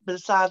Lord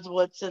besides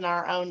what's in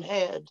our own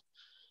head.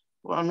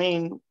 I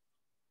mean,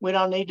 we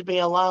don't need to be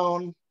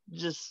alone.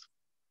 Just,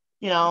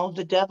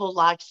 the devil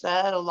likes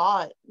that a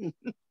lot.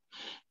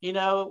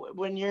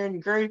 When you're in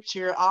groups,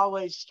 you're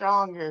always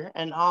stronger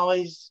and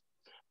always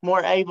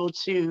more able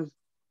to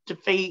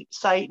defeat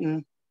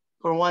Satan,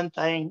 for one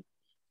thing.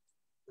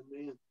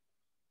 Amen.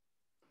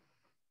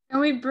 And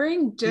we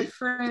bring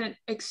different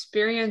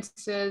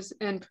experiences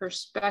and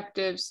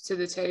perspectives to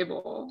the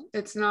table.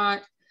 It's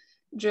not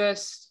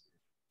just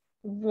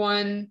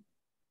one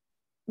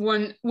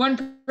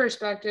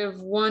perspective,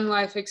 one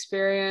life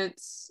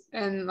experience,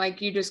 and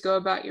like you just go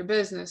about your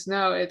business.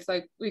 No, it's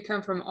like we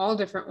come from all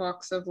different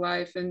walks of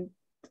life. And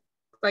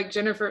like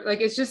Jennifer, like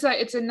it's just that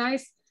it's a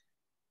nice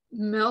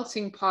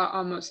melting pot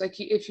almost. Like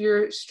if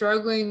you're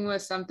struggling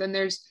with something,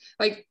 there's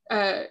like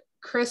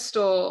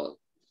Crystal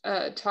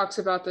talks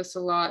about this a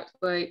lot.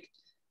 Like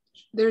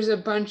there's a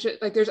bunch of,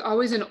 like there's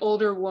always an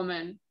older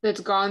woman that's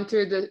gone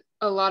through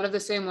a lot of the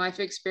same life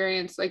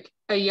experience like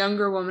a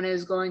younger woman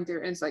is going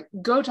through, and it's like,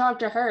 go talk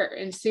to her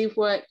and see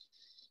what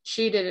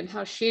she did and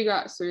how she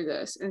got through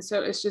this. And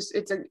so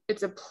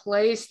it's a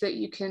place that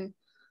you can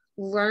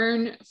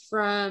learn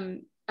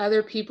from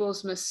other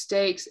people's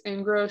mistakes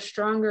and grow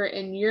stronger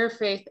in your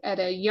faith at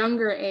a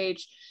younger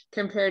age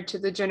compared to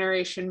the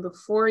generation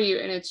before you.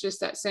 And it's just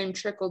that same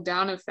trickle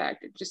down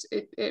effect. It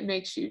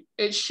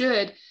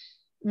should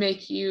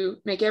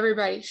make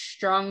everybody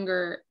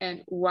stronger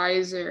and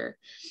wiser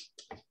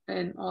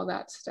and all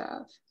that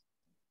stuff.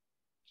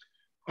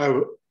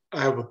 I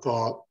have a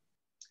thought.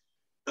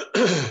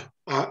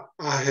 I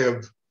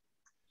have,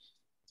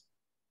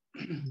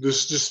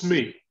 this is just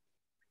me.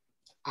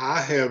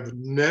 I have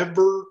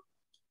never,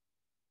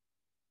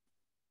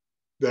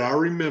 that I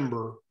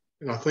remember,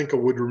 and I think I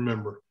would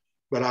remember,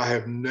 but I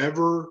have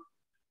never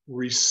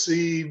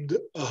received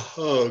a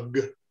hug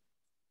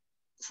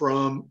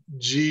from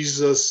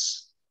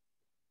Jesus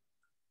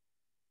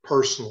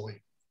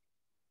personally.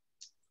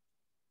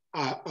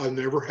 I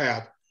never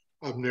have.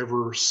 I've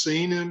never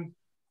seen him.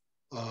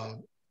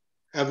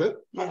 Haven't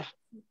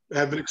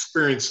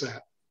experienced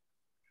that.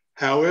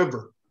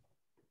 However,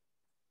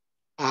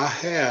 I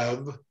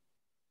have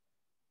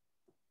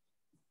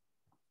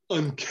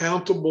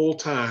uncountable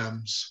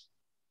times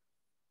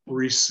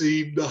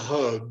received a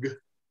hug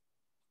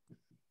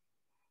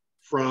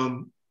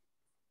from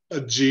a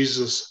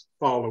Jesus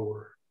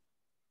follower.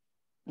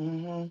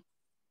 Mm-hmm.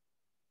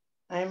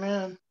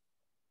 Amen.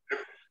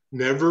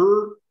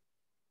 Never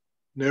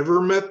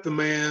met the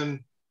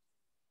man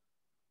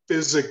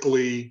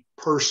physically,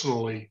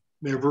 personally,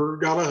 never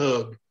got a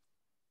hug,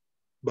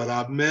 but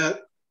I've met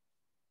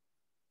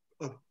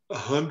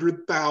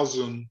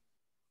 100,000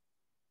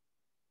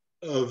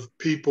 of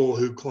people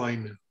who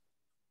claim him.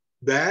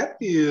 That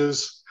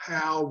is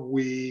how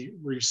we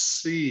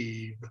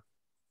receive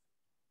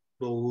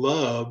the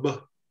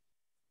love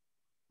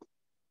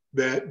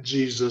that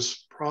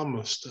Jesus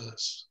promised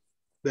us,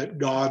 that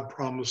God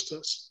promised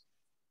us.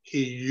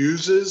 He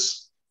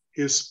uses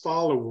his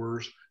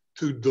followers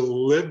to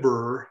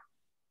deliver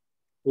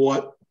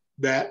what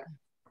that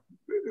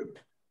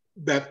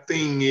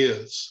thing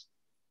is.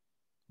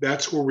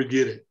 That's where we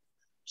get it.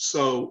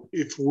 So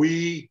if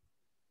we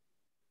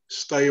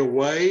stay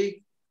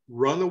away,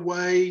 run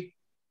away,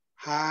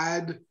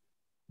 hide,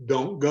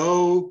 don't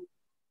go,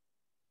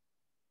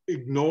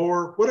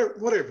 ignore,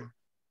 whatever.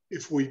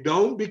 If we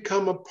don't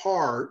become a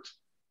part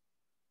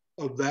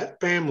of that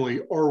family,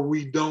 or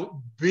we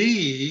don't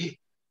be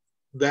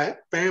that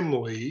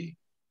family,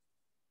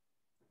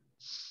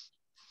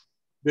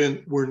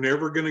 then we're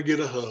never going to get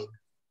a hug.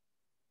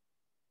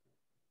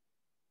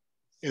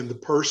 And the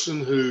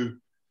person who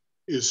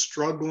is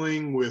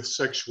struggling with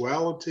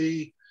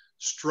sexuality,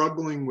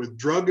 struggling with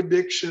drug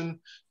addiction,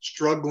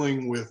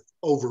 struggling with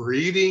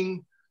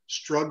overeating,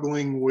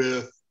 struggling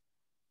with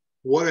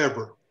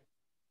whatever,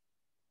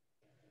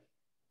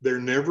 they're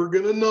never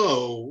going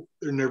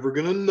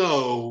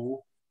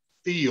to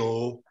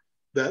feel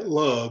that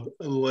love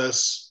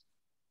unless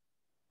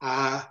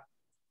I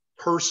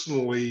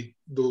personally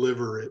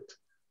deliver it,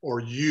 or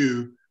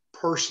you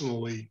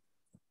personally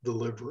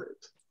deliver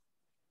it.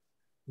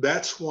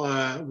 That's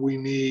why we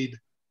need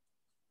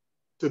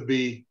to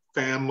be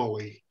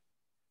family.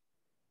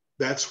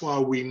 That's why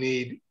we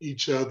need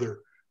each other.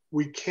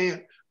 We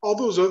can't, all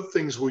those other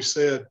things we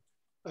said,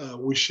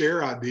 we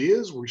share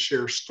ideas, we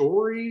share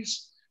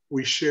stories,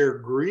 we share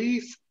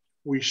grief,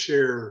 we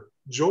share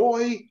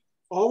joy.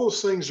 All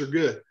those things are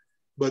good,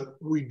 but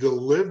we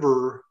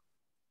deliver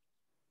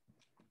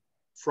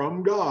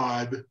from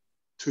God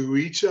to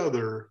each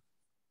other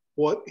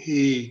what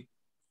he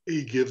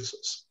gives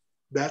us.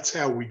 That's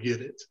how we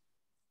get it,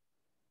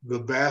 the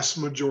vast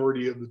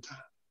majority of the time.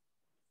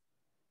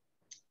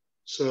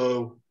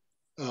 So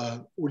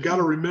we got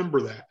to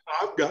remember that.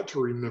 I've got to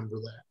remember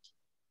that.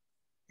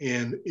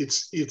 And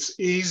it's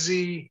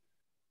easy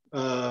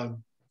to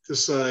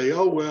say,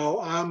 oh,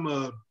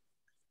 well,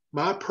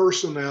 my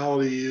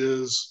personality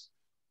is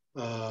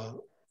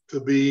to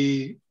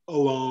be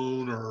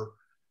alone, or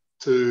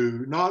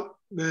to not,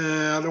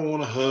 I don't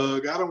want to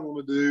hug. I don't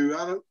want to do,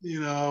 I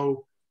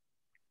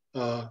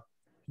don't,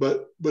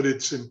 but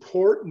it's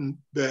important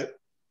that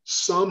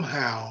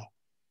somehow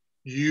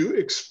you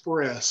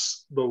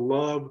express the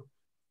love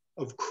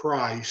of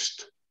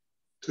Christ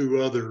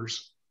to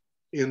others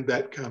in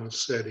that kind of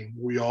setting.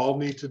 We all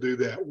need to do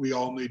that. We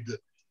all need to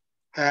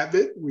have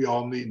it. We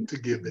all need to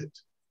give it.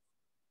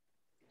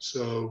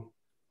 So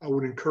I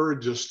would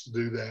encourage us to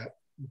do that.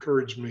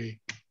 Encourage me.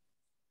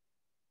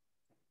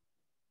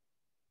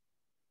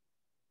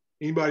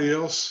 Anybody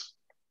else?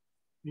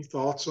 Any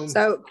thoughts on?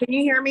 So can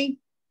you hear me?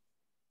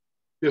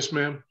 Yes,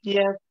 ma'am.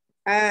 Yeah.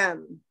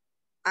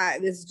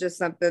 This is just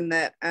something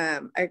that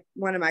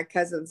one of my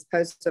cousins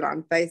posted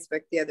on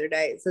Facebook the other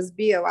day. It says,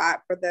 "Be a light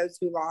for those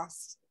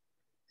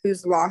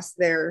who's lost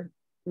their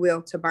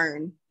will to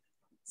burn."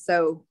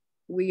 So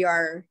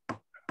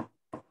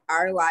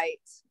our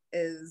light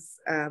is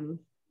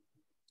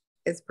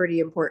pretty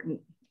important.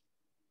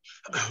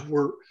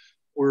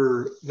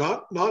 We're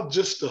not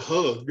just a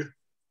hug.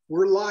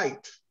 We're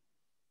light.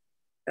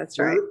 That's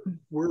right.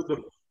 We're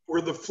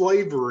the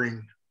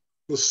flavoring,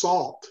 the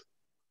salt.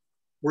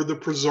 We're the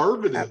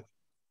preservative.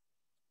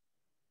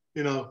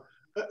 On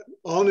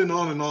and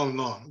on and on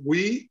and on.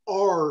 We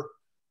are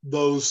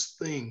those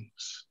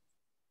things.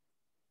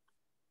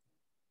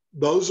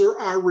 Those are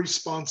our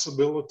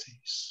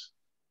responsibilities.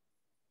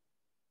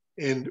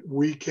 And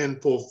we can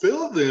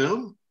fulfill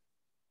them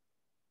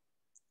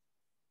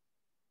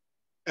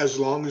as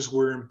long as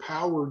we're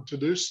empowered to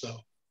do so.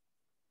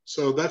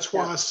 So that's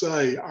why I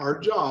say our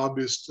job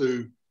is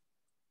to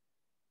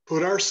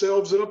put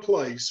ourselves in a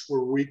place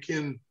where we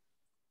can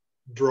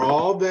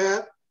draw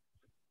that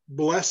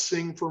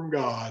blessing from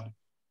God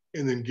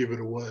and then give it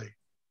away.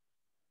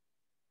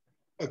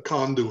 A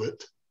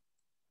conduit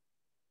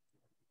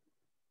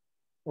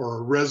or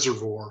a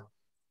reservoir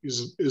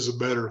is a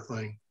better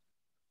thing.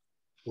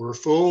 We're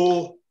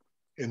full,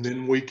 and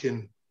then we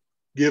can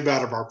give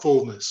out of our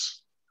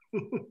fullness.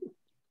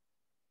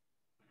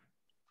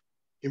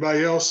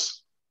 Anybody else?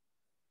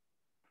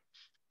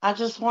 I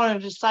just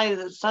wanted to say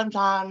that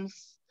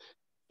sometimes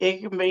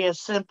it can be as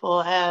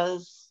simple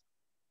as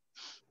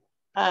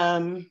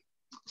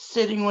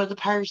sitting with a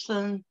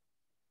person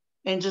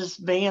and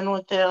just being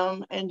with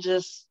them and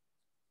just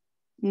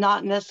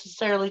not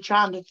necessarily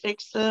trying to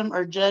fix them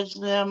or judge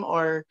them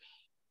or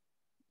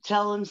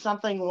tell them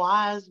something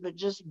wise, but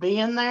just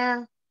being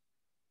there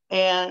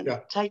and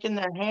taking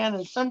their hand.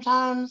 And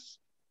sometimes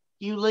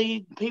you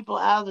lead people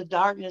out of the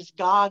darkness.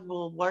 God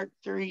will work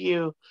through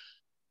you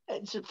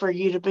for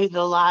you to be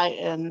the light,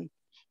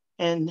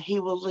 and he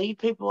will lead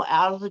people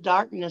out of the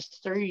darkness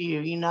through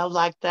you,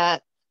 like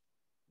that.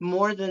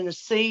 More than a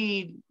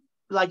seed,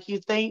 like you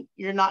think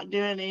you're not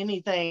doing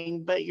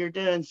anything, but you're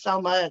doing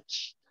so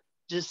much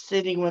just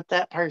sitting with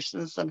that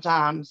person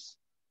sometimes.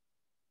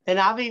 And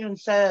I've even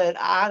said,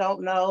 I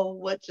don't know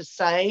what to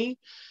say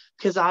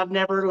because I've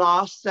never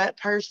lost that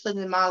person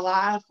in my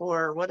life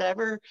or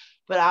whatever,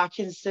 but I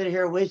can sit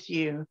here with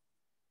you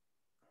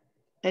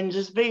and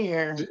just be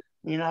here,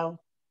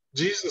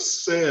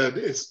 Jesus said,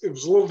 it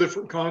was a little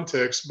different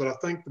context, but I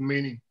think the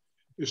meaning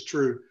is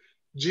true.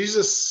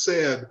 Jesus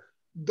said,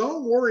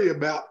 don't worry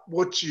about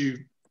what you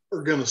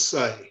are going to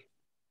say.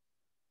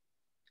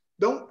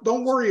 Don't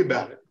worry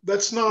about it.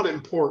 That's not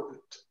important.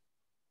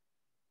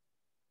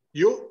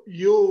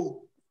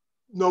 You'll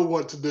know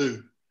what to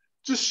do.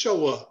 Just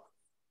show up.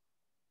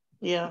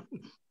 Yeah.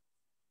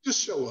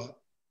 Just show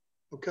up.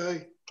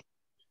 Okay.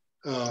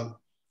 And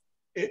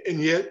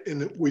yet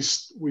we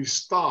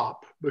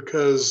stop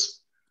because,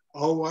 I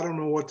don't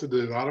know what to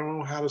do. I don't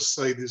know how to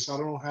say this. I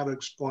don't know how to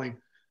explain.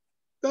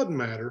 Doesn't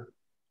matter.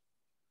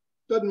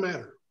 Doesn't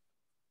matter.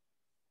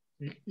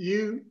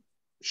 You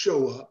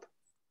show up.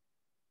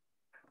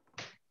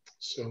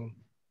 So.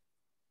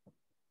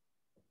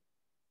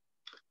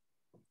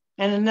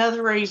 And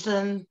another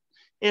reason,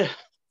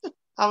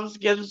 I was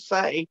going to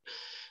say,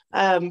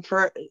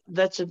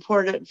 that's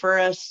important for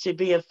us to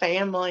be a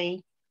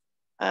family.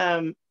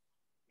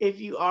 If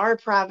you are a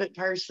private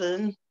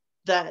person,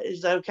 that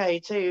is okay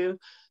too.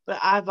 But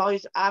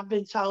I've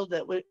been told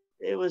that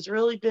it was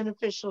really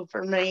beneficial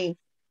for me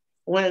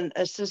when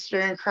a sister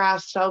in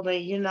Christ told me,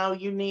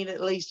 you need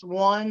at least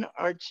one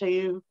or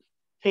two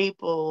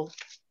people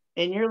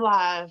in your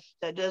life.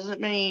 That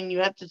doesn't mean you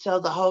have to tell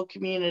the whole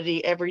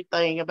community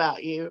everything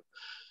about you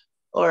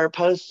or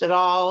post it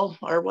all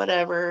or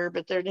whatever,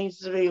 but there needs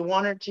to be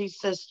one or two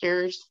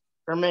sisters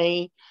for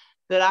me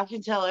that I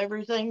can tell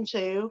everything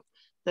to,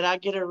 that I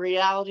get a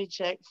reality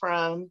check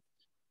from,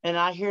 and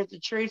I hear the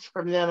truth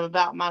from them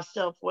about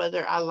myself,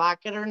 whether I like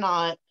it or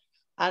not.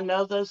 I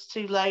know those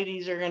two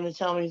ladies are going to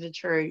tell me the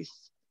truth,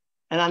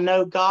 and I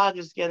know God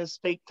is going to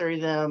speak through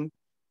them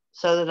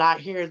so that I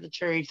hear the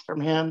truth from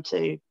him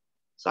too.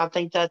 So I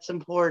think that's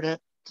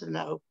important to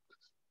know.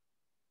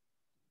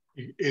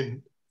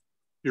 And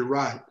you're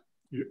right.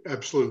 You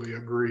absolutely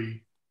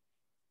agree.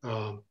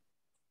 And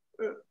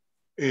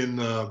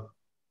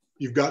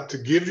you've got to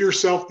give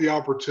yourself the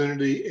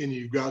opportunity, and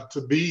you've got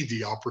to be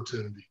the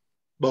opportunity,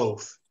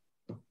 both.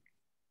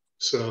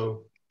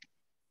 So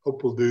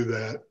hope we'll do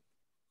that.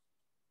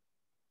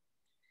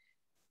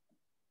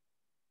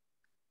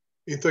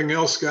 Anything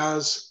else,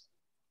 guys?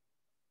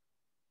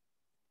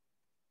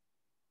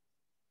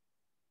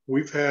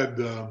 We've had,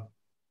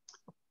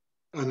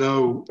 I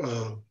know,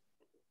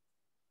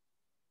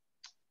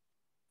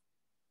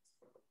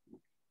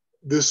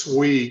 this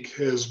week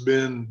has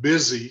been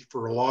busy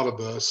for a lot of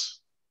us.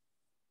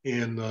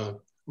 And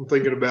I'm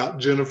thinking about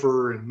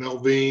Jennifer and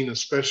Melvine,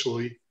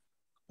 especially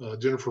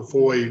Jennifer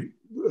Foy,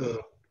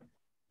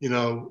 you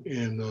know,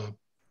 and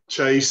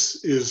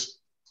Chase is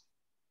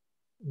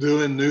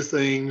doing new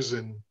things,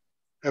 and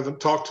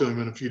haven't talked to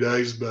him in a few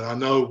days, but I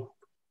know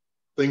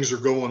things are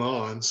going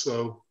on.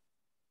 So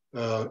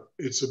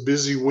it's a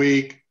busy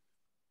week.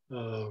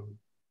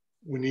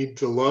 We need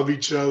to love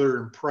each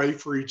other and pray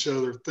for each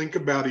other, think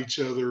about each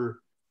other,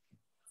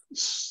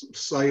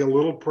 say a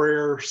little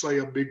prayer, say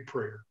a big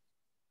prayer.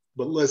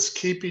 But let's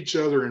keep each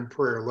other in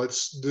prayer.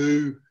 Let's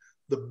do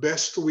the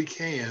best we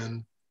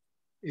can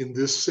in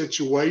this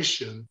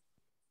situation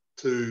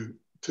to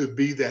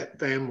be that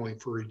family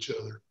for each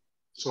other.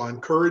 So I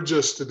encourage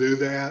us to do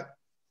that.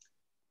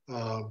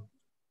 I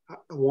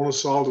want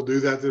us all to do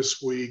that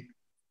this week.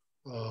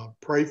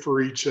 Pray for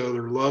each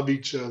other, love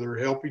each other,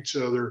 help each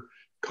other,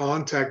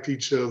 contact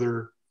each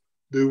other,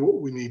 do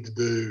what we need to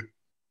do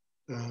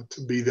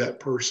to be that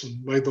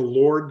person. May the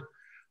Lord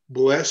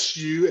bless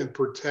you and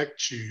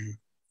protect you.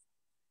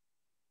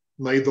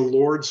 May the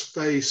Lord's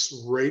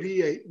face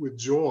radiate with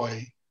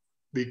joy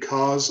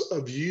because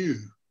of you.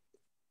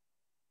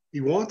 He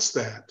wants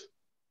that.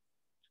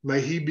 May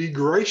he be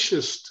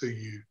gracious to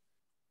you,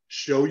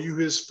 show you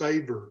his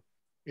favor,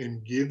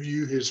 and give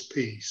you his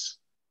peace.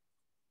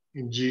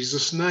 In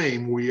Jesus'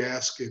 name we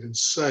ask it and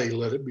say,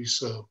 let it be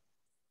so.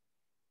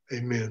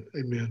 Amen.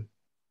 Amen.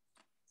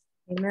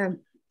 Amen.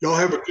 Y'all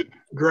have a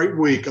great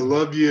week. I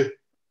love you.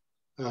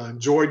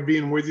 Enjoyed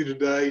being with you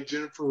today.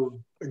 Jennifer,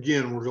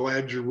 again, we're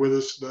glad you're with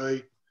us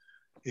today.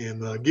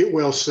 And get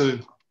well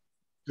soon.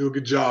 Do a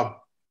good job.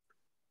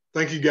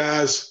 Thank you,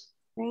 guys.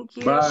 Thank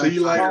you. Bye. See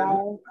you later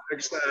Bye.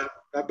 next time.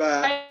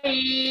 Bye-bye.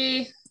 Bye.